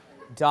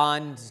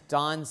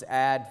 Don's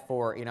ad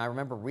for, I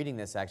remember reading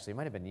this actually, it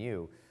might have been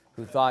you,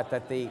 who thought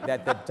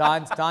that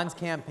Don's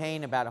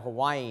campaign about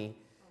Hawaii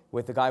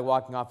with the guy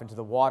walking off into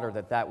the water,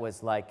 that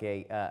was like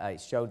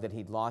showed that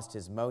he'd lost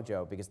his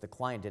mojo because the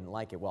client didn't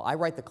like it. Well, I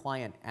write the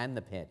client and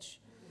the pitch.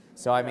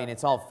 So, I mean,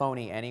 it's all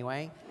phony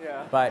anyway.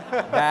 Yeah. But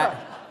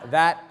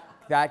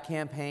that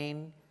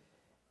campaign,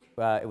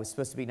 it was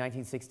supposed to be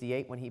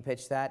 1968 when he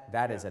pitched that.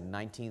 That is a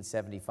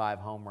 1975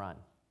 home run.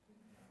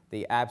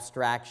 The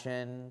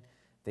abstraction,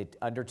 the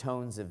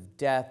undertones of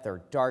death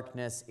or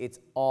darkness, it's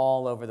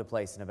all over the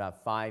place in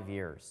about 5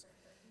 years.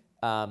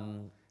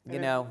 In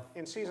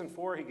season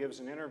 4, he gives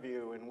an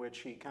interview in which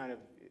he kind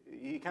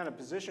of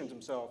positions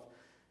himself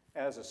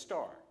as a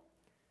star,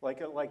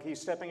 like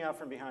he's stepping out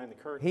from behind the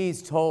curtain.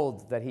 He's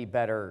told that he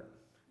better,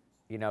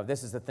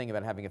 this is the thing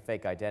about having a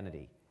fake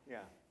identity. Yeah.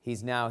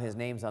 His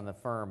name's on the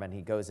firm, and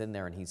he goes in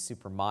there and he's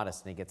super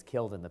modest, and he gets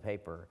killed in the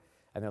paper,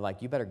 and they're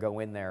like, you better go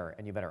in there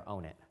and you better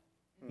own it.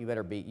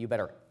 You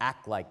better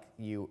act like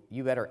you're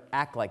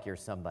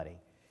somebody.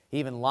 He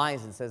even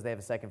lies and says they have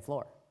a second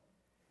floor.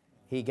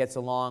 He gets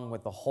along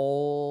with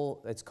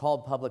it's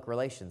called public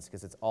relations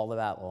because it's all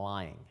about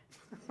lying.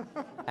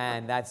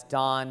 And that's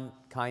Don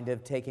kind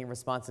of taking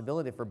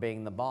responsibility for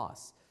being the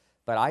boss.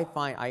 But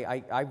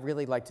I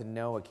really like to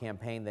know a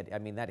campaign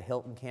that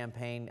Hilton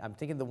campaign, I'm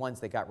thinking the ones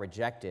that got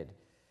rejected.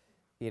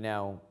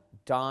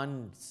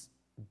 Don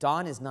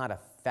is not a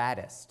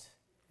faddist.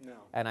 No.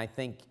 And I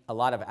think a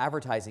lot of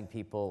advertising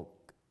people,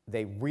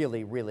 they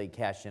really, really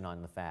cash in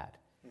on the fad.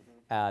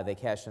 They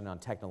cash in on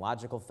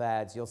technological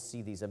fads. You'll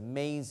see these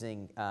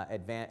amazing,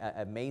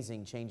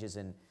 amazing changes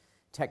in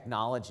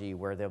technology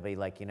where they'll be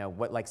like,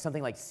 like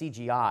something like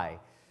CGI.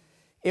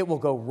 It will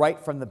go right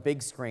from the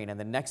big screen, and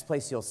the next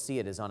place you'll see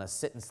it is on a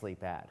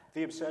sit-and-sleep ad.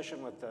 The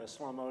obsession with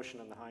slow motion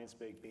and the Heinz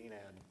Baked Bean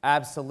ad.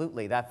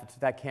 Absolutely.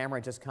 That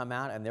camera just come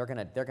out, and they're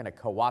gonna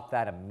co-opt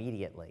that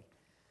immediately,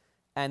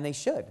 and they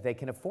should. They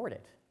can afford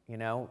it.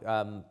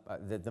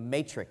 The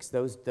Matrix,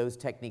 those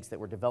techniques that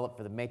were developed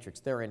for the Matrix,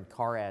 they're in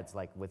car ads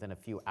like within a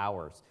few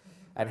hours.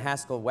 And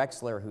Haskell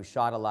Wexler, who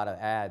shot a lot of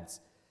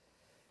ads,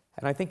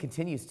 and I think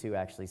continues to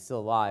actually, still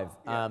alive,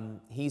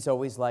 he's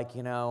always like,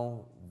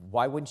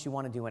 why wouldn't you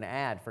want to do an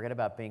ad? Forget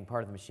about being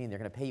part of the machine. They're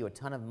going to pay you a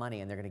ton of money,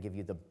 and they're going to give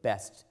you the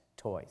best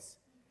toys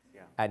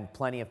and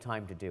plenty of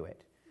time to do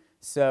it.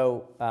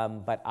 So,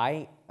 but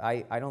I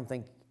don't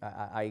think,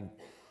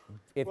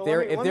 if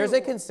there's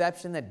a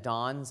conception that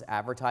Don's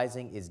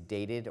advertising is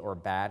dated or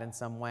bad in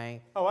some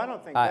way, oh, I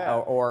don't think that,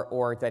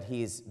 or that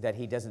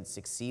he doesn't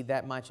succeed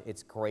that much,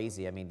 it's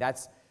crazy. I mean,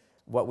 that's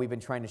what we've been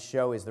trying to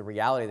show is the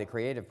reality of the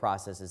creative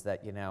process is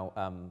that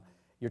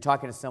you're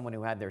talking to someone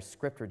who had their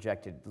script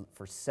rejected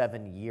for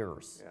 7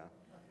 years,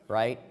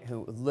 right?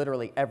 Who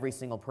literally every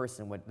single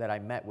person that I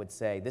met would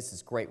say, "This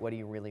is great. What do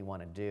you really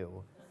want to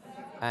do?"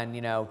 And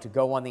to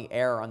go on the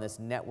air on this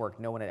network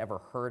no one had ever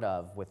heard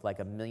of with like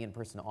a 1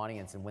 million-person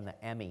audience and win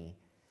the Emmy,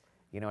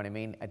 you know what I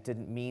mean? It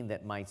didn't mean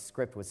that my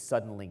script was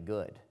suddenly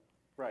good.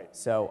 Right.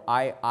 So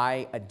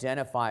I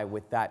identify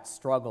with that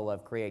struggle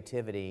of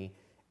creativity,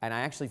 and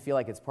I actually feel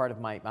like it's part of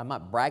my, I'm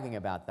not bragging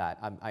about that,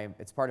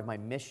 it's part of my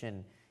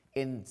mission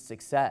in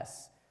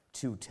success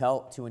to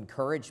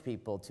encourage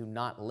people to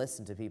not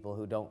listen to people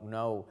who don't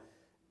know.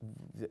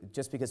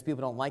 Just because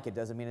people don't like it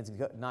doesn't mean it's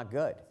not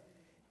good.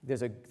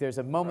 There's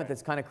a moment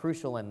that's kind of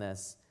crucial in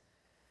this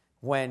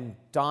when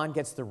Dawn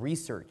gets the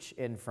research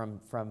in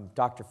from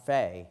Dr.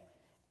 Fay,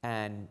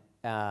 and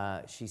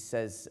she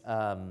says,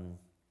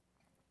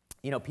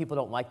 people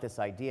don't like this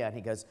idea, and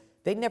he goes,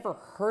 they never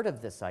heard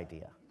of this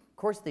idea. Of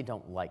course they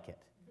don't like it.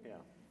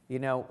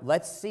 Yeah.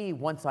 Let's see,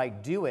 once I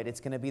do it,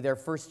 it's going to be their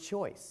first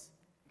choice.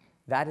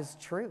 That is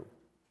true,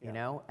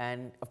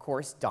 and of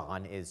course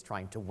Don is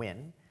trying to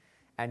win.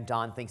 And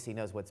Don thinks he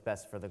knows what's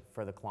best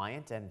for the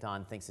client, and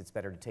Don thinks it's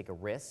better to take a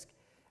risk.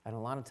 And a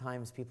lot of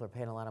times people are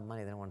paying a lot of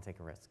money, they don't want to take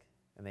a risk.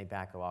 And they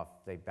back off,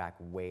 they back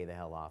way the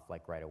hell off,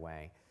 like right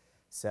away.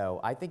 So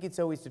I think it's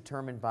always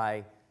determined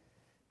by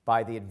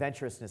the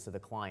adventurousness of the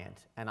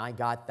client. And I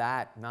got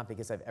that, not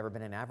because I've ever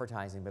been in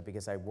advertising, but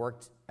because I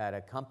worked at a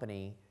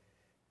company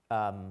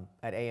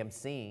at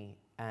AMC,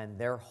 and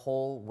their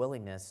whole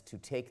willingness to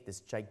take this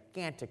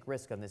gigantic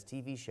risk on this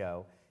TV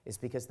show is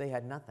because they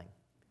had nothing.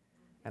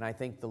 And I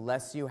think the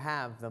less you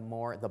have, the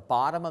more, the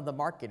bottom of the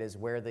market is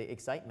where the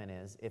excitement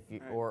is, if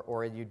you,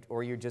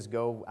 or you just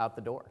go out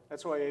the door.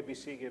 That's why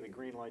ABC gave a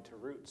green light to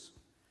Roots.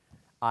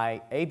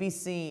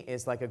 ABC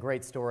is like a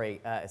great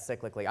story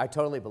cyclically. I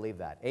totally believe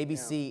that.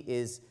 ABC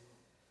is,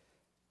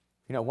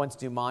 you know, once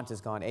Dumont is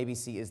gone,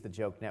 ABC is the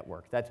joke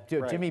network. That's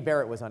Right. Jimmy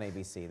Barrett was on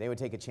ABC. They would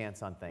take a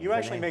chance on things. You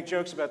actually make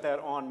jokes about that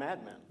on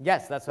Mad Men.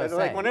 Yes, that's what I'm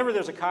Like saying. whenever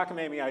there's a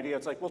cockamamie idea,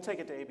 it's like, we'll take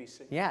it to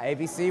ABC. Yeah,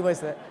 ABC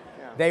was the,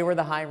 they were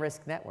the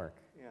high-risk network.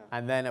 Yeah.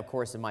 And then, of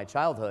course, in my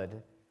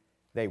childhood,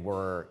 they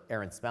were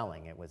Aaron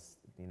Spelling. It was,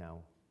 you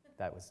know,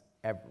 that was,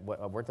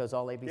 weren't those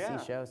all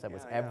ABC shows? That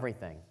was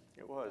everything.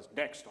 It was.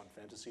 Next on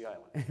Fantasy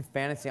Island.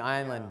 Fantasy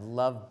Island,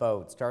 Love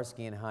Boat,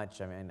 Starsky and Hutch.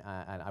 I mean,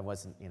 I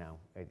wasn't, you know,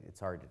 it's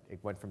hard. It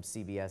went from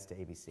CBS to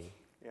ABC.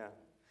 Yeah.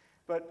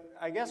 But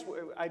I guess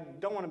I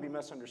don't want to be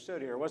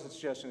misunderstood here. I wasn't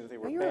suggesting that they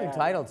were bad. You're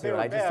entitled to They it. were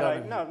I just bad.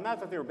 don't. No, not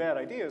that they were bad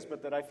ideas,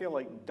 but that I feel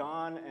like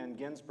Don and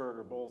Ginsberg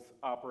are both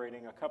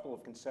operating a couple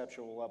of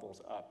conceptual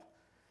levels up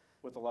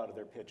with a lot of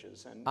their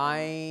pitches. And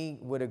I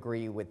would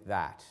agree with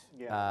that.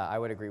 Yeah. I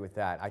would agree with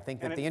that. I think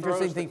that And the it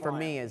interesting throws the thing for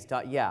me is,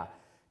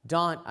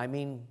 Don, I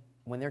mean,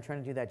 when they're trying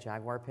to do that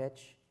Jaguar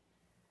pitch,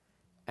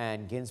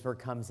 and Ginsberg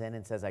comes in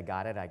and says, I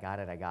got it, I got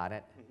it, I got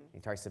it. Mm-hmm. He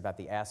talks about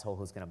the asshole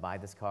who's going to buy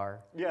this car.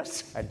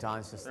 Yes. And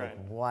Don's just like, Right.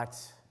 what?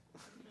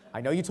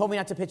 I know you told me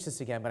not to pitch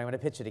this again, but I'm going to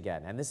pitch it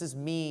again. And this is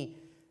me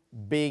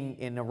being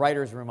in a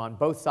writer's room on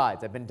both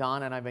sides. I've been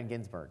Don and I've been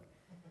Ginsberg.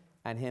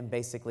 And him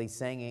basically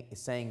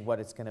saying what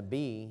it's going to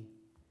be,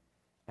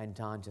 and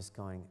Don just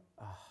going,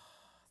 oh,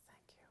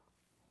 thank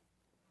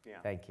you.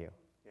 Yeah. Thank you.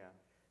 Yeah.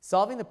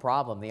 Solving the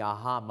problem, the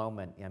aha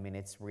moment, I mean,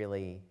 it's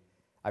really,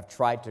 I've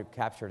tried to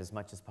capture it as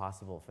much as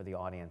possible for the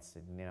audience.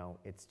 And, you know,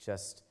 it's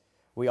just,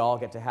 we all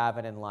get to have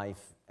it in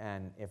life,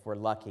 and if we're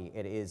lucky,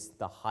 it is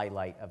the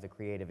highlight of the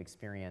creative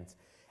experience.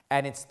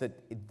 And it's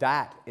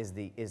that is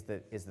the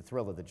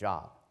thrill of the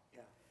job.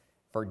 Yeah.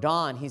 For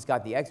Don, he's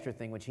got the extra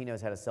thing, which he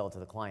knows how to sell to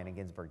the client, and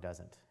Ginsberg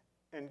doesn't.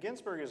 And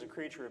Ginsberg is a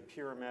creature of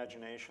pure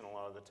imagination a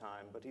lot of the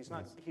time, but he's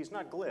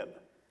not glib.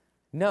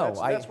 No,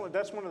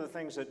 that's one of the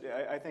things that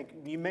I think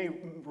you may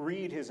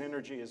read his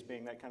energy as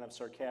being that kind of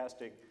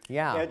sarcastic,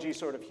 Yeah. edgy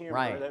sort of humor,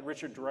 Right. that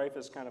Richard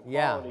Dreyfuss kind of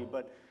Yeah. quality,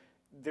 but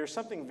there's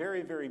something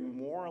very, very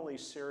morally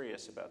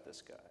serious about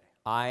this guy.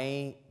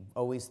 I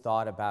always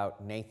thought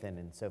about Nathan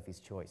in Sophie's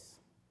Choice.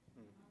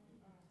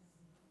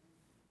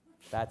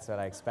 That's what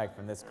I expect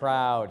from this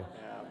crowd.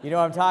 Yeah. You know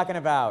what I'm talking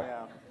about.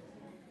 Yeah.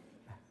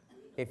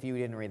 If you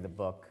didn't read the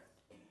book,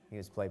 he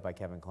was played by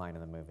Kevin Kline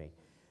in the movie.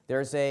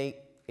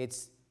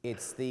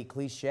 It's the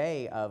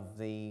cliche of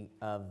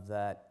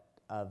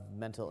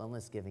mental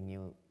illness giving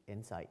you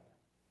insight.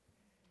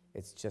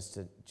 It's just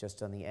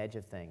on the edge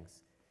of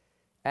things.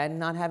 And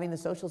not having the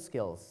social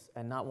skills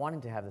and not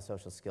wanting to have the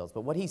social skills.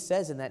 But what he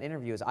says in that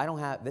interview is,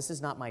 this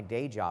is not my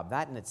day job.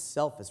 That in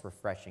itself is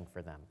refreshing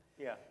for them.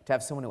 Yeah. To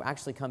have someone who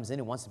actually comes in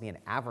and wants to be in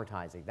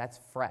advertising, that's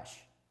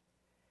fresh.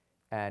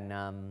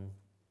 And,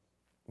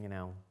 you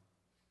know,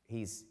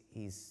 he's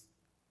the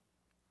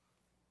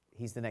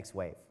next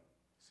wave.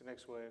 It's the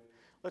next wave.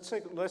 Let's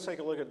take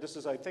a look at this.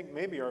 Is I think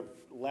maybe our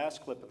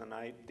last clip of the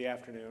night, the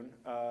afternoon,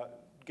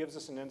 gives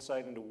us an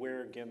insight into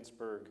where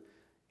Ginsberg,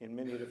 in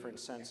many different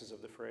senses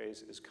of the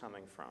phrase, is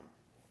coming from.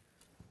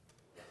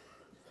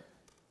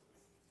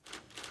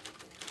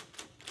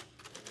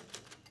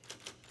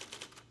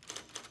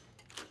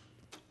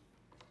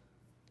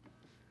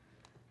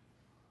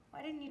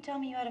 Why didn't you tell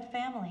me you had a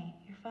family?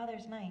 Your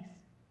father's nice.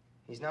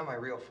 He's not my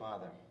real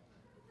father.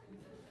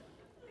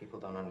 People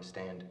don't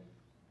understand.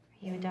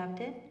 Are you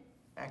adopted?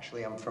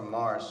 Actually, I'm from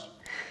Mars.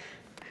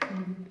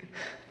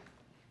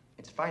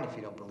 It's fine if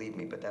you don't believe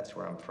me, but that's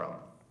where I'm from.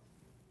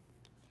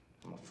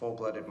 I'm a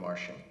full-blooded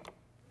Martian.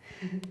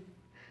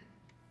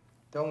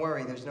 Don't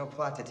worry, there's no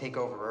plot to take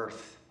over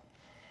Earth.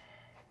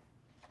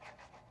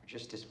 We're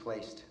just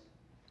displaced.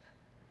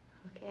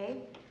 Okay.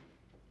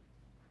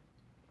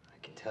 I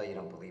can tell you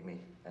don't believe me.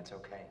 That's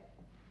okay.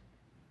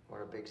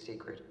 We're a big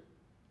secret.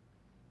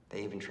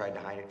 They even tried to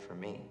hide it from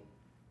me.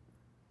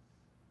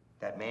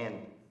 That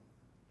man,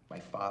 my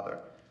father,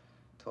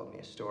 told me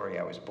a story.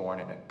 I was born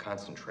in a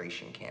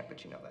concentration camp,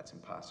 but you know that's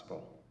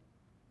impossible.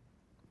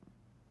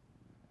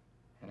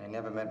 And I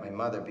never met my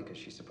mother because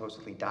she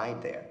supposedly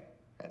died there.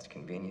 That's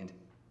convenient.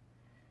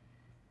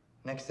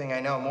 Next thing I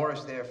know,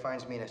 Morris there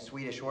finds me in a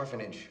Swedish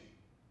orphanage.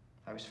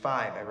 I was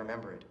 5, I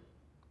remember it.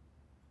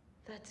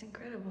 That's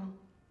incredible.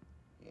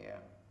 Yeah.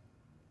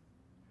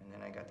 And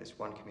then I got this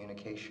one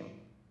communication.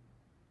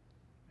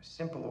 A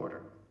simple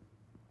order.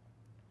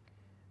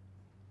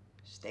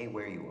 Stay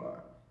where you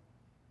are.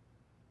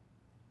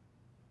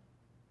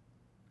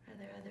 Are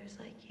there others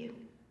like you?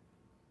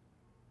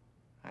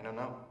 I don't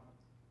know.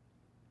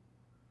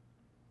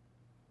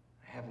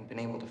 I haven't been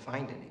able to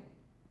find any.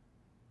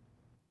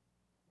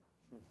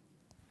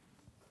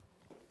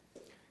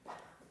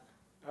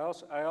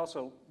 I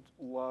also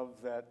love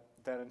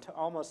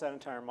almost that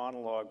entire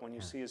monologue. When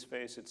you see his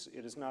face,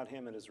 it is not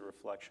him; it is a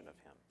reflection of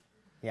him.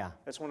 Yeah.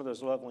 That's one of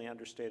those lovely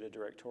understated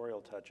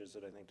directorial touches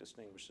that I think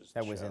distinguishes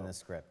the That was show. in the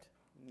script.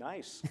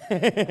 Nice,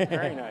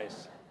 very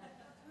nice.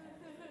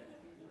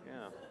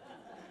 Yeah.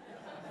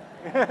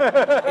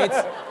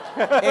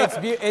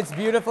 It's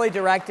beautifully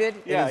directed.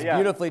 Yeah, it is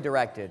beautifully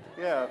directed.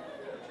 Yeah.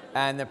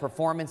 And the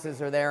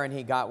performances are there, and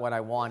he got what I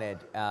wanted.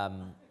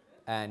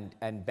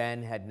 And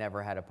Ben had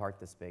never had a part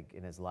this big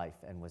in his life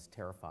and was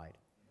terrified.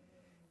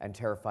 And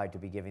terrified to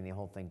be giving the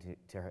whole thing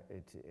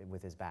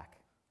with his back.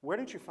 Where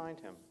did you find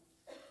him?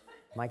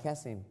 My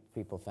casting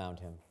people found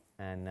him,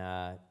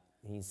 and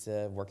he's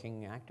a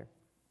working actor.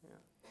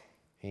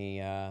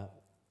 Yeah.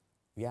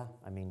 Yeah,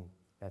 I mean,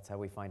 that's how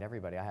we find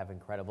everybody. I have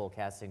incredible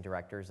casting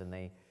directors, and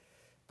they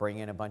bring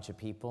in a bunch of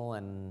people,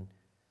 and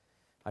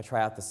I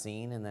try out the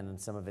scene, and then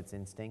some of it's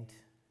instinct.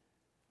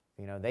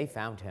 You know, they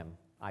found him.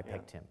 I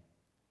picked him.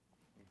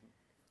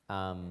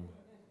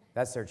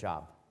 That's their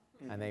job.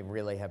 And they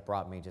really have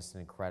brought me just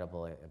an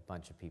incredible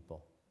bunch of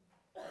people.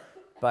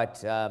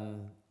 But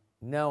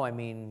no, I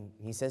mean,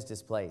 he says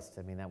displaced.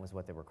 I mean, that was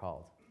what they were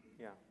called.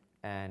 Yeah.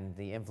 And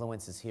the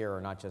influences here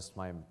are not just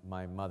my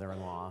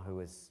mother-in-law, who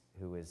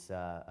is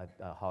a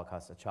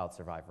Holocaust, a child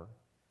survivor,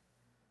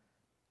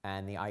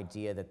 and the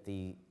idea that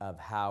of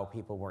how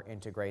people were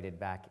integrated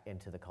back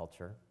into the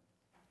culture,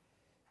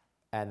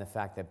 and the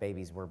fact that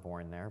babies were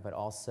born there, but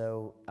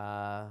also,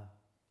 I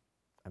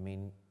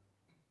mean,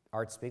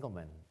 Art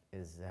Spiegelman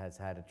has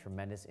had a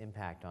tremendous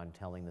impact on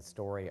telling the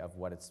story of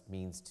what it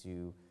means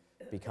to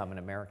become an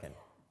American,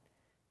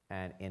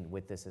 and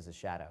with this as a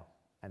shadow.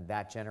 And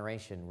that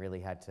generation really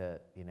had to,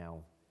 you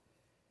know,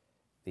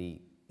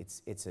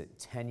 it's a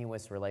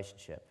tenuous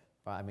relationship.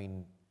 I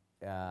mean,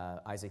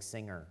 Isaac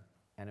Singer,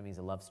 Enemies,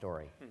 a Love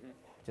Story.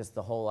 Just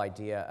the whole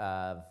idea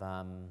of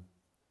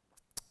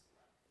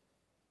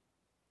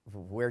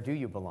where do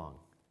you belong?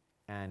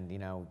 And, you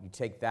know, you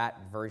take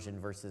that version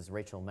versus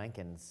Rachel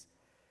Menken's.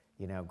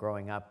 You know,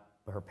 growing up,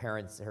 her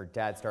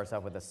dad starts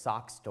off with a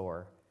sock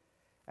store,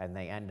 and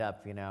they end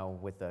up, you know,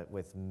 with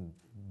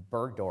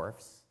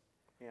Bergdorf's.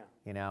 Yeah.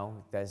 You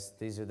know,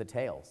 these are the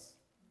tales,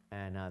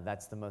 and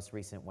that's the most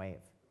recent wave.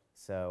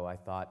 So I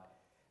thought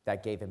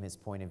that gave him his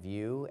point of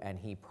view, and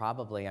he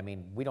probably, I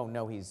mean, we don't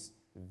know he's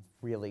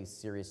really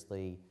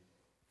seriously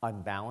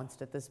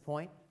unbalanced at this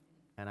point,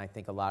 and I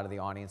think a lot of the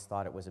audience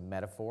thought it was a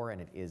metaphor, and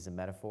it is a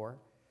metaphor,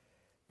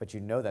 but you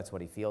know that's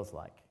what he feels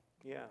like.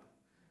 Yeah.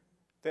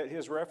 That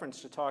his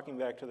reference to talking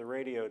back to the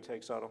radio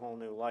takes on a whole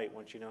new light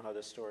once you know how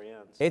this story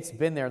ends. It's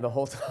been there the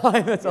whole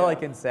time. That's all I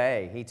can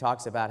say. He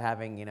talks about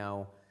having, you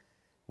know,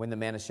 when the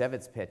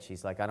Manischewitz pitch,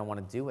 he's like, I don't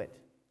want to do it,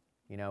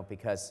 you know,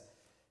 because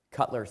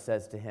Cutler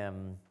says to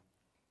him,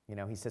 you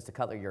know, he says to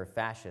Cutler, you're a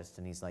fascist,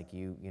 and he's like,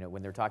 you know,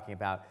 when they're talking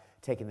about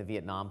taking the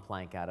Vietnam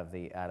plank at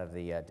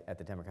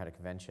the Democratic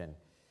Convention,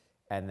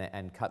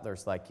 and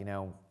Cutler's like, you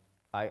know,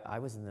 I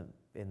was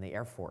in the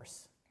Air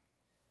Force.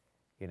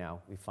 You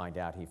know, we find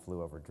out he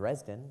flew over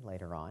Dresden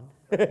later on,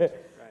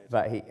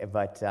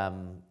 but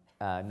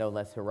no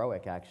less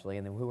heroic, actually.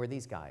 And then who are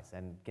these guys?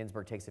 And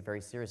Ginsberg takes it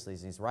very seriously.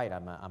 He's right.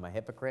 I'm a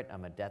hypocrite.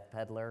 I'm a death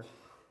peddler.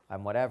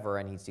 I'm whatever.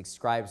 And he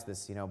describes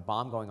this, you know,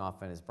 bomb going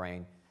off in his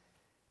brain.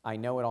 I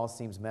know it all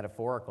seems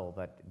metaphorical,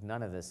 but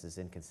none of this is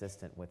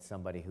inconsistent with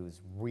somebody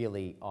who's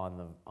really on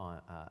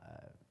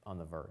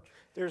the verge.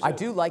 I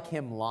do like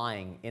him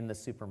lying in the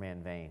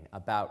Superman vein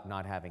about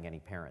not having any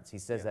parents. He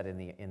says that in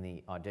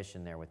the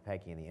audition there with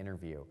Peggy in the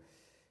interview,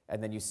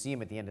 and then you see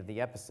him at the end of the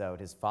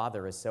episode. His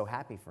father is so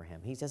happy for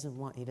him. He doesn't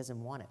want it. He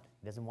doesn't want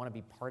to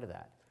be part of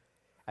that.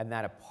 And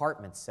that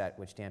apartment set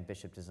which Dan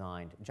Bishop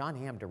designed, John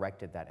Hamm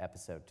directed that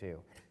episode too.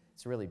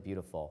 It's really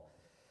beautiful.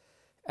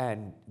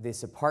 And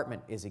this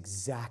apartment is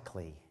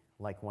exactly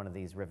like one of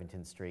these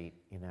Rivington Street,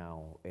 you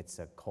know, it's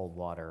a cold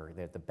water,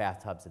 the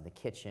bathtub's in the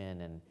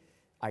kitchen, and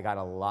I got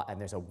a lot, and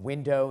there's a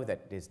window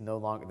that is no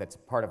longer, that's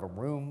part of a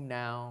room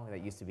now,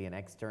 that used to be an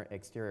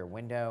exterior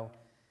window.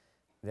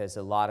 There's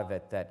a lot of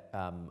it that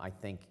I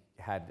think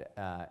had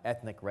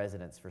ethnic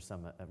resonance for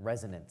some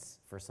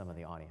of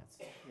the audience.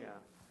 Yeah,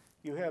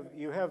 you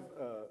have.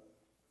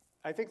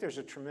 I think there's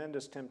a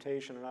tremendous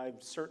temptation, and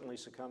I've certainly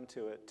succumbed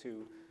to it,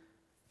 to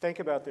think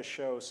about this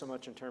show so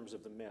much in terms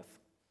of the myth.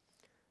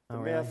 The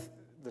myth,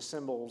 the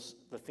symbols,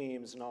 the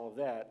themes, and all of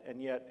that,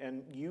 and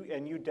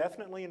you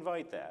definitely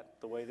invite that,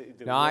 the way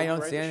that No, I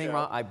don't see anything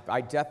wrong.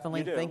 I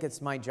definitely think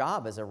it's my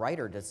job as a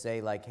writer to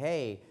say, like,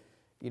 hey,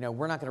 you know,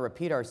 we're not going to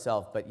repeat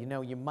ourselves, but you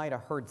know, you might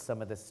have heard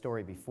some of this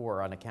story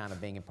before on account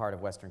of being a part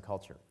of Western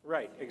culture.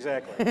 Right,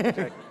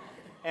 exactly.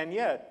 And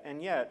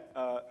yet,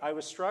 I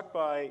was struck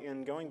by,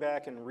 in going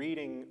back and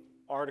reading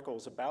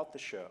articles about the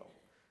show,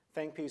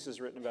 think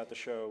pieces written about the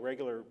show,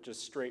 regular,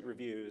 just straight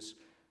reviews,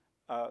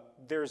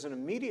 there's an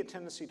immediate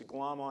tendency to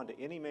glom onto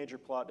any major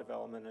plot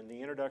development and the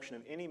introduction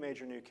of any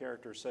major new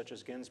characters such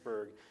as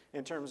Ginsberg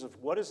in terms of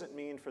what does it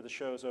mean for the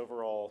show's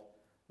overall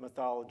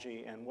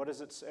mythology, and what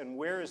is it, and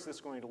where is this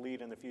going to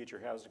lead in the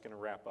future? How is it going to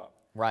wrap up?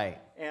 Right.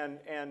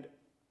 And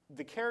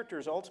the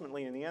characters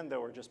ultimately, in the end,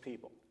 though, are just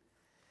people.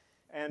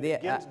 And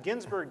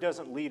Ginsberg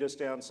doesn't lead us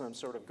down some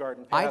sort of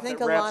garden path that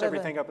wraps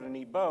everything up in a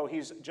neat bow.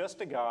 He's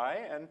just a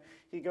guy, and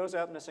he goes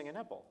out missing a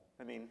nipple.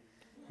 I mean.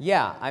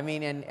 Yeah, I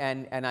mean,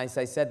 and as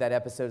I said, that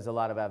episode is a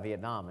lot about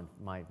Vietnam in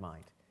my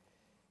mind,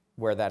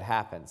 where that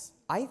happens.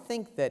 I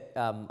think that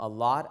a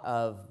lot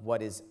of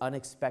what is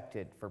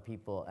unexpected for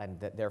people and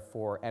that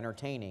therefore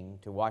entertaining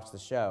to watch the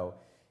show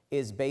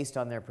is based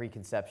on their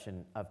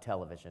preconception of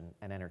television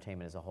and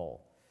entertainment as a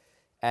whole.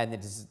 and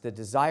the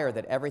desire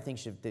that everything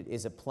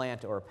is a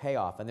plant or a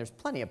payoff. And there's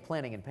plenty of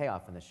planting and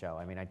payoff in the show.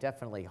 I mean, I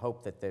definitely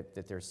hope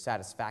that there's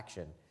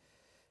satisfaction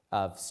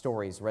of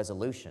stories'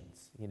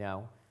 resolutions, you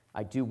know.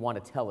 I do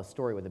want to tell a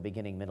story with a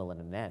beginning, middle, and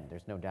an end.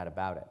 There's no doubt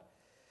about it.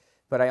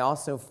 But I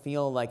also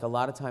feel like a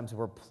lot of times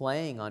we're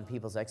playing on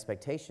people's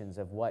expectations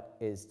of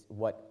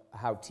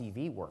how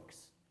TV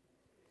works.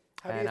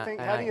 How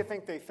do you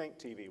think they think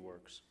TV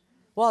works?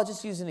 Well, I'll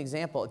just use an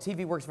example.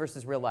 TV works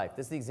versus real life.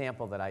 This is the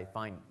example that I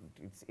find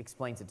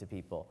explains it to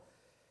people.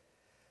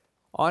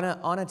 On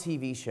a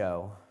TV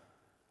show,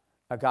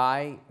 a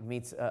guy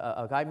meets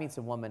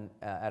a woman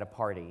at a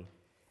party,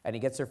 and he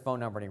gets her phone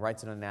number and he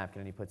writes it on a napkin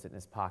and he puts it in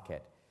his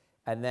pocket.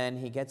 And then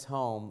he gets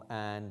home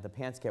and the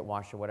pants get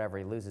washed or whatever,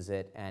 he loses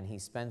it, and he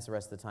spends the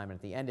rest of the time, and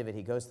at the end of it,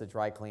 he goes to the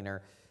dry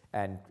cleaner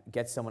and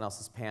gets someone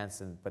else's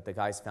pants, but the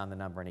guy's found the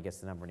number and he gets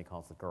the number and he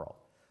calls the girl.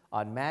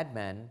 On Mad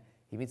Men,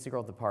 he meets the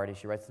girl at the party,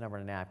 she writes the number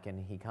on a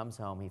napkin, he comes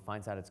home, he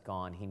finds out it's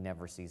gone, he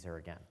never sees her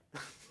again.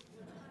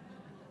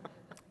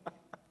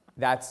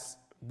 That's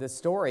the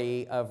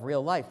story of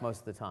real life most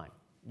of the time.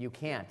 You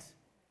can't,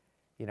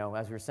 you know,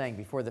 as we were saying,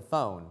 before the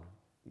phone,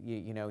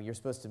 you know, you're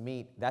supposed to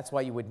meet, that's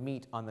why you would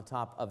meet on the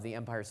top of the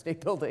Empire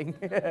State Building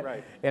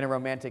Right. in a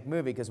romantic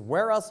movie, because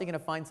where else are you going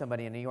to find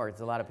somebody in New York?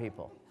 There's a lot of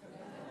people.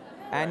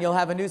 And you'll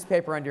have a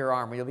newspaper under your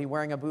arm, or you'll be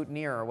wearing a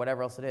boutonniere or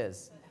whatever else it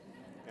is.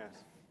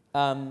 Yes.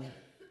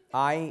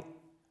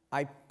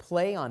 I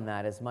play on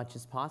that as much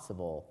as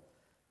possible.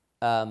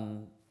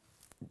 You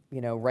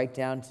know, right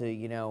down to,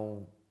 you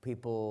know,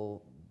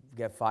 people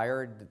get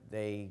fired,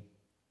 they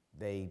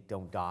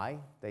don't die,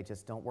 they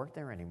just don't work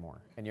there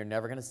anymore. And you're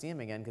never going to see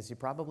them again because you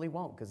probably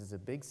won't, because it's a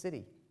big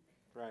city.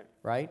 Right.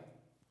 Right?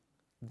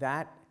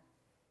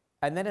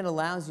 And then it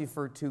allows you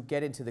to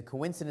get into the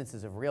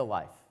coincidences of real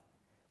life,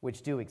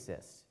 which do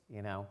exist,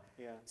 you know?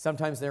 Yeah.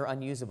 Sometimes they're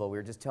unusable. We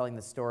were just telling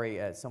the story,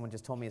 someone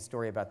just told me a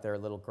story about their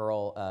little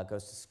girl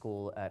goes to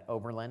school at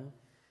Oberlin,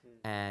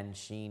 and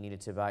she needed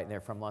to buy,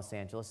 they're from Los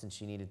Angeles, and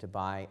she needed to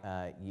buy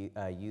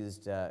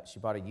she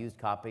bought a used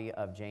copy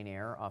of Jane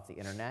Eyre off the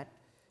internet,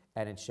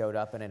 and it showed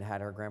up and it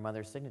had her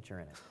grandmother's signature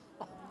in it.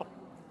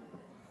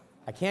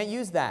 I can't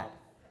use that,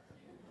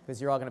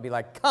 because you're all going to be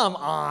like, come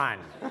on!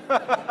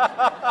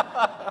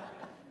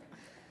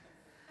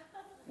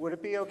 Would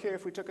it be okay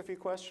if we took a few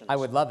questions? I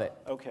would love it.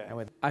 Okay.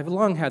 I've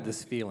long had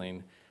this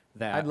feeling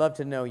that... I'd love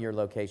to know your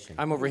location.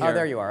 I'm over here. Oh,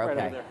 there you are, Right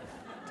okay. over there.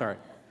 Sorry.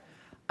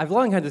 I've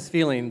long had this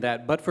feeling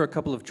that, but for a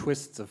couple of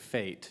twists of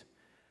fate,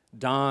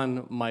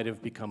 Don might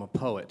have become a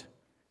poet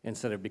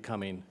instead of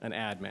becoming an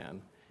ad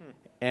man.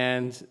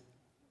 And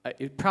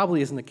it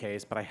probably isn't the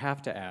case, but I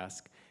have to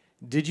ask,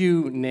 did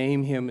you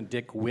name him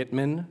Dick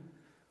Whitman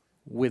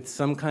with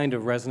some kind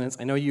of resonance?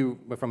 I know you,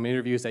 from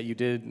interviews that you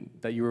did,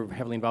 that you were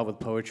heavily involved with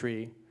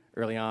poetry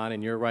early on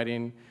in your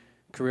writing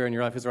career in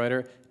your life as a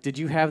writer. Did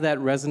you have that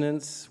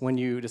resonance when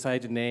you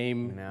decided to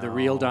name the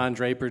real Don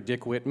Draper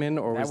Dick Whitman,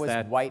 or was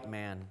that... White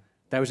Man.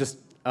 That was just,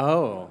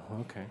 oh,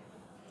 okay.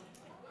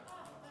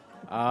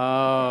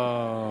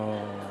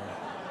 Oh.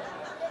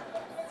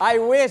 I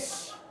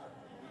wish.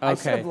 Okay. I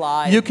should have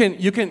lied. You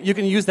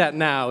can use that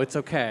now. It's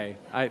okay.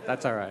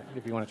 That's all right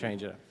if you want to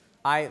change it.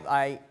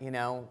 You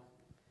know,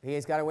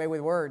 he's got a way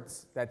with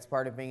words. That's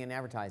part of being in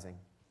advertising,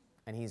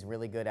 and he's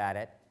really good at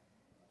it.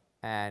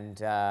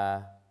 And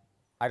I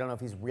don't know if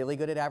he's really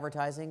good at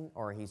advertising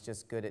or he's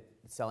just good at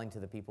selling to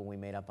the people we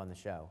made up on the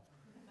show.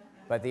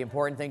 But the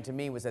important thing to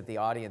me was that the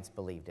audience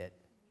believed it.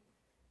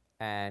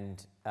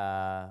 And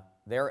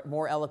they're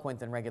more eloquent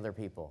than regular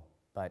people,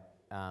 but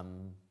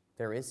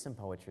there is some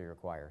poetry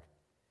required.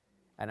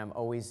 And I'm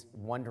always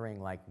wondering,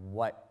 like,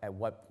 at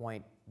what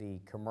point the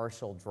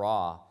commercial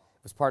draw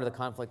was part of the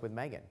conflict with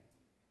Megan.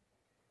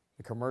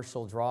 The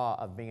commercial draw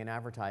of being in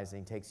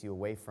advertising takes you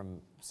away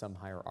from some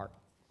higher art.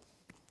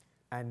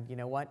 And you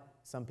know what?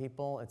 Some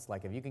people, it's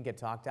like, if you can get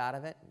talked out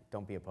of it,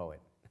 don't be a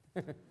poet.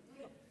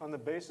 On the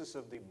basis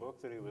of the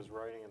book that he was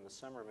writing in The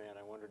Summer Man,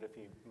 I wondered if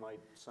he might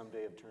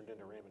someday have turned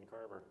into Raymond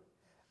Carver.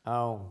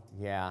 Oh,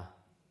 yeah.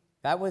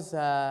 That was,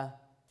 that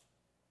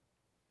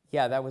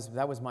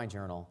was my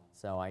journal.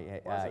 So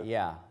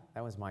yeah,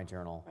 that was my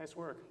journal. Nice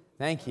work.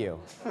 Thank you.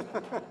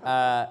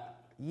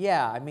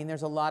 Yeah, I mean,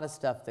 there's a lot of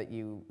stuff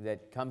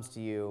that comes to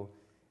you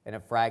in a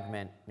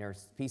fragment.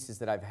 There's pieces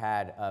that I've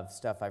had of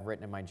stuff I've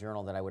written in my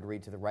journal that I would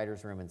read to the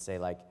writer's room and say,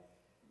 like,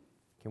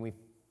 can we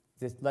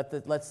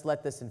let's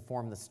let this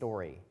inform the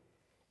story.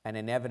 And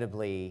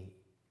inevitably,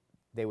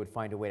 they would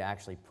find a way to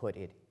actually put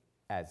it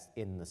as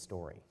in the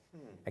story.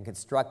 And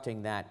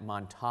constructing that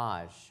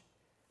montage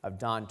of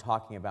Don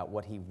talking about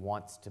what he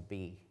wants to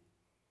be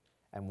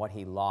and what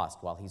he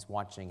lost while he's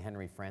watching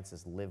Henry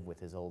Francis live with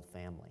his old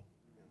family.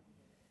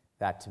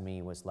 That, to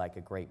me, was like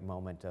a great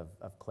moment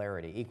of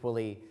clarity.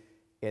 Equally,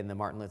 in the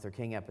Martin Luther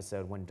King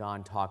episode, when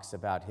Don talks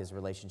about his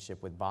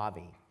relationship with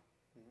Bobby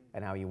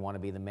and how you want to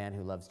be the man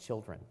who loves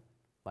children.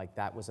 Like,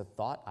 that was a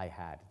thought I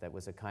had that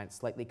was a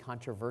slightly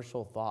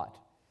controversial thought,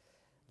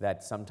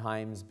 that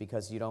sometimes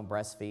because you don't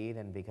breastfeed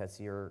and because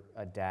you're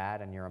a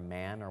dad and you're a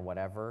man or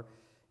whatever,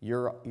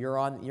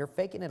 you're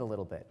faking it a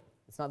little bit.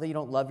 It's not that you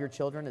don't love your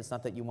children, it's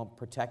not that you won't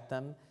protect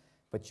them,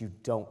 but you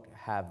don't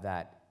have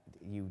that,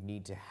 you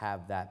need to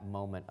have that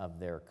moment of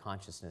their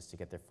consciousness to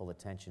get their full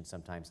attention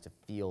sometimes to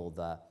feel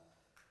the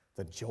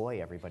joy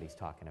everybody's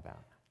talking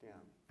about. Yeah.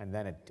 And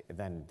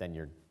then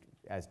you're,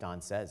 as Don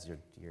says,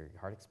 your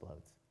heart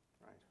explodes.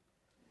 Right.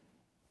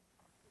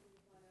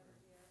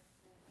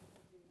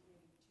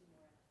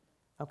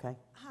 Okay.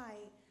 Hi,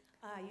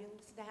 you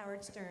listen to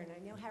Howard Stern.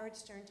 I know Howard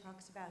Stern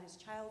talks about his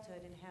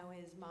childhood and how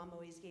his mom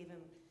always gave him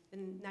the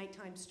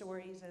nighttime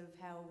stories of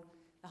how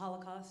the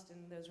Holocaust,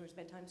 and those were his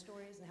bedtime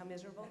stories, and how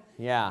miserable.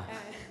 Yeah.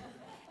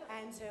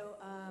 And so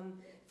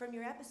from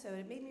your episode,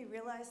 it made me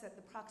realize that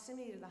the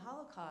proximity to the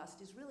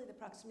Holocaust is really the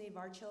proximity of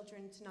our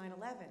children to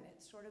 9/11.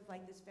 It's sort of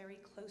like this very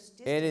close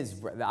distance. It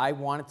is, I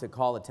wanted to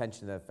call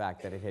attention to the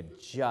fact that it had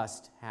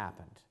just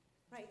happened.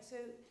 Right, so,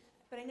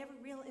 but I never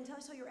realized, until I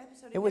saw your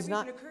episode, It was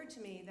never not- even occurred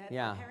to me that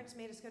Yeah. our parents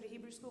made us go to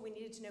Hebrew school. We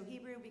needed to know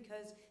Hebrew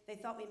because they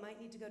thought we might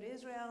need to go to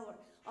Israel, or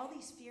all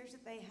these fears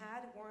that they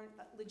had weren't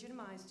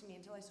legitimized to me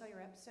until I saw your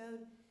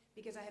episode,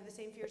 because I have the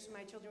same fears for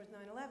my children with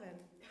 9/11,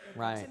 the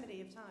Right. proximity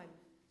of time.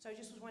 So I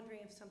just was wondering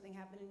if something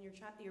happened in your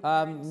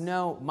parents.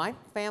 No, my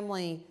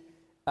family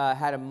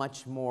had a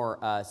much more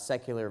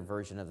secular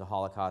version of the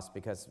Holocaust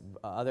because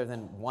other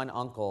than one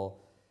uncle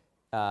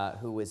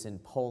who was in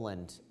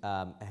Poland,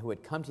 who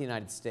had come to the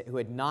United States, who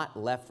had not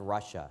left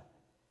Russia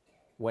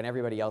when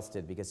everybody else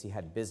did because he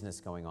had business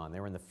going on.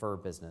 They were in the fur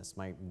business.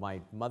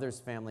 My mother's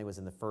family was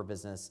in the fur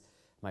business.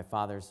 My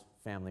father's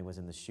family was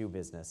in the shoe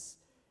business.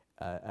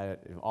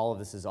 All of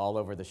this is all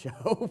over the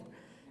show.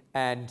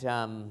 And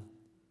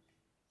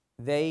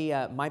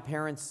my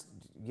parents,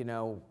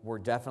 were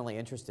definitely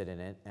interested in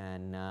it.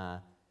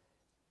 And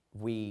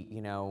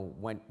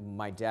when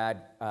my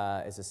dad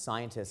is a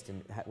scientist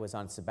and was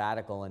on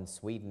sabbatical in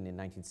Sweden in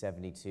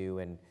 1972,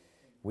 and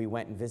we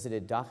went and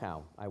visited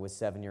Dachau. I was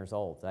 7 years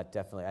old. That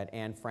definitely, at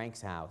Anne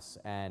Frank's house.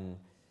 And,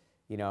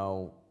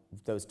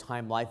 those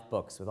Time Life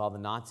books with all the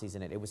Nazis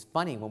in it. It was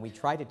funny when we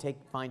tried to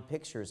find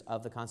pictures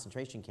of the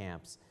concentration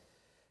camps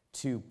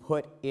to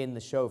put in the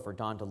show for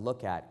Don to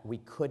look at. We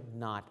could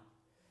not.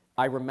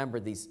 I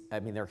remember these. I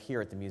mean, they're here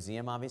at the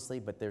museum,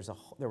 obviously, but there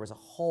was a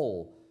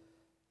whole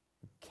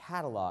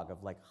catalog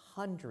of like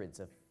hundreds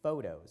of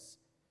photos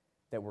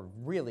that were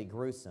really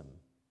gruesome,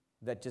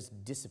 that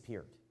just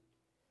disappeared,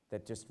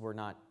 that just were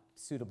not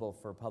suitable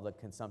for public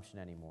consumption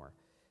anymore.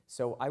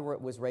 So I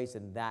was raised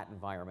in that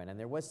environment, and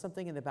there was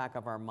something in the back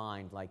of our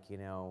mind, like,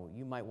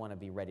 you might want to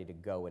be ready to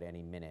go at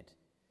any minute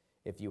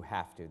if you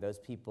have to. Those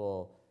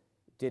people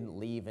didn't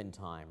leave in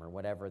time, or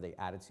whatever the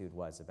attitude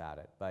was about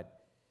it.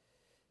 But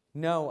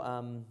no,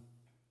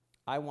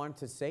 I want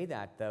to say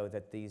that, though,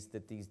 that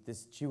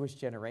this Jewish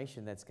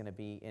generation that's going to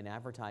be in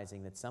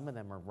advertising, that some of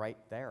them are right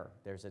there.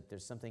 We're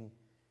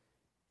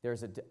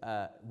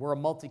a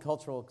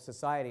multicultural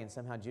society, and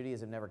somehow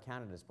Judaism never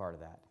counted as part of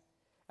that.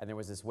 And there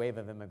was this wave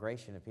of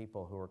immigration of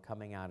people who were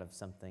coming out of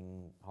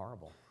something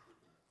horrible.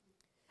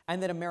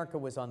 And that America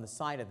was on the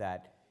side of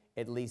that,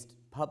 at least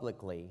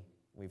publicly.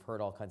 We've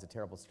heard all kinds of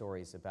terrible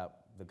stories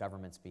about the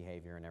government's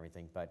behavior and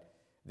everything, but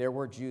there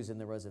were Jews in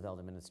the Roosevelt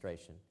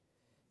administration.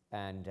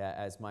 And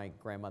as my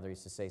grandmother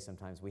used to say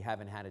sometimes, we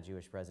haven't had a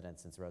Jewish president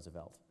since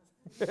Roosevelt.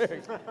 That's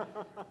great.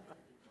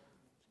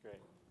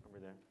 Over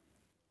there.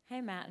 Hey,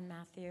 Matt and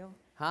Matthew.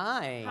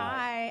 Hi.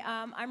 Hi.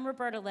 I'm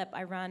Roberta Lipp.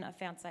 I run a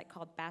fan site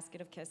called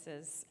Basket of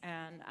Kisses,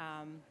 and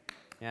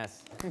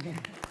yes.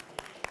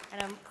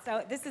 and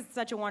so this is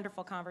such a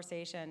wonderful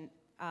conversation,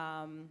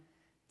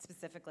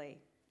 specifically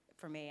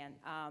for me. And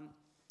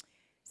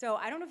so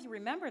I don't know if you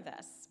remember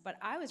this, but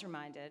I was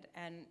reminded,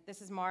 and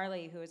this is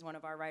Marley, who is one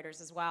of our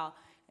writers as well.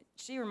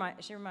 She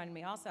reminded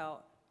me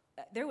also.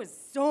 There was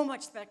so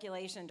much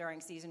speculation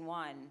during season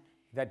 1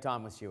 That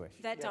Don was Jewish.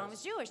 that Don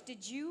was Jewish.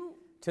 Did you?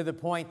 To the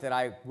point that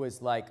I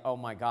was like, oh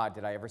my God,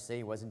 did I ever say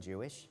he wasn't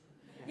Jewish?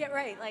 Yeah,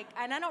 right.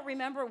 And I don't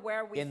remember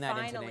where we In that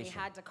finally intonation.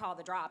 had to call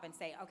the drop and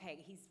say, okay,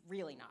 he's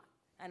really not.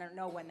 I don't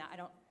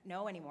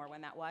know anymore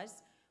when that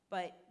was.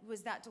 But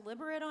was that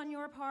deliberate on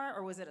your part,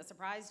 or was it a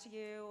surprise to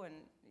you? And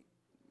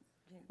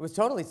It was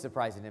totally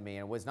surprising to me,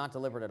 and it was not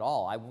deliberate at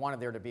all. I wanted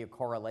there to be a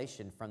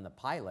correlation from the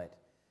pilot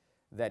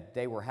that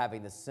they were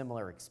having this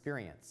similar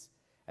experience,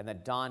 and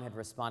that Don had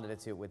responded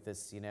to it with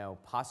this,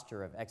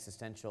 posture of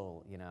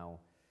existential,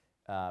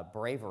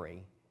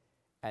 bravery,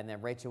 and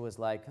then Rachel was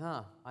like,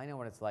 I know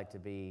what it's like to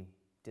be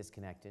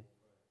disconnected,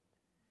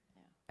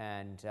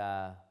 and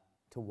to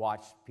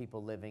watch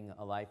people living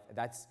a life.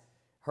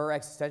 Her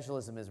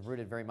existentialism is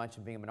rooted very much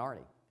in being a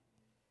minority,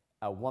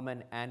 a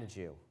woman and a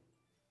Jew,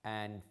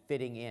 and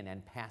fitting in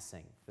and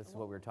passing. This is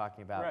what we were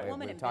talking about. Right.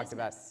 Woman in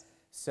business.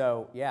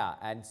 So yeah,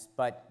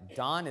 but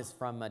Don is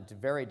from a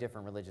very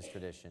different religious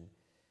tradition,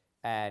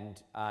 and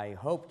I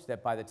hoped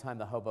that by the time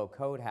the Hobo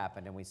Code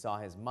happened and we saw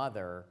his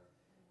mother,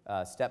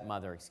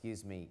 stepmother,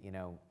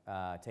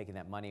 taking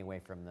that money away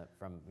from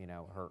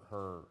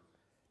her,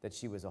 that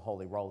she was a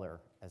holy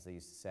roller, as they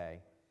used to say,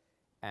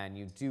 and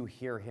you do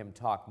hear him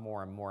talk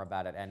more and more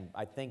about it. And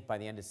I think by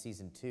the end of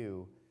season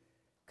 2,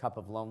 Cup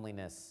of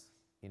Loneliness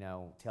you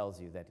know,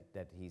 tells you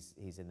that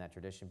he's in that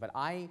tradition. But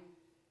I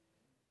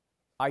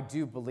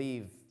do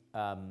believe,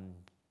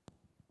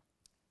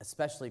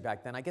 especially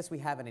back then, I guess we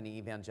have it in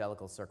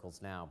evangelical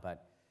circles now,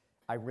 but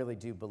I really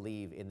do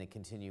believe in the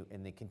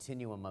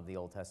continuum of the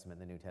Old Testament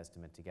and the New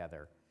Testament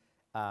together.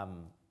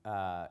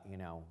 You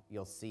know,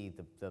 you'll see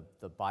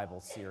the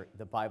Bible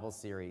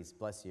series,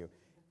 bless you.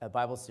 A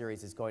Bible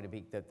series is going to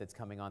be that's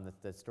coming on.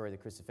 The story of the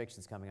crucifixion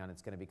is coming on.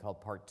 It's going to be called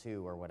Part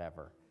 2 or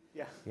whatever.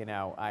 Yeah. You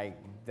know,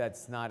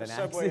 that's not an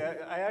Subway.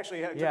 accident. I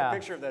actually took a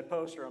picture of that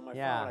poster on my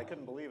phone. I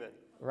couldn't believe it.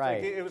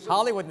 Right. Like it was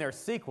Hollywood and their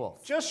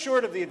sequels. Just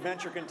short of The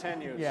Adventure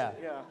Continues. Yeah.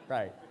 Yeah.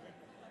 Right.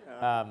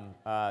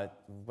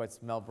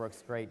 What's Mel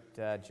Brooks' great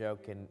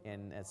joke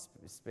in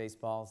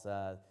Spaceballs?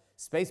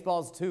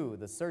 Spaceballs 2,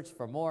 The Search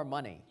for More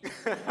Money.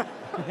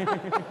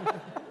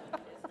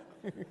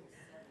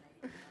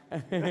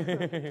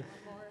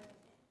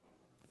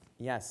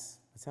 Yes.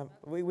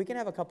 We can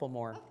have a couple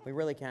more. We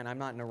really can. I'm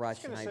not in a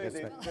rush. I was going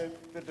to say,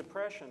 the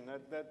Depression,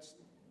 that's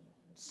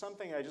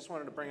something I just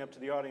wanted to bring up to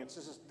the audience.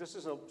 This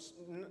is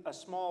a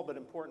small but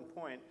important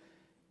point.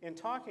 In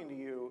talking to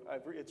you,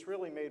 it's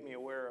really made me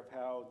aware of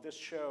how this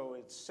show,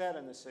 it's set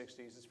in the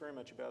 60s, it's very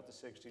much about the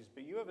 60s,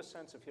 but you have a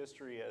sense of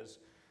history as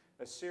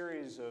a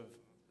series of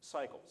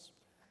cycles.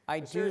 I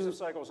do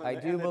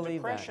believe the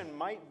Depression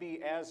might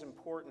be as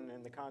important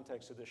in the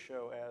context of this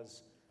show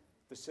as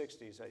the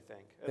 60s, I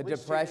think. The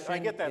Depression, I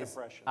get that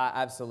impression.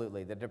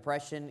 Absolutely. The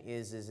Depression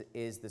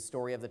is the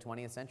story of the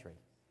 20th century.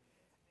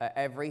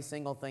 Every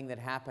single thing that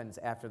happens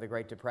after the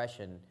Great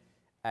Depression,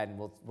 and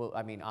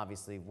I mean,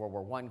 obviously World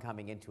War I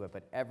coming into it,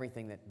 but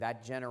everything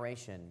that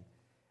generation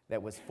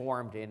that was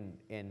formed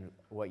in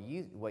what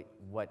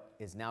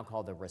is now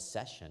called a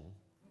recession,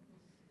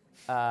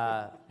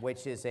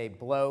 which is a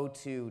blow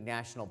to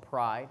national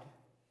pride,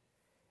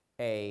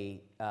 an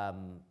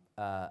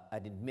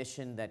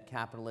admission that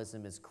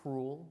capitalism is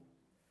cruel,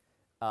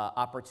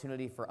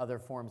 opportunity for other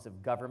forms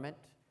of government,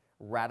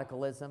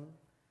 radicalism,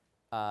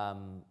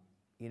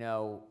 you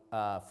know,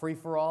 free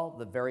for all,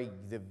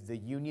 the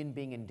union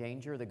being in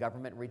danger, the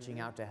government reaching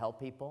out to help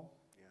people.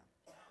 Yeah.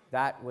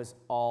 That was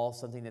all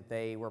something that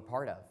they were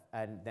part of,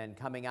 and then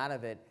coming out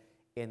of it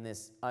in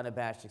this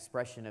unabashed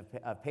expression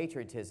of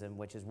patriotism,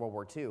 which is World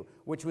War II,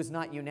 which was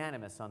not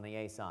unanimous on the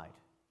A side.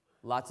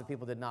 Lots of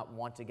people did not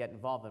want to get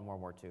involved in World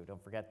War II.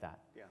 Don't forget that.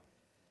 Yeah.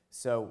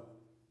 So,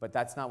 but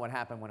that's not what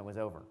happened when it was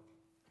over.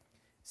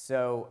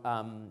 So,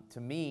 to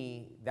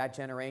me, that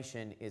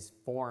generation is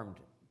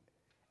formed,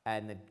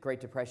 and the Great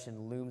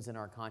Depression looms in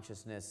our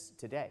consciousness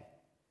today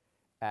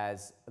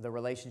as the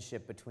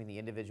relationship between the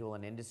individual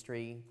and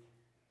industry,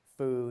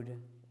 food,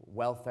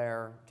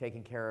 welfare,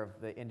 taking care of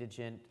the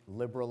indigent,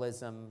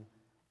 liberalism,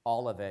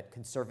 all of it,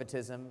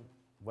 conservatism,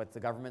 what the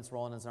government's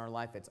role is in our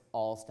life, it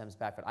all stems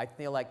back. But I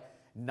feel like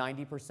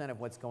 90% of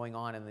what's going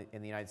on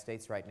in the United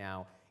States right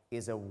now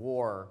is a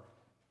war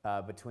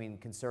between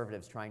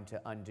conservatives trying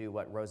to undo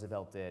what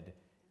Roosevelt did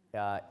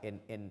to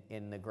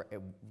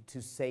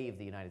save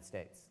the United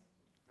States.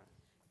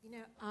 You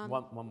know,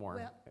 one more.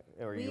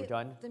 Well, Are you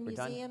done? The We're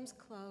done? museum's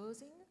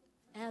closing,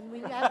 and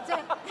we have to.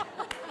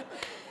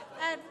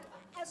 and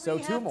so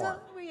we two have more.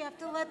 We have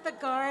to let the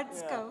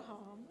guards go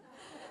home.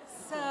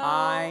 So.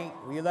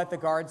 Will you let the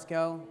guards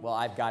go? Well,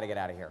 I've got to get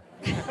out of here.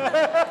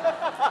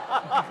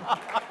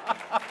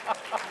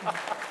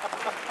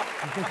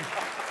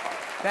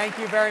 Thank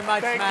you very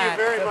much, Matt. Thank you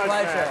very much, it's a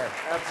pleasure. Matt.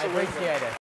 Absolutely. I appreciate it.